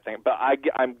her bad thing. But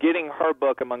I'm getting her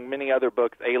book, among many other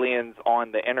books, Aliens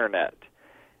on the Internet.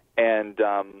 And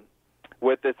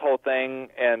with this whole thing,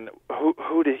 and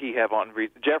who did he have on?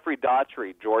 Jeffrey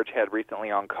Daughtry, George had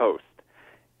recently on Coast.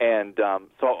 And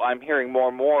so I'm hearing more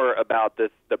and more about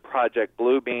the Project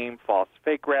Bluebeam, false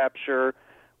fake rapture,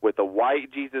 with the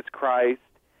white Jesus Christ.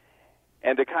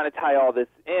 And to kind of tie all this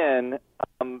in,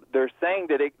 they're saying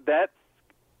that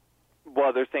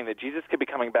they're saying that Jesus could be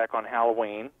coming back on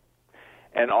Halloween,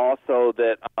 and also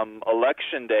that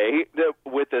Election Day,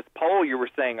 with this poll you were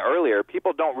saying earlier,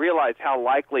 people don't realize how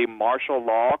likely martial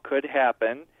law could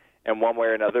happen in one way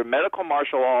or another. Medical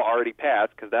martial law already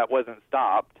passed because that wasn't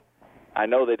stopped. I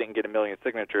know they didn't get 1 million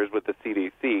signatures with the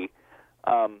CDC,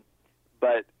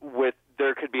 but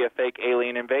there could be a fake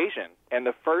alien invasion. And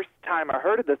the first time I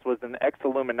heard of this was an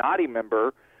ex-Illuminati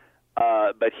member.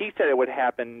 But he said it would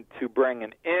happen to bring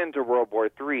an end to World War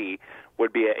III,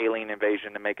 would be an alien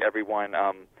invasion to make everyone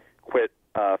quit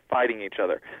fighting each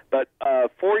other. But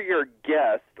for your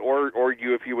guest, or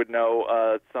you, if you would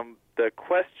know, the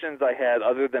questions I had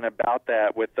other than about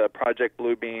that with the Project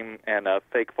Bluebeam and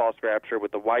fake false rapture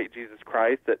with the white Jesus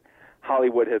Christ that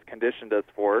Hollywood has conditioned us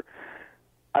for,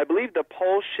 I believe the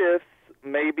pole shifts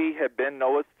maybe have been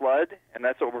Noah's flood, and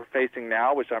that's what we're facing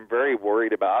now, which I'm very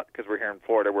worried about because we're here in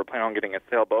Florida. We're planning on getting a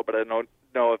sailboat, but I don't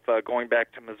know if going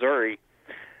back to Missouri,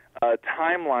 a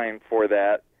timeline for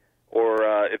that, or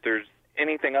if there's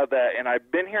anything of that. And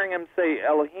I've been hearing him say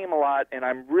Elohim a lot, and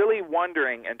I'm really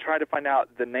wondering and trying to find out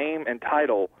the name and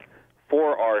title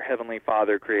for our Heavenly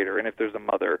Father Creator, and if there's a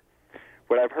mother.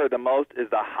 What I've heard the most is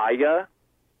the Haya,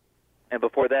 and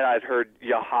before that I'd heard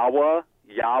Yahweh,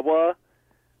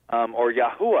 or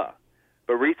Yahuwah.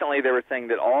 But recently they were saying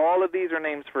that all of these are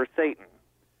names for Satan.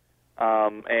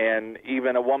 And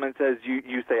even a woman says,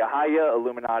 you say Ahaya,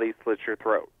 Illuminati slits your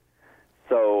throat.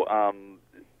 So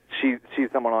she's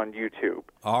someone on YouTube.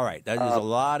 All right. There's a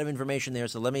lot of information there.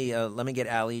 So let me get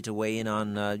Ali to weigh in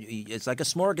on it's like a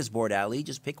smorgasbord, Ali.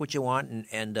 Just pick what you want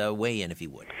and weigh in if you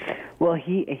would. Well,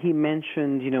 he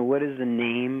mentioned, what is the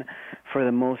name for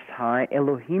the Most High.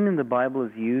 Elohim in the Bible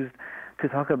is used to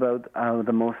talk about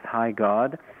the Most High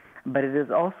God, but it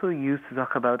is also used to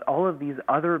talk about all of these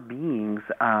other beings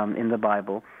in the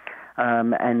Bible.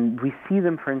 And we see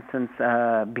them, for instance,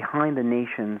 behind the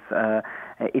nations.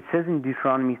 It says in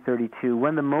Deuteronomy 32,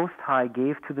 when the Most High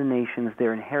gave to the nations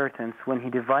their inheritance, when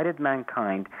he divided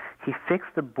mankind, he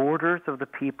fixed the borders of the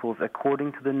peoples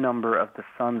according to the number of the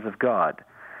sons of God.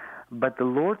 but the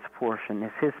Lord's portion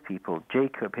is his people,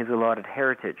 Jacob, his allotted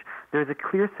heritage. There's a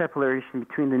clear separation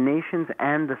between the nations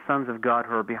and the sons of God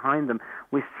who are behind them.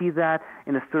 We see that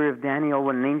in the story of Daniel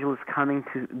when an angel is coming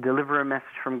to deliver a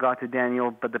message from God to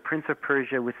Daniel, but the prince of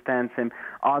Persia withstands him.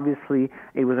 Obviously,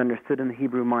 it was understood in the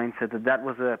Hebrew mindset that that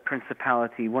was a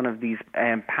principality, one of these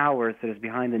powers that is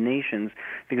behind the nations,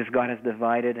 because God has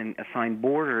divided and assigned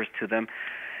borders to them.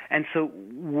 And so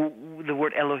the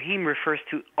word Elohim refers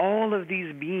to all of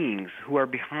these beings who are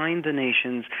behind the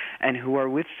nations and who are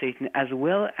with Satan, as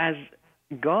well as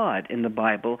God in the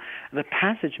Bible. The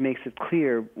passage makes it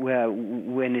clear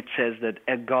when it says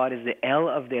that God is the El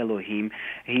of the Elohim,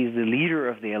 he's the leader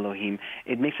of the Elohim.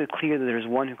 It makes it clear that there's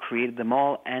one who created them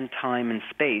all and time and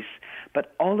space.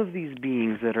 But all of these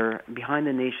beings that are behind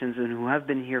the nations and who have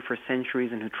been here for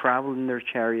centuries and who travel in their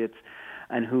chariots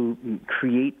and who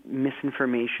create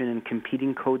misinformation and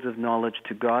competing codes of knowledge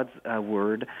to God's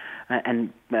word,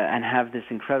 and have this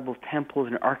incredible temples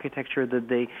and architecture that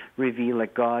they reveal,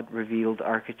 like God revealed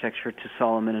architecture to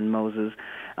Solomon and Moses.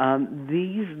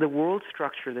 The world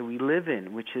structure that we live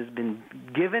in, which has been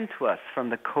given to us from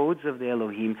the codes of the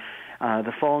Elohim,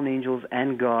 the fallen angels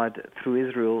and God through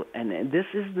Israel, and this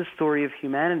is the story of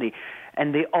humanity.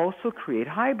 And they also create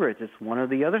hybrids. It's one of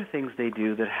the other things they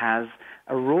do that has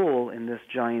a role in this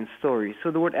giant story.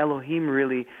 So the word Elohim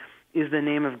really is the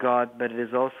name of God, but it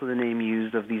is also the name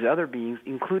used of these other beings,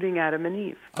 including Adam and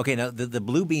Eve. Okay, now the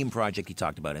Blue Beam Project you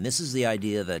talked about, and this is the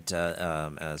idea that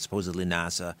supposedly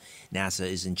NASA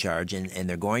is in charge, and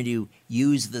they're going to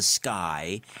use the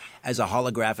sky as a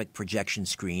holographic projection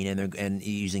screen, and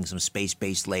using some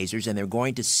space-based lasers, and they're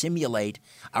going to simulate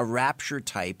a rapture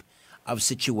type of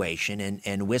situation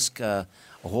and whisk a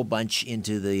whole bunch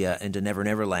into Never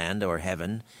Never Land or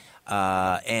heaven,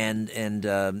 and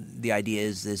the idea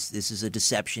is this is a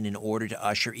deception in order to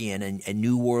usher in a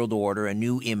new world order, a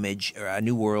new image, or a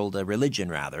new world religion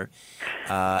rather.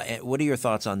 What are your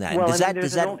thoughts on that? Well,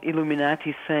 there's an old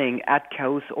Illuminati saying, "Ad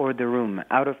chaos orderum,"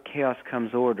 out of chaos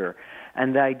comes order,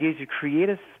 and the idea is you create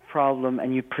a problem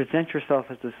and you present yourself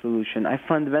as the solution. I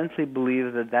fundamentally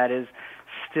believe that is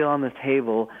still on the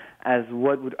table as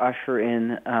what would usher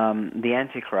in the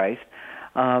Antichrist.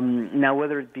 Now,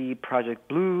 whether it be Project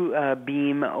Blue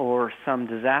Beam or some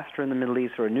disaster in the Middle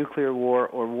East or a nuclear war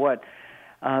or what,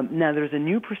 now there's a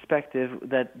new perspective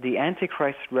that the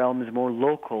Antichrist realm is more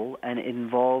local and it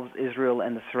involves Israel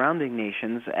and the surrounding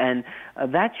nations, and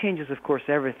that changes, of course,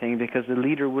 everything, because the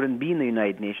leader wouldn't be in the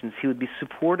United Nations. He would be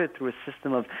supported through a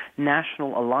system of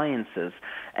national alliances,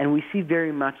 and we see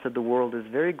very much that the world is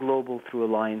very global through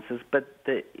alliances, but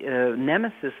the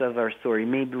nemesis of our story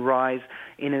may rise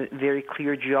in a very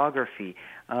clear geography,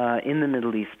 in the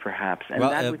Middle East, perhaps, and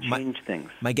that would change things.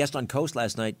 My guest on Coast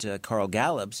last night, Carl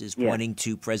Gallups, is pointing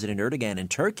to President Erdogan in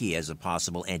Turkey as a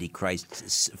possible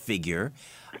Antichrist figure.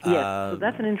 Yes, so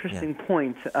that's an interesting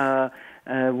point.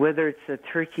 Whether it's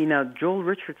Turkey. Now, Joel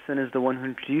Richardson is the one who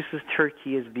introduces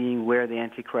Turkey as being where the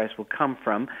Antichrist will come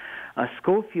from.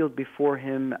 Schofield before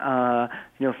him,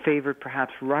 favored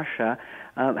perhaps Russia.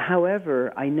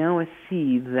 However, I now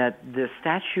see that the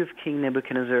statue of King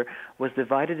Nebuchadnezzar was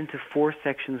divided into 4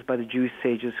 sections by the Jewish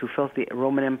sages who felt the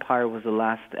Roman Empire was the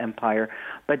last empire.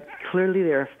 But clearly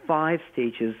there are 5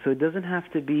 stages, so it doesn't have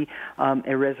to be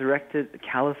a resurrected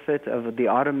caliphate of the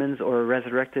Ottomans or a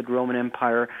resurrected Roman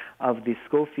Empire of the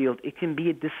Schofield. It can be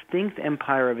a distinct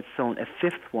empire of its own, a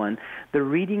 5th one. The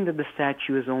reading that the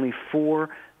statue is only 4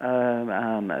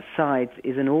 sides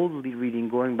is an old reading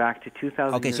going back to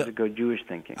 2,000 years ago Jewish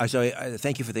thinking.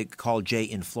 Thank you for the call, Jay,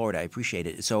 in Florida. I appreciate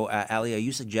it. So, Ali, are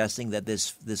you suggesting that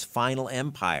this final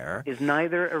empire is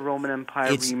neither a Roman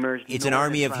Empire reemerged? It's an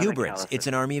army of Hubrids. It's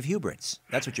an army of Hubrids.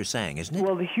 That's what you're saying, isn't it?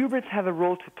 Well, the Hubrids have a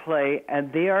role to play,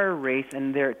 and they are a race,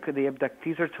 and the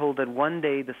abductees are told that one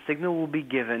day the signal will be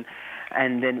given.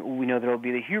 And then we know there will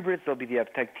be the Hubrids, there will be the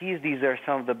abductees. These are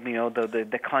some of the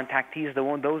the contactees,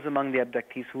 those among the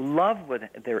abductees who love what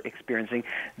they're experiencing.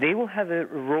 They will have a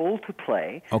role to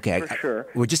play. Okay, for sure.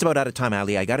 We're just about out of time,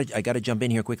 Ali. I got to jump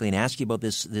in here quickly and ask you about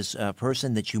this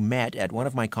person that you met at one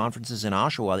of my conferences in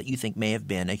Oshawa that you think may have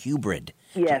been a Hubrid.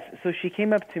 Yes, so she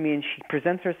came up to me and she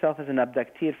presents herself as an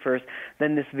abductee at first.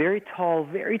 Then this very tall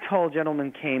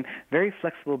gentleman came, very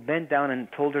flexible, bent down and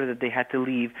told her that they had to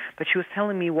leave. But she was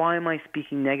telling me, why am I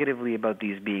speaking negatively about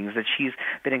these beings, that she's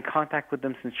been in contact with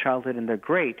them since childhood and they're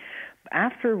great.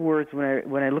 Afterwards,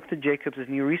 when I looked at Jacobs'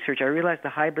 new research, I realized the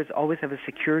hybrids always have a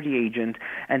security agent,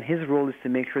 and his role is to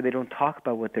make sure they don't talk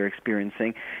about what they're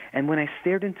experiencing. And when I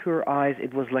stared into her eyes,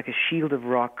 it was like a shield of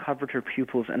rock covered her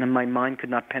pupils, and my mind could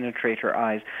not penetrate her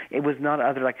eyes. It was not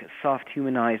other like soft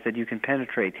human eyes that you can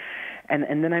penetrate.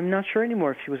 And then I'm not sure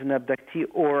anymore if she was an abductee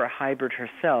or a hybrid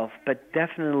herself, but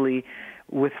definitely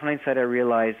with hindsight I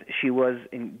realize she was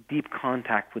in deep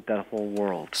contact with that whole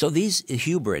world. So these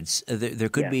hybrids, there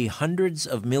could be hundreds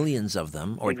of millions of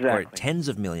them or tens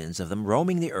of millions of them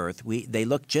roaming the earth. They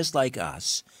look just like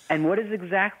us. And what is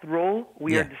exact role?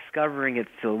 We are discovering it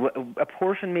still. A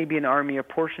portion may be an army, a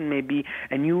portion may be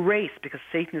a new race, because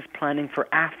Satan is planning for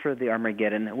after the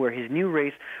Armageddon, where his new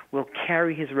race will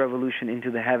carry his revolution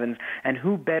into the heavens. And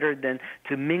who better than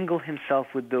to mingle himself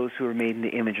with those who are made in the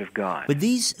image of God? But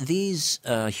these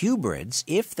hybrids,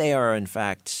 if they are in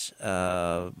fact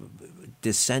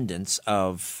descendants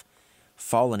of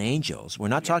fallen angels, we're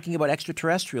not talking about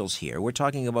extraterrestrials here. We're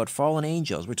talking about fallen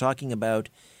angels. We're talking about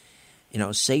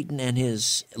Satan and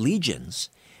his legions,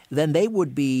 then they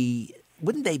would be,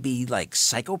 wouldn't they be like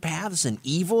psychopaths and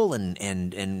evil and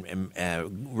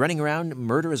running around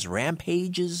murderous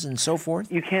rampages and so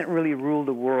forth? You can't really rule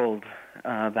the world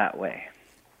that way.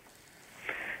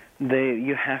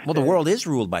 The world is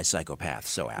ruled by psychopaths,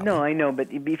 so Ali. No, I know, but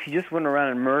if you just went around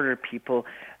and murder people,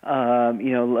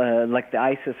 like the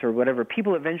ISIS or whatever,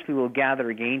 people eventually will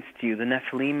gather against you. The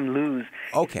Nephilim lose.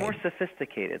 Okay. It's more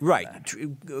sophisticated. Right.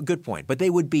 Good point. But they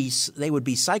would be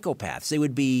psychopaths. They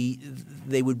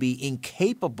would be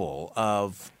incapable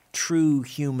of true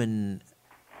human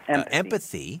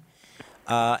empathy,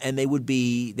 and they would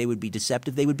be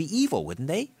deceptive. They would be evil, wouldn't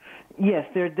they? Yes,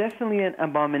 they're definitely an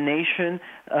abomination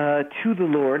to the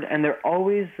Lord, and they're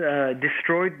always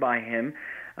destroyed by Him.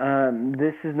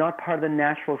 This is not part of the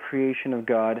natural creation of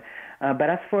God. But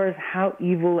as far as how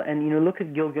evil, and look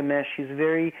at Gilgamesh, he's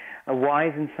very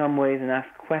wise in some ways and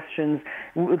asks questions.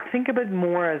 Think of it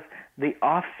more as the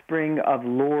offspring of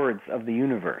lords of the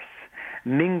universe.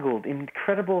 Mingled,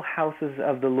 incredible houses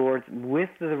of the Lord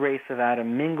with the race of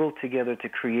Adam, mingled together to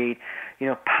create,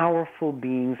 powerful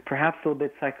beings, perhaps a little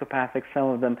bit psychopathic, some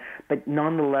of them, but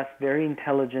nonetheless very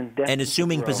intelligent. And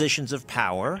assuming positions of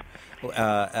power,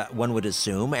 one would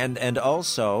assume, and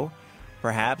also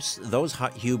perhaps those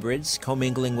hybrids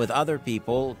commingling with other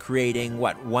people, creating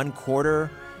one quarter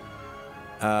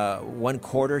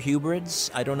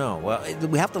hybrids? I don't know. Well,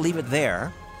 we have to leave it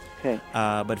there. Okay.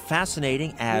 But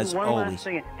fascinating as One always. Last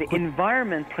thing. The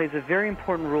environment plays a very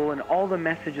important role in all the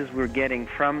messages we're getting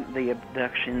from the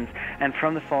abductions and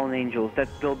from the fallen angels, that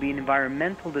there'll be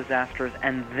environmental disasters,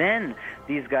 and then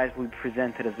these guys will be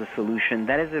presented as the solution.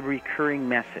 That is a recurring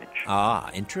message. Ah,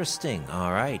 interesting.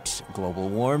 All right. Global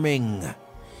warming.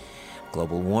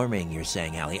 Global warming, you're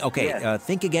saying, Ali. Okay, yes.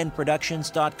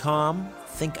 thinkagainproductions.com.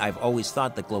 I've always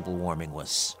thought that global warming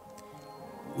was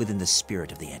within the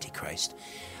spirit of the Antichrist.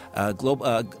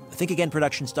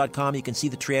 thinkagainproductions.com. You can see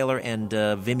the trailer and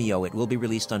Vimeo. It will be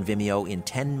released on Vimeo in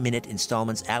 10-minute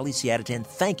installments. Ali Siadatan,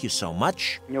 thank you so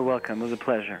much. You're welcome. It was a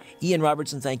pleasure. Ian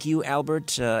Robertson, thank you.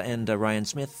 Albert and Ryan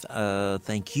Smith,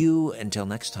 thank you. Until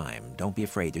next time, don't be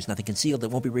afraid. There's nothing concealed that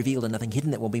won't be revealed, and nothing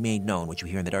hidden that won't be made known. What you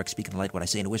hear in the dark, speak in the light. What I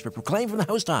say in a whisper, proclaim from the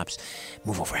housetops.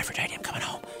 Move over, Aphrodite. I'm coming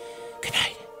home. Good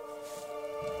night.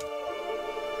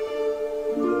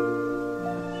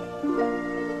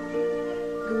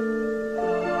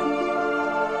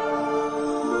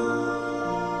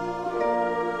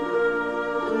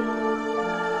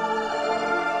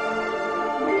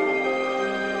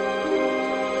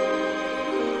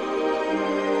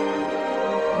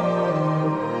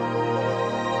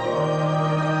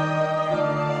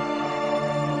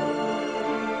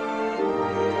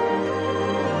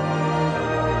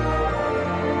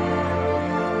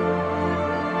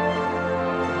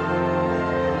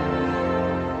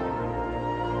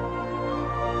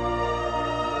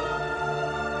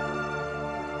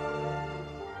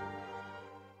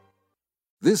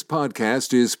 This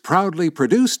podcast is proudly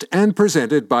produced and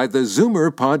presented by the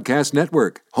Zoomer Podcast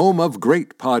Network, home of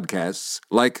great podcasts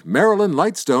like Marilyn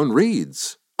Lightstone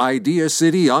Reads, Idea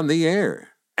City on the Air,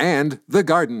 and The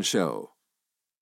Garden Show.